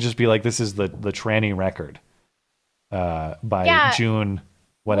 You could just be like, this is the tranny record by June,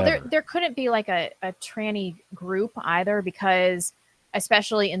 whatever. Well, there couldn't be like a tranny group either because,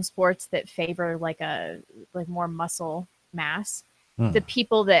 especially in sports that favor like more muscle mass, the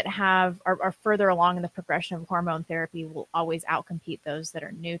people that are further along in the progression of hormone therapy will always outcompete those that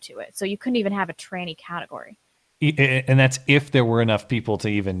are new to it. So you couldn't even have a tranny category. And that's if there were enough people to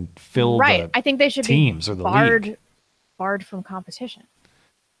even fill the I think they should teams be or the league. barred from competition.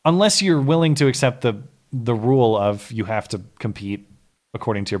 Unless you're willing to accept the rule of you have to compete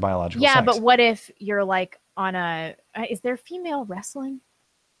according to your biological sex. Yeah, but what if you're like on is there female wrestling?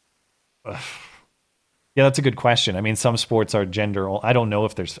 Yeah, that's a good question. I mean, some sports are gender. I don't know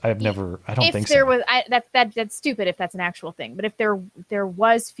if there's. I don't think so. If there was, that's stupid if that's an actual thing. But if there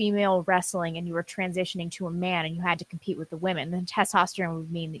was female wrestling and you were transitioning to a man and you had to compete with the women, then testosterone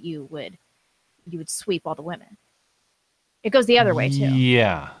would mean that you would sweep all the women. It goes the other way too.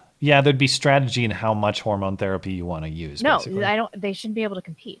 Yeah, there'd be strategy in how much hormone therapy you want to use. No, basically. They shouldn't be able to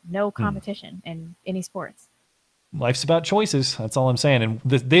compete. No competition in any sports. Life's about choices. That's all I'm saying. And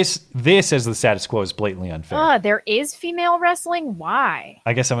this as the status quo is blatantly unfair. There is female wrestling? Why?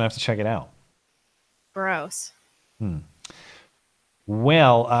 I guess I'm gonna have to check it out. Gross.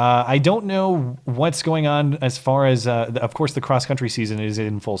 Well, I don't know what's going on as far as, of course, the cross-country season is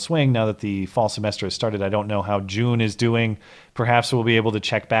in full swing now that the fall semester has started. I don't know how June is doing. Perhaps we'll be able to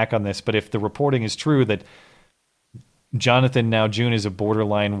check back on this. But if the reporting is true that Jonathan June is a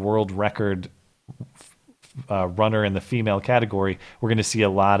borderline world record runner in the female category, we're going to see a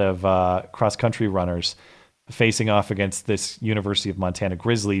lot of cross-country runners facing off against this University of Montana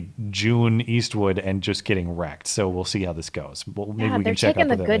Grizzly, June Eastwood, and just getting wrecked. So we'll see how this goes. Maybe we can check taking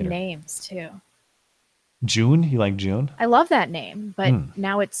out the good names too. June? You like June? I love that name, but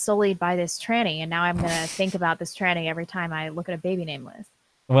now it's sullied by this tranny, and now I'm going to think about this tranny every time I look at a baby name list.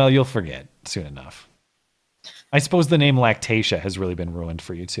 Well, you'll forget soon enough. I suppose the name Lactatia has really been ruined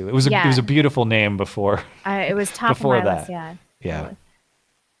for you too. It was a beautiful name before. It was top before of my that. list, Yeah.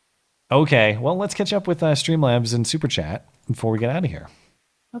 Okay, well, let's catch up with Streamlabs and Super Chat before we get out of here.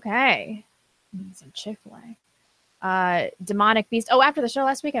 Okay. Some Chick-Fil-A. Demonic Beast. Oh, after the show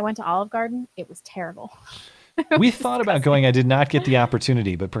last week, I went to Olive Garden. It was terrible. We thought about going. I did not get the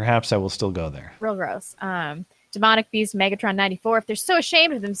opportunity, but perhaps I will still go there. Real gross. Demonic Beast, Megatron 94. If they're so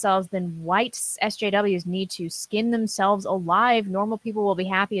ashamed of themselves, then white SJWs need to skin themselves alive. Normal people will be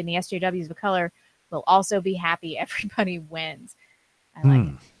happy, and the SJWs of color will also be happy. Everybody wins. I like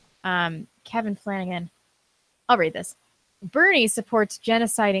it. Kevin Flanagan. I'll read this. Bernie supports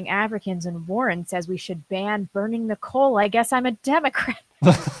genociding Africans, and Warren says we should ban burning the coal. I guess I'm a Democrat.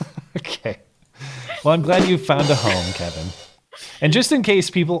 Okay. Well, I'm glad you found a home, Kevin. And just in case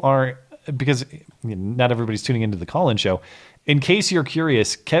people are, because not everybody's tuning into the call-in show, in case you're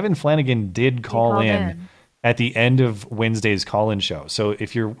curious, Kevin Flanagan did call in at the end of Wednesday's call-in show. So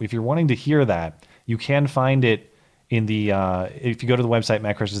if you're wanting to hear that, you can find it in the if you go to the website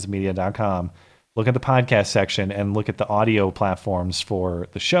mattcrushersmedia.com, look at the podcast section and look at the audio platforms for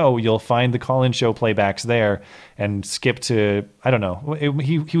the show. You'll find the call-in show playbacks there, and skip to, I don't know.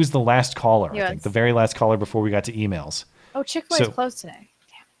 He was the last caller, I think, the very last caller before we got to emails. Oh, Chick-fil-A is closed today.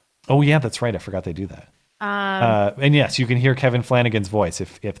 Damn. Oh yeah, that's right. I forgot they do that. And yes, you can hear Kevin Flanagan's voice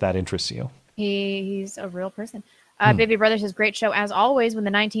if that interests you. He's a real person. Baby Brother says, great show as always. When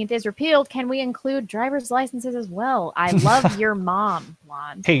the 19th is repealed, can we include driver's licenses as well? I love your mom,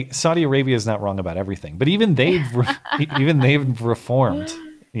 Blonde. Hey, Saudi Arabia is not wrong about everything, but even they've reformed.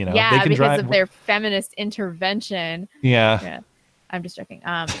 You know, yeah, they can because drive of their feminist intervention. Yeah. I'm just joking.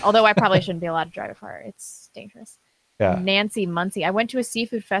 Although I probably shouldn't be allowed to drive a car. It's dangerous. Yeah. Nancy Muncie. I went to a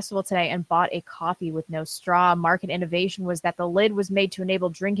seafood festival today and bought a coffee with no straw. Market innovation was that the lid was made to enable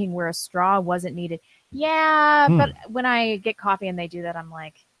drinking where a straw wasn't needed. Yeah, but when I get coffee and they do that, I'm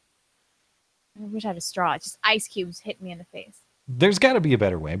like, I wish I had a straw. It's just ice cubes hitting me in the face. There's got to be a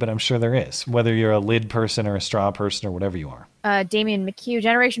better way, but I'm sure there is. Whether you're a lid person or a straw person or whatever you are. Damian McHugh.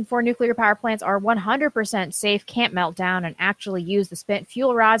 Generation 4 nuclear power plants are 100% safe, can't melt down, and actually use the spent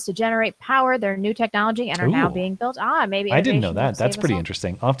fuel rods to generate power. They're new technology and are now being built. Maybe I didn't know that. That's pretty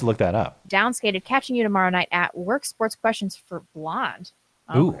interesting. I'll have to look that up. Downskated. Catching you tomorrow night at work. Sports questions for Blonde.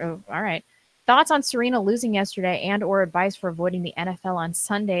 Oh, all right. Thoughts on Serena losing yesterday and or advice for avoiding the NFL on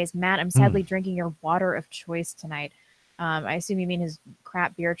Sundays? Matt, I'm sadly drinking your water of choice tonight. I assume you mean his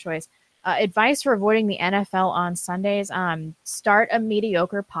crap beer choice. Advice for avoiding the NFL on Sundays. Start a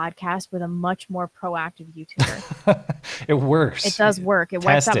mediocre podcast with a much more proactive YouTuber. It works. It does work. It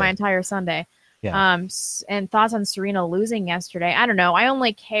wipes out my entire Sunday. Yeah. And thoughts on Serena losing yesterday. I don't know. I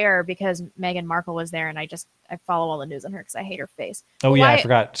only care because Meghan Markle was there and I follow all the news on her because I hate her face. Oh, yeah, I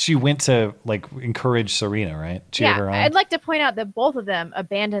forgot. She went to like encourage Serena, right? Cheer her on. I'd like to point out that both of them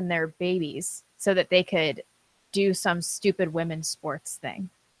abandoned their babies so that they could do some stupid women's sports thing.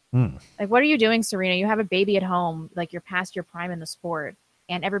 Like, what are you doing, Serena? You have a baby at home. Like, you're past your prime in the sport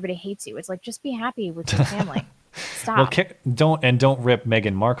and everybody hates you. It's like, just be happy with your family. Stop. Well, don't rip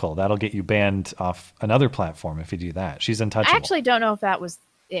Meghan Markle. That'll get you banned off another platform if you do that. She's untouchable. I actually don't know if that was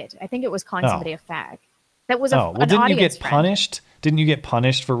it. I think it was calling somebody a fag. That was didn't you get punished? Didn't you get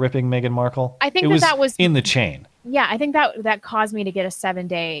punished for ripping Meghan Markle? I think that was in the chain. Yeah, I think that caused me to get a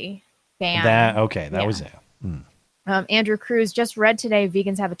 7-day ban. That was it. Andrew Cruz just read today,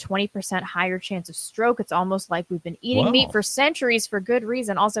 vegans have a 20% higher chance of stroke. It's almost like we've been eating meat for centuries for good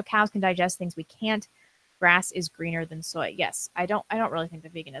reason. Also, cows can digest things we can't. Grass is greener than soy. Yes, I don't really think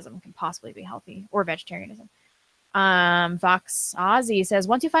that veganism can possibly be healthy, or vegetarianism. Vox Ozzy says,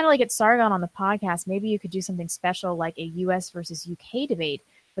 once you finally get Sargon on the podcast, maybe you could do something special like a US versus UK debate.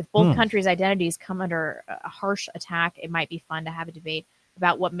 With both countries' identities come under a harsh attack, it might be fun to have a debate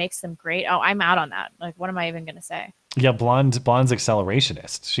about what makes them great. Oh, I'm out on that. Like, what am I even going to say? Yeah, Blonde's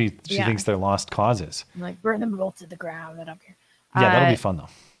accelerationist. She thinks they're lost causes. I'm like, burn them both to the ground. I don't care. Yeah, that'll be fun though.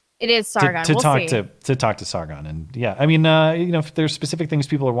 It is Sargon. To talk to Sargon, and yeah, I mean, if there's specific things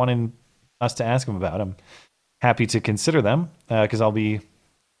people are wanting us to ask him about, I'm happy to consider them because I'll be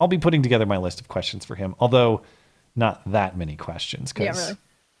putting together my list of questions for him. Although not that many questions, because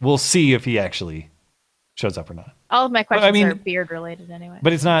we'll see if he actually shows up or not. All of my questions are beard related anyway.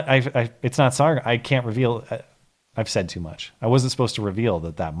 But it's not. It's not Sargon. I can't reveal. I've said too much. I wasn't supposed to reveal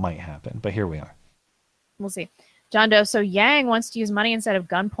that might happen, but here we are. We'll see. John Doe, so Yang wants to use money instead of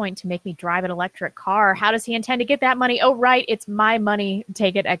gunpoint to make me drive an electric car. How does he intend to get that money? Oh, right. It's my money.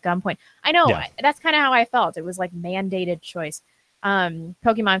 Take it at gunpoint. I know. Yeah. That's kind of how I felt. It was like mandated choice.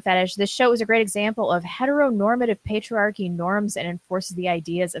 Pokemon Fetish. This show is a great example of heteronormative patriarchy norms and enforces the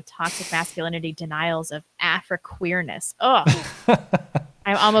ideas of toxic masculinity denials of Afro-queerness. Ugh.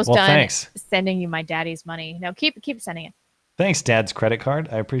 I'm almost done sending you my daddy's money. No, keep sending it. Thanks, Dad's credit card.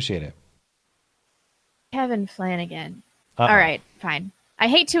 I appreciate it. Kevin Flanagan. All right, fine. I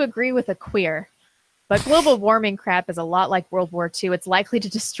hate to agree with a queer, but global warming crap is a lot like World War II. It's likely to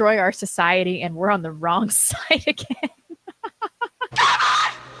destroy our society, and we're on the wrong side again.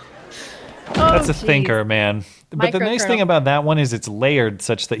 That's a thinker, man. But the nice thing about that one is it's layered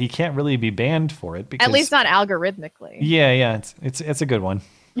such that he can't really be banned for it. Because, at least not algorithmically. Yeah, it's a good one.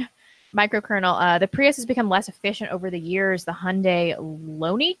 Microkernel. The Prius has become less efficient over the years. The Hyundai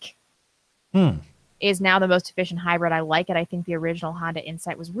Ioniq is now the most efficient hybrid. I like it. I think the original Honda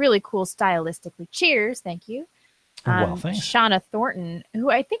Insight was really cool stylistically. Cheers. Thank you. Thanks. Shauna Thornton, who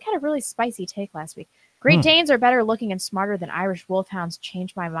I think had a really spicy take last week. Great Danes are better looking and smarter than Irish Wolfhounds.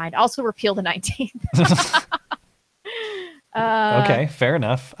 Changed my mind. Also repeal the 19th. Okay, fair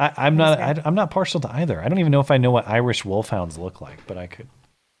enough. I'm not partial to either. I don't even know if I know what Irish Wolfhounds look like, but I could.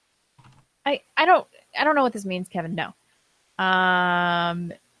 I don't know what this means, Kevin. No. A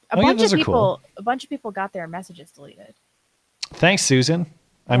bunch of people got their messages deleted. Thanks, Susan.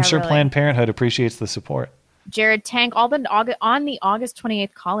 I'm sure Planned Parenthood appreciates the support. Jared Tank, on the August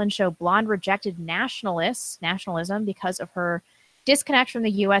 28th call-in show, Blonde rejected nationalism because of her disconnect from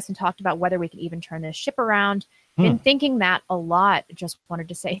the U.S. and talked about whether we could even turn this ship around. Been thinking that a lot. Just wanted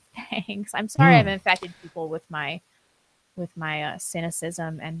to say thanks. I'm sorry I've infected people with my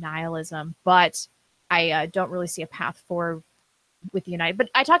cynicism and nihilism, but I don't really see a path forward with the United. But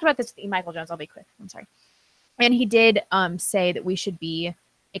I talked about this with Michael Jones. I'll be quick. I'm sorry. And he did say that we should be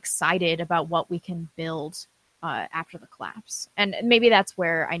excited about what we can build after the collapse. And maybe that's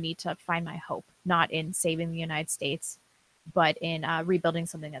where I need to find my hope, not in saving the United States, but in rebuilding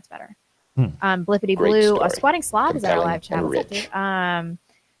something that's better. Blippity Blue, Squatting Slob is at our live chat. What's up, dude?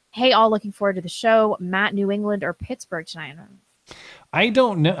 Hey, all looking forward to the show. Matt, New England or Pittsburgh tonight? I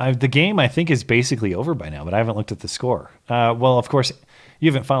don't know. The game, I think, is basically over by now, but I haven't looked at the score. Well, of course,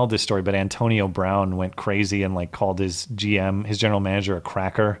 you haven't followed this story, but Antonio Brown went crazy and called his GM, his general manager, a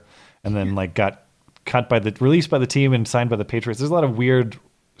cracker, and then got released by the team and signed by the Patriots. There's a lot of weird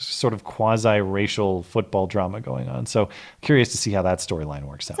sort of quasi-racial football drama going on. So curious to see how that storyline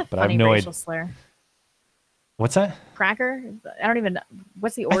works out. But I have no idea. Slur. What's that? Cracker? I don't even know.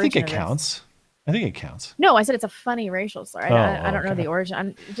 What's the origin I think it of this? counts. I think it counts. No, I said it's a funny racial slur. I don't know okay. the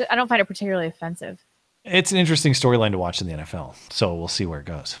origin. I don't find it particularly offensive. It's an interesting storyline to watch in the NFL, so we'll see where it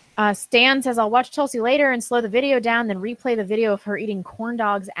goes. Stan says, I'll watch Tulsi later and slow the video down, then replay the video of her eating corn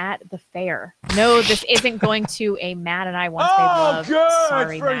dogs at the fair. No, this isn't going to a Matt and I once they loved.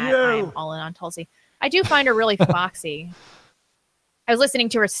 Sorry, Matt. I'm all in on Tulsi. I do find her really foxy. I was listening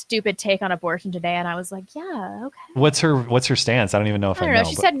to her stupid take on abortion today, and I was like, yeah, okay. What's her stance? I don't even know if I don't know.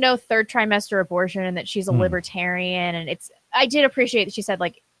 She said no third trimester abortion and that she's a libertarian. And I did appreciate that she said,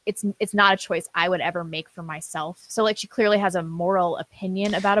 like, it's not a choice I would ever make for myself. So, like, she clearly has a moral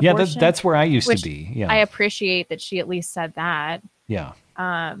opinion about abortion. Yeah, that's where I used to be. Yeah, I appreciate that she at least said that. Yeah.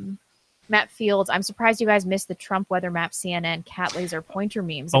 Matt Fields, I'm surprised you guys missed the Trump weather map CNN cat laser pointer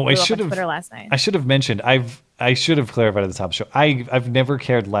memes. Oh, I should have Twitter last night. I should have mentioned. I should have clarified at the top of the show. I've never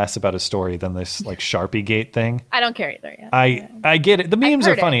cared less about a story than this like Sharpie Gate thing. I don't care either. Yeah. I get it. The memes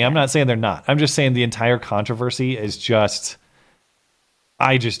are funny. It, yeah. I'm not saying they're not. I'm just saying the entire controversy is just.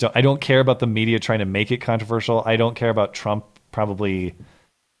 I don't care about the media trying to make it controversial. I don't care about Trump probably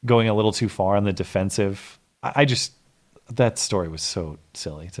going a little too far on the defensive. That story was so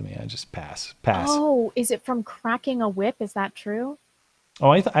silly to me. I just pass. Oh, is it from cracking a whip? Is that true? Oh,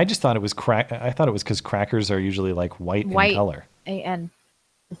 I just thought it was I thought it was because crackers are usually like white in color and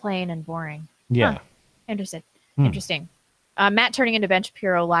plain and boring. Yeah. Huh. Interesting. Matt turning into Ben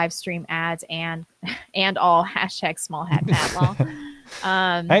Shapiro live stream ads and all hashtag small hat Matt law.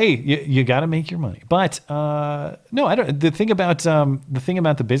 Hey, you got to make your money, but no, I don't. The thing about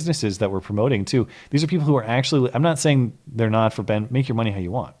the businesses that we're promoting too, these are people who are actually. I'm not saying they're not for Ben. Make your money how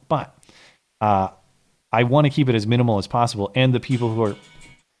you want, but I want to keep it as minimal as possible. And the people who are,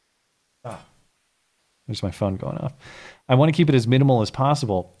 there's my phone going off. I want to keep it as minimal as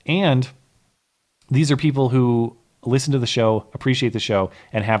possible, and these are people who listen to the show, appreciate the show,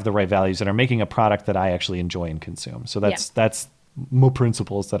 and have the right values, and are making a product that I actually enjoy and consume. So that's more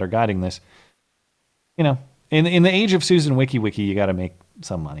principles that are guiding this. You know, in the age of Susan Wiki, you got to make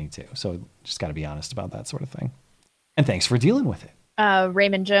some money too. So just got to be honest about that sort of thing. And thanks for dealing with it.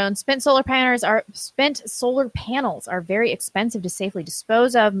 Raymond Jones, spent solar panels are very expensive to safely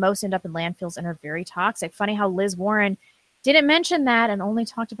dispose of. Most end up in landfills and are very toxic. Funny how Liz Warren didn't mention that and only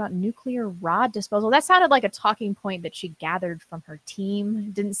talked about nuclear rod disposal. That sounded like a talking point that she gathered from her team.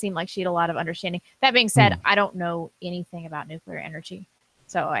 It didn't seem like she had a lot of understanding. That being said, I don't know anything about nuclear energy.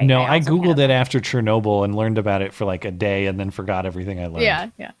 So I Googled it after Chernobyl and learned about it for like a day and then forgot everything I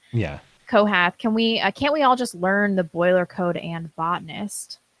learned. Yeah. Kohath, can't we all just learn the boiler code and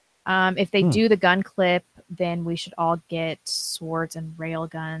botanist? If they do the gun clip, then we should all get swords and rail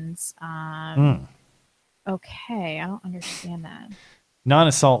guns. Okay, I don't understand that.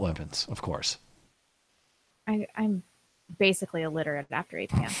 Non-assault weapons, of course. I'm basically illiterate after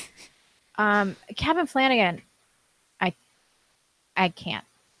 8 p.m. Kevin Flanagan, I can't.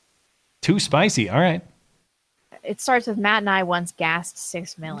 Too spicy. All right. It starts with Matt and I once gassed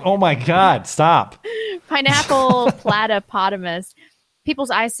 6 million. Oh my God! Stop. Pineapple platypotamus.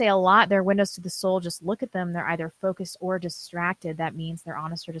 People's eyes say a lot. They're windows to the soul. Just look at them. They're either focused or distracted. That means they're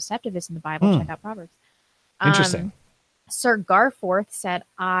honest or deceptive. It's in the Bible. Check out Proverbs. Interesting. Sir Garforth said,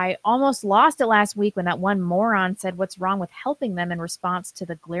 I almost lost it last week when that one moron said what's wrong with helping them in response to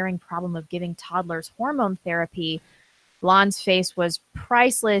the glaring problem of giving toddlers hormone therapy. Lon's face was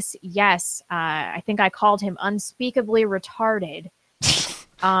priceless. Yes, I think I called him unspeakably retarded.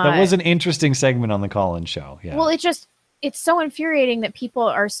 That was an interesting segment on the call-in show. Yeah. Well, it's so infuriating that people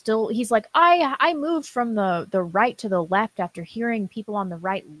are still, he's like, I moved from the right to the left after hearing people on the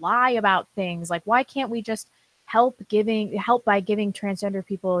right lie about things. Like, why can't we just help by giving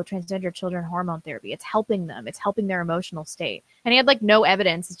transgender children hormone therapy? It's helping them. It's helping their emotional state. And he had like no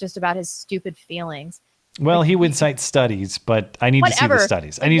evidence. It's just about his stupid feelings. Well, he would cite studies, but I need to see the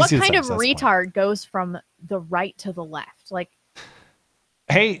studies. What kind of retard goes from the right to the left? Like,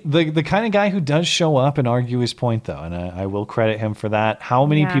 hey, the kind of guy who does show up and argue his point, though, and I will credit him for that. How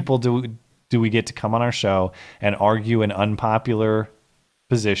many people do we get to come on our show and argue an unpopular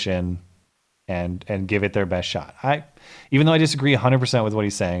position and give it their best shot? Even though I disagree 100% with what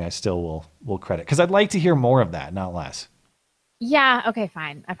he's saying, I still will credit, because I'd like to hear more of that, not less. Yeah, okay,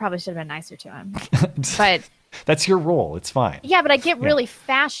 fine. I probably should have been nicer to him. But that's your role. It's fine. Yeah, but I get really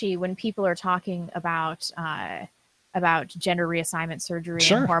fashy when people are talking about gender reassignment surgery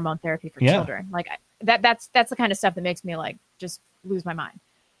and hormone therapy for children. Like that's the kind of stuff that makes me like just lose my mind.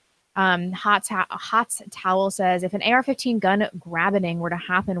 Hot Towel says, if an AR-15 gun grabbing were to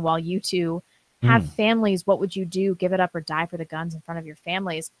happen while you two have families, what would you do? Give it up or die for the guns in front of your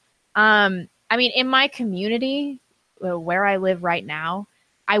families? I mean, in my community, where I live right now,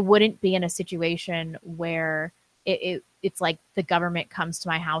 I wouldn't be in a situation where it's like the government comes to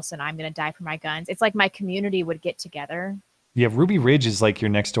my house and I'm going to die for my guns. It's like my community would get together. Yeah, Ruby Ridge is like your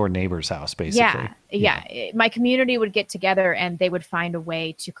next door neighbor's house, basically. Yeah. My community would get together and they would find a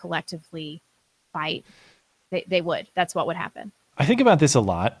way to collectively fight. They would. That's what would happen. I think about this a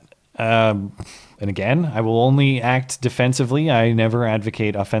lot. And again, I will only act defensively. I never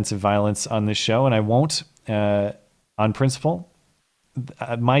advocate offensive violence on this show, and I won't on principle.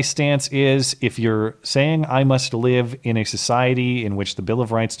 My stance is, if you're saying I must live in a society in which the Bill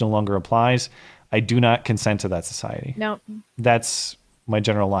of Rights no longer applies, I do not consent to that society. No. That's my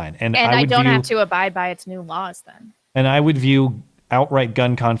general line. And I don't have to abide by its new laws then. And I would view outright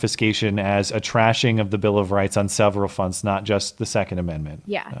gun confiscation as a trashing of the Bill of Rights on several fronts, not just the Second Amendment.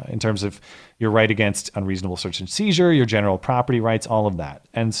 Yeah. In terms of your right against unreasonable search and seizure, your general property rights, all of that.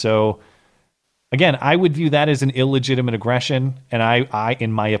 And so, again, I would view that as an illegitimate aggression. And I,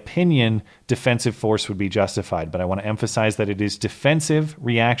 in my opinion, defensive force would be justified. But I want to emphasize that it is defensive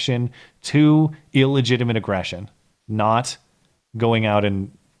reaction to illegitimate aggression, not going out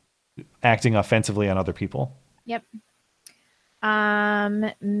and acting offensively on other people. Yep.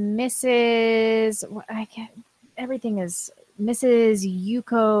 Mrs. I can't. Everything is Mrs.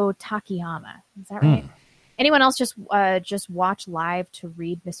 Yuko Takayama. Is that right? Anyone else just watch live to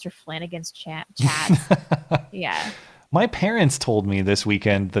read Mr. Flanagan's chats? Yeah. My parents told me this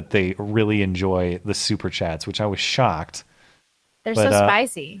weekend that they really enjoy the super chats, which I was shocked. They're so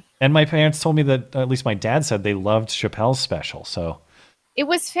spicy. And my parents told me that, at least my dad said, they loved Chappelle's special. So it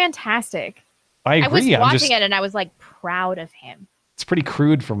was fantastic. I agree. I was watching it and I was like proud of him. It's pretty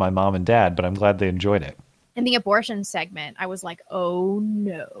crude for my mom and dad, but I'm glad they enjoyed it. In the abortion segment, I was like, oh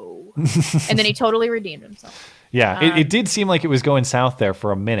no. And then he totally redeemed himself. Yeah, it did seem like it was going south there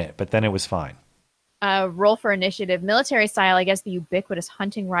for a minute, but then it was fine. Roll for initiative, military style, I guess the ubiquitous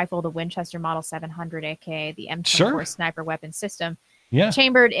hunting rifle, the Winchester Model 700, aka the M24 sniper weapon system. Yeah.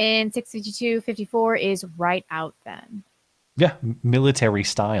 Chambered in 652-54 is right out then. Yeah, military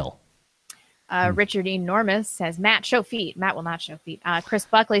style. Richard Enormous says, Matt, show feet. Matt will not show feet. Chris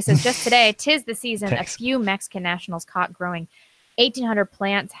Buckley says, just today, 'tis the season. Thanks. A few Mexican nationals caught growing 1,800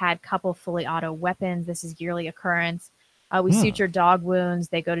 plants, had couple fully auto weapons. This is yearly occurrence. We suture dog wounds.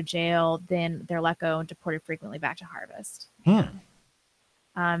 They go to jail. Then they're let go and deported frequently back to harvest.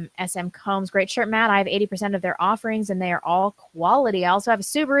 SM Combs, great shirt, Matt. I have 80% of their offerings, and they are all quality. I also have a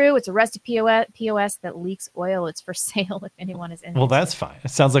Subaru. It's a rusty POS that leaks oil. It's for sale if anyone is interested. Well, that's fine.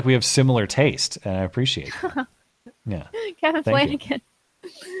 It sounds like we have similar taste, and I appreciate that. Yeah. Kevin Flanagan.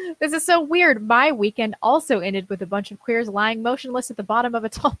 This is so weird. My weekend also ended with a bunch of queers lying motionless at the bottom of a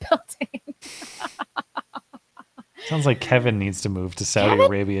tall building. Sounds like Kevin needs to move to Saudi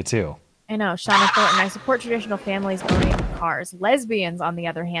Arabia, too. I know. Shauna Thornton, I support traditional families owning cars. Lesbians, on the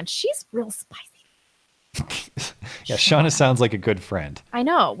other hand, she's real spicy. Yeah, Shauna sounds like a good friend. I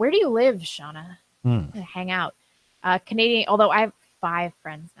know. Where do you live, Shauna? Hang out. Canadian, although I have 5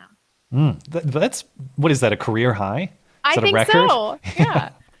 friends now. That's, what is that, a career high? Is I that think a record? so.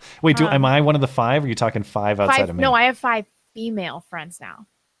 Yeah. Wait, am I one of the 5? Or are you talking 5 outside of me? No, I have 5 female friends now.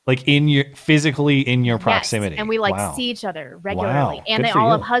 Like physically in your proximity. Yes, and we see each other regularly. Wow. And Good they for all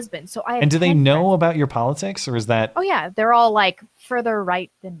you. have husbands. So I have And do they 10 know friends. about your politics, or is that Oh yeah, they're all like further right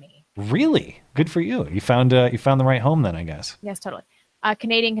than me. really good for you? You found the right home then, I guess. Yes, totally.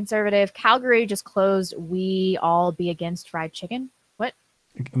 Canadian conservative. Calgary just closed. We all be against fried chicken. What?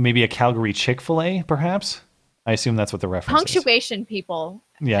 Maybe a Calgary Chick-Fil-A, perhaps? I assume that's what the reference is. Punctuation, people.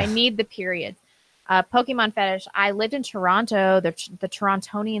 Yeah. I need the period. Pokemon fetish. I lived in Toronto. The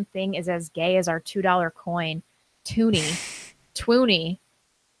Torontonian thing is as gay as our $2 coin. Toonie.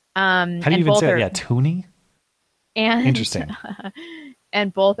 How do you even say that? Yeah, Toonie? And interesting.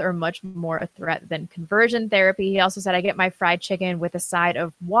 And both are much more a threat than conversion therapy. He also said, I get my fried chicken with a side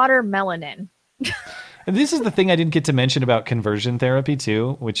of watermelon. And this is the thing I didn't get to mention about conversion therapy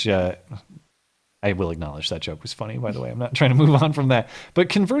too, which I will acknowledge that joke was funny, by the way. I'm not trying to move on from that. But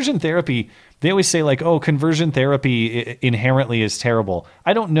conversion therapy, they always say like, oh, conversion therapy inherently is terrible.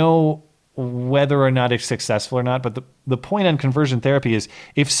 I don't know whether or not it's successful or not, but the point on conversion therapy is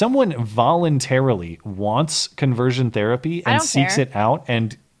if someone voluntarily wants conversion therapy and seeks it out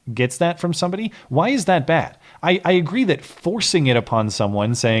and gets that from somebody, why is that bad? I agree that forcing it upon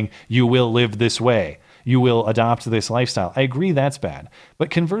someone, saying you will live this way, you will adopt this lifestyle, I agree that's bad.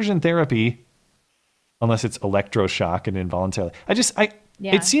 But conversion therapy, unless it's electroshock and involuntarily,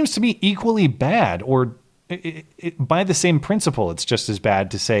 it seems to me equally bad, or by the same principle, it's just as bad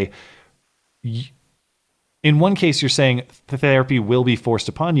to say In one case, you're saying the therapy will be forced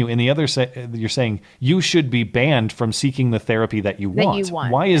upon you. In the other, you're saying you should be banned from seeking the therapy that you want.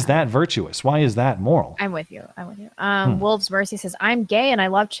 Why is that virtuous? Why is that moral? I'm with you. Wolves Mercy says, I'm gay and I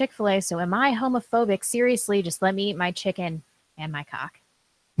love Chick-fil-A, so am I homophobic? Seriously, just let me eat my chicken and my cock.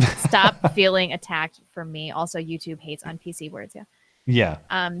 Stop feeling attacked from me. Also, YouTube hates on PC words. Yeah. Yeah.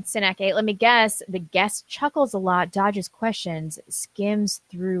 Sinek 8, let me guess. The guest chuckles a lot, dodges questions, skims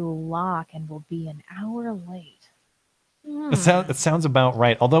through lock, and will be an hour late. It sounds about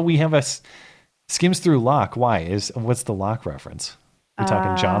right. Although we have a skims through Locke. What's the Locke reference? We're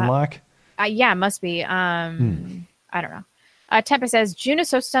talking John Locke? Yeah, it must be. I don't know. Tempest says, June is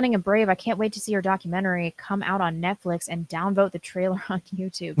so stunning and brave. I can't wait to see her documentary come out on Netflix and downvote the trailer on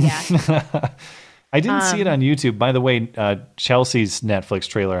YouTube. Yeah. I didn't see it on YouTube. By the way, Chelsea's Netflix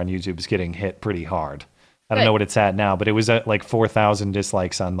trailer on YouTube is getting hit pretty hard. I don't know what it's at now, but it was at like 4,000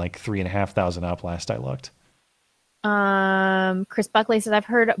 dislikes on like 3,500 up last I looked. Chris Buckley says, I've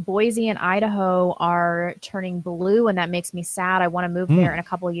heard Boise and Idaho are turning blue, and that makes me sad. I want to move there in a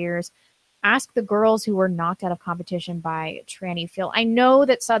couple of years. Ask the girls who were knocked out of competition by Tranny Phil. I know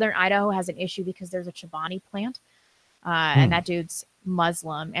that Southern Idaho has an issue because there's a Chobani plant, and that dude's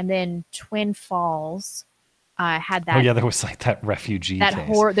Muslim. And then Twin Falls had that. Oh yeah, there was like that refugee case.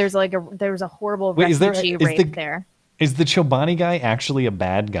 There was a horrible refugee rape there. Is the Chobani guy actually a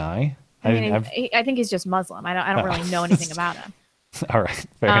bad guy? I think he's just Muslim. I don't really know anything about him. All right,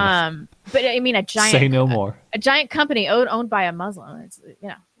 fair enough. But I mean, a giant. Say no more. A giant company owned by a Muslim. It's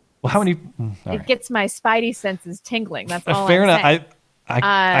Well, how many? It gets my spidey senses tingling. That's all. Fair I'm enough. saying.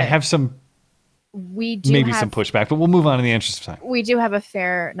 I have some. We do maybe some pushback, but we'll move on in the interest of time. We do have a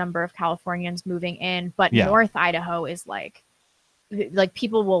fair number of Californians moving in, but North Idaho is like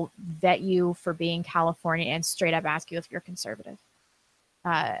people will vet you for being California and straight up ask you if you're conservative,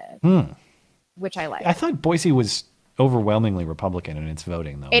 which I like. I thought Boise was overwhelmingly Republican in its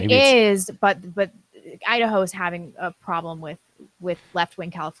voting, though. It is, but Idaho is having a problem with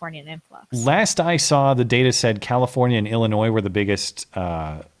left-wing Californian influx. Last I saw, the data said California and Illinois were the biggest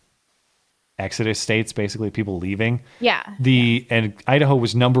exodus states, basically people leaving. Yeah. And Idaho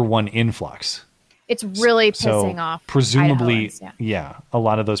was number one influx. It's really pissing off. Presumably, Idahoans, a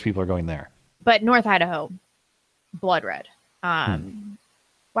lot of those people are going there. But North Idaho, blood red.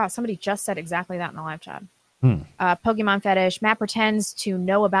 Wow, somebody just said exactly that in the live chat. Pokemon fetish. Matt pretends to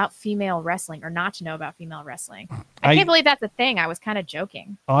know about female wrestling or not to know about female wrestling. I can't believe that's a thing. I was kind of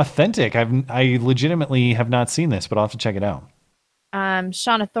joking. Authentic. I legitimately have not seen this, but I'll have to check it out.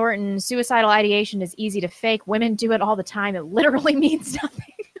 Shauna Thornton, suicidal ideation is easy to fake. Women do it all the time. It literally means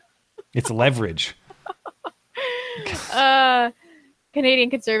nothing. It's leverage. Canadian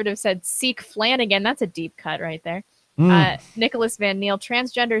conservative said, seek Flanagan. That's a deep cut right there. Nicholas Van Neal,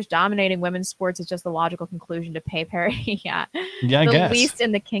 transgenders dominating women's sports is just the logical conclusion to pay parity. I the guess. least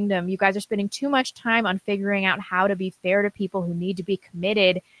in the kingdom. You guys are spending too much time on figuring out how to be fair to people who need to be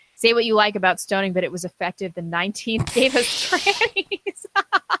committed. Say what you like about stoning, but it was effective. The 19th gave us trannies.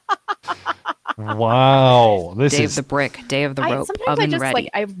 Wow. Day of the brick, day of the rope, sometimes oven I just ready.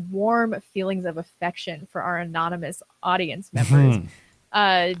 I have warm feelings of affection for our anonymous audience members.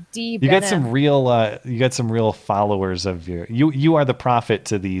 You got some real followers of you are the prophet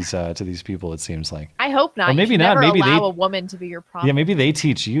to these people, it seems like. I hope not. Or maybe you should not. Never Maybe allow a woman to be your prophet. Yeah, maybe they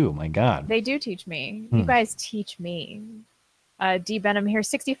teach you. My God. They do teach me. You guys teach me. D Benham here,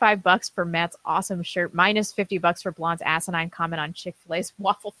 $65 for Matt's awesome shirt, minus $50 for Blonde's asinine comment on Chick-fil-A's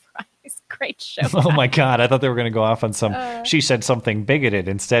waffle fries. Great show. Oh my God, I thought they were going to go off on some. She said something bigoted.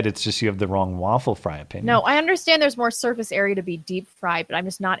 Instead, it's just you have the wrong waffle fry opinion. No, I understand there's more surface area to be deep fried, but I'm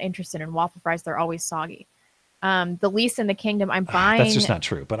just not interested in waffle fries. They're always soggy. The least in the kingdom, I'm buying. That's just not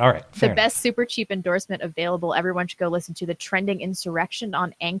true, but all right. The best super cheap endorsement available. Everyone should go listen to The Trending Insurrection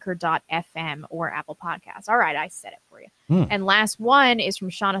on Anchor.fm or Apple Podcasts. All right, I said it for you. And last one is from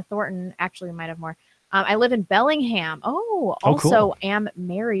Shauna Thornton. Actually, we might have more. I live in Bellingham. Also cool. Am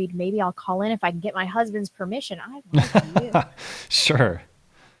married. Maybe I'll call in if I can get my husband's permission. I love you. Sure.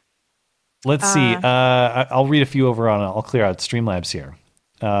 Let's see. I'll read a few over on. I'll clear out Streamlabs here.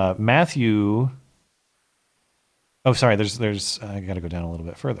 Matthew. Oh, sorry. There's. I got to go down a little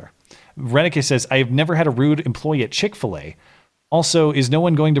bit further. Renica says, I have never had a rude employee at Chick-fil-A. Also, is no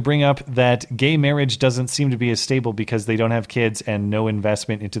one going to bring up that gay marriage doesn't seem to be as stable because they don't have kids and no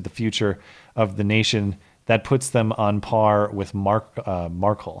investment into the future of the nation? That puts them on par with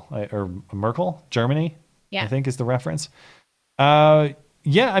Merkel, Germany, I think is the reference. Yeah,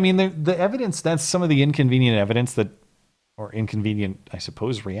 I mean, the evidence, that's some of the inconvenient evidence or inconvenient, I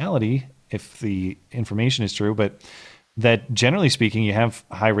suppose, reality, if the information is true. But that generally speaking, you have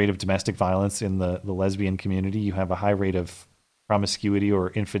a high rate of domestic violence in the lesbian community. You have a high rate of promiscuity or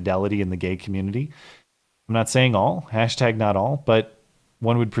infidelity in the gay community. I'm not saying all, hashtag not all, but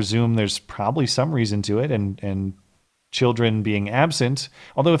one would presume there's probably some reason to it, and children being absent.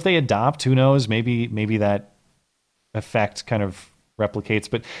 Although if they adopt, who knows, maybe that effect kind of replicates.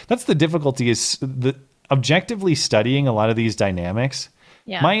 But that's the difficulty, is the objectively studying a lot of these dynamics.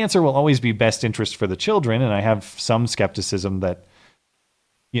 Yeah. My answer will always be best interest for the children, and I have some skepticism that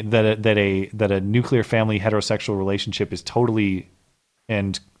a nuclear family heterosexual relationship is totally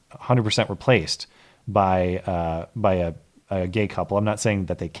and 100% replaced by a gay couple. I'm not saying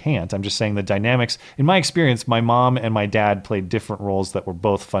that they can't. I'm just saying the dynamics. In my experience, my mom and my dad played different roles that were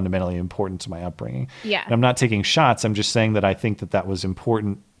both fundamentally important to my upbringing. Yeah. And I'm not taking shots. I'm just saying that I think that was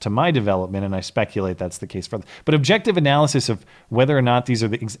important to my development, and I speculate that's the case for them. But objective analysis of whether or not these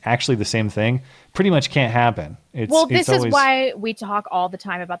are actually the same thing pretty much can't happen. This is why we talk all the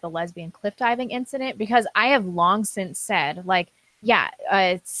time about the lesbian cliff diving incident, because I have long since said,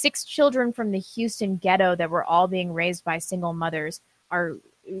 6 children from the Houston ghetto that were all being raised by single mothers are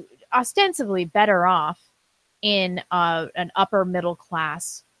ostensibly better off in an upper middle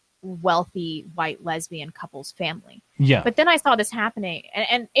class, wealthy white lesbian couple's family. Yeah. But then I saw this happening,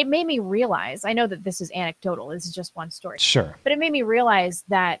 and it made me realize, I know that this is anecdotal, this is just one story. Sure. But it made me realize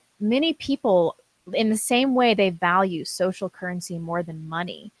that many people, in the same way they value social currency more than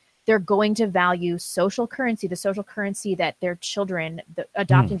money, they're going to value social currency, the social currency that their children, the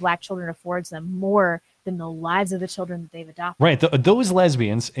adopting Black children, affords them, more than the lives of the children that they've adopted. Right. Those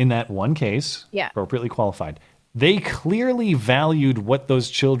lesbians in that one case, appropriately qualified, they clearly valued what those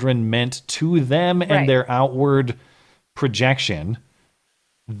children meant to them and their outward projection.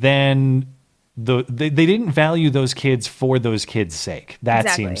 Then they didn't value those kids for those kids' sake. That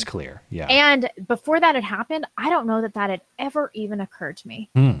seems clear. Yeah. And before that had happened, I don't know that had ever even occurred to me.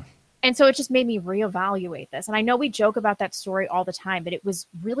 And so it just made me reevaluate this. And I know we joke about that story all the time, but it was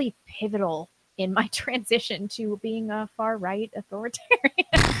really pivotal in my transition to being a far-right authoritarian.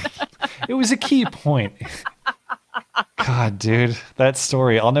 It was a key point. God, dude, that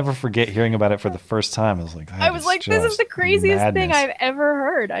story, I'll never forget hearing about it for the first time. I was like, this is the craziest thing I've ever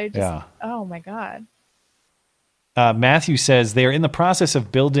heard. Oh my God. Matthew says they are in the process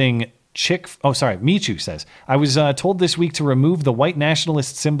of building Michu says, I was told this week to remove the white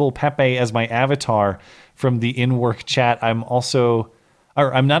nationalist symbol Pepe as my avatar from the in-work chat. I'm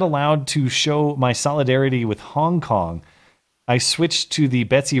not allowed to show my solidarity with Hong Kong. I switched to the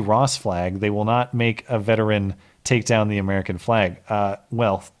Betsy Ross flag. They will not make a veteran take down the American flag.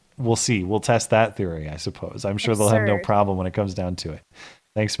 Well, we'll see. We'll test that theory, I suppose. I'm sure they'll have no problem when it comes down to it.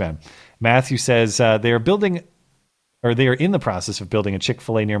 Thanks, man. Matthew says they are in the process of building a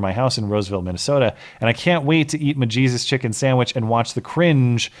Chick-Fil-A near my house in Roseville, Minnesota, and I can't wait to eat my Jesus chicken sandwich and watch the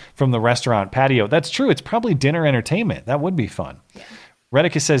cringe from the restaurant patio. That's true. It's probably dinner entertainment. That would be fun. Yeah.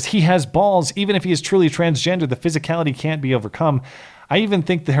 Redicus says he has balls. Even if he is truly transgender, the physicality can't be overcome. I even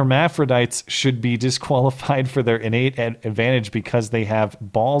think the hermaphrodites should be disqualified for their innate advantage because they have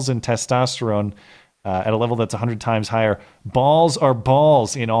balls and testosterone at a level that's 100 times higher. Balls are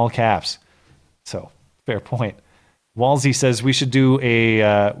balls in all caps. So, fair point. Walsey says we should do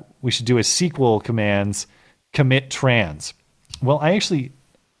a sequel commands commit trans. Well,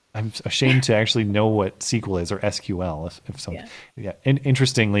 I'm ashamed to actually know what SQL is, or SQL.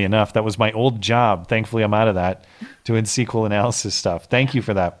 Interestingly enough, that was my old job. Thankfully, I'm out of that, doing SQL analysis stuff. Thank you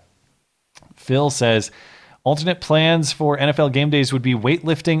for that. Phil says alternate plans for NFL game days would be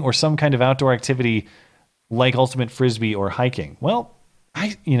weightlifting or some kind of outdoor activity like ultimate frisbee or hiking. Well,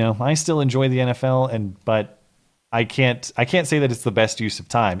 I still enjoy the NFL, but I can't say that it's the best use of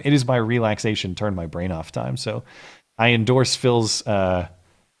time. It is my relaxation, turn my brain off time. So I endorse Phil's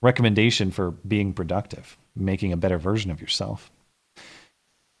recommendation for being productive, making a better version of yourself.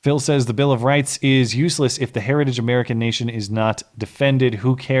 Phil says the Bill of Rights is useless if the heritage American nation is not defended.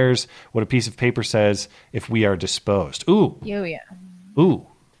 Who cares what a piece of paper says if we are disposed? Ooh. Ooh.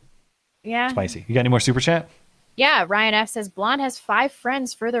 Yeah. Spicy. You got any more super chat? Yeah, Ryan F. says, Blonde has 5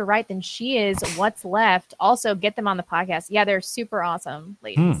 friends further right than she is. What's left? Also, get them on the podcast. Yeah, they're super awesome,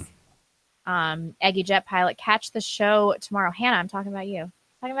 ladies. Eggy Jet Pilot, catch the show tomorrow. Hannah, I'm talking about you.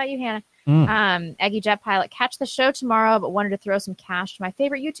 Hannah. Eggy Jet Pilot, catch the show tomorrow, but wanted to throw some cash to my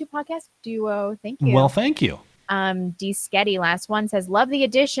favorite YouTube podcast duo. Thank you. Well, thank you. D. Sketty, last one, says, love the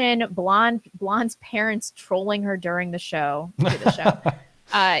addition. Blonde's parents trolling her during the show.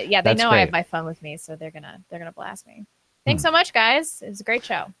 Yeah, they know great. I have my phone with me, so they're gonna blast me. Thanks so much, guys. It was a great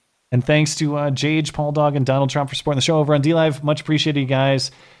show. And thanks to Jage, Paul Dog, and Donald Trump for supporting the show over on DLive. Much appreciated, you guys.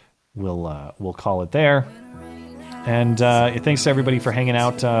 We'll call it there. And thanks to everybody for hanging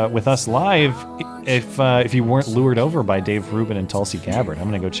out with us live. If you weren't lured over by Dave Rubin and Tulsi Gabbard, I'm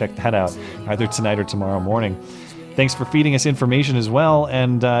going to go check that out either tonight or tomorrow morning. Thanks for feeding us information as well.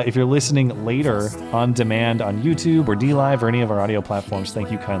 And if you're listening later on demand on YouTube or DLive or any of our audio platforms,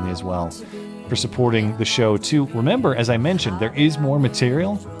 thank you kindly as well for supporting the show too. Remember, as I mentioned, there is more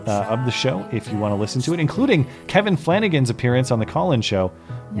material of the show if you want to listen to it, including Kevin Flanagan's appearance on the call-in show,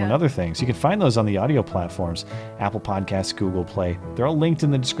 among other things. You can find those on the audio platforms, Apple Podcasts, Google Play. They're all linked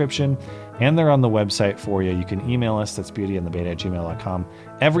in the description, and they're on the website for you. You can email us. That's beautyandthebeta@gmail.com.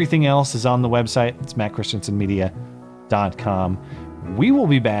 Everything else is on the website. It's mattchristiansenmedia.com. We will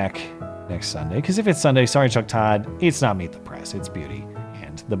be back next Sunday, because if it's Sunday, sorry, Chuck Todd, it's not Meet the Press. It's Beauty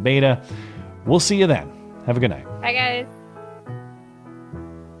and the Beta. We'll see you then. Have a good night. Bye, guys.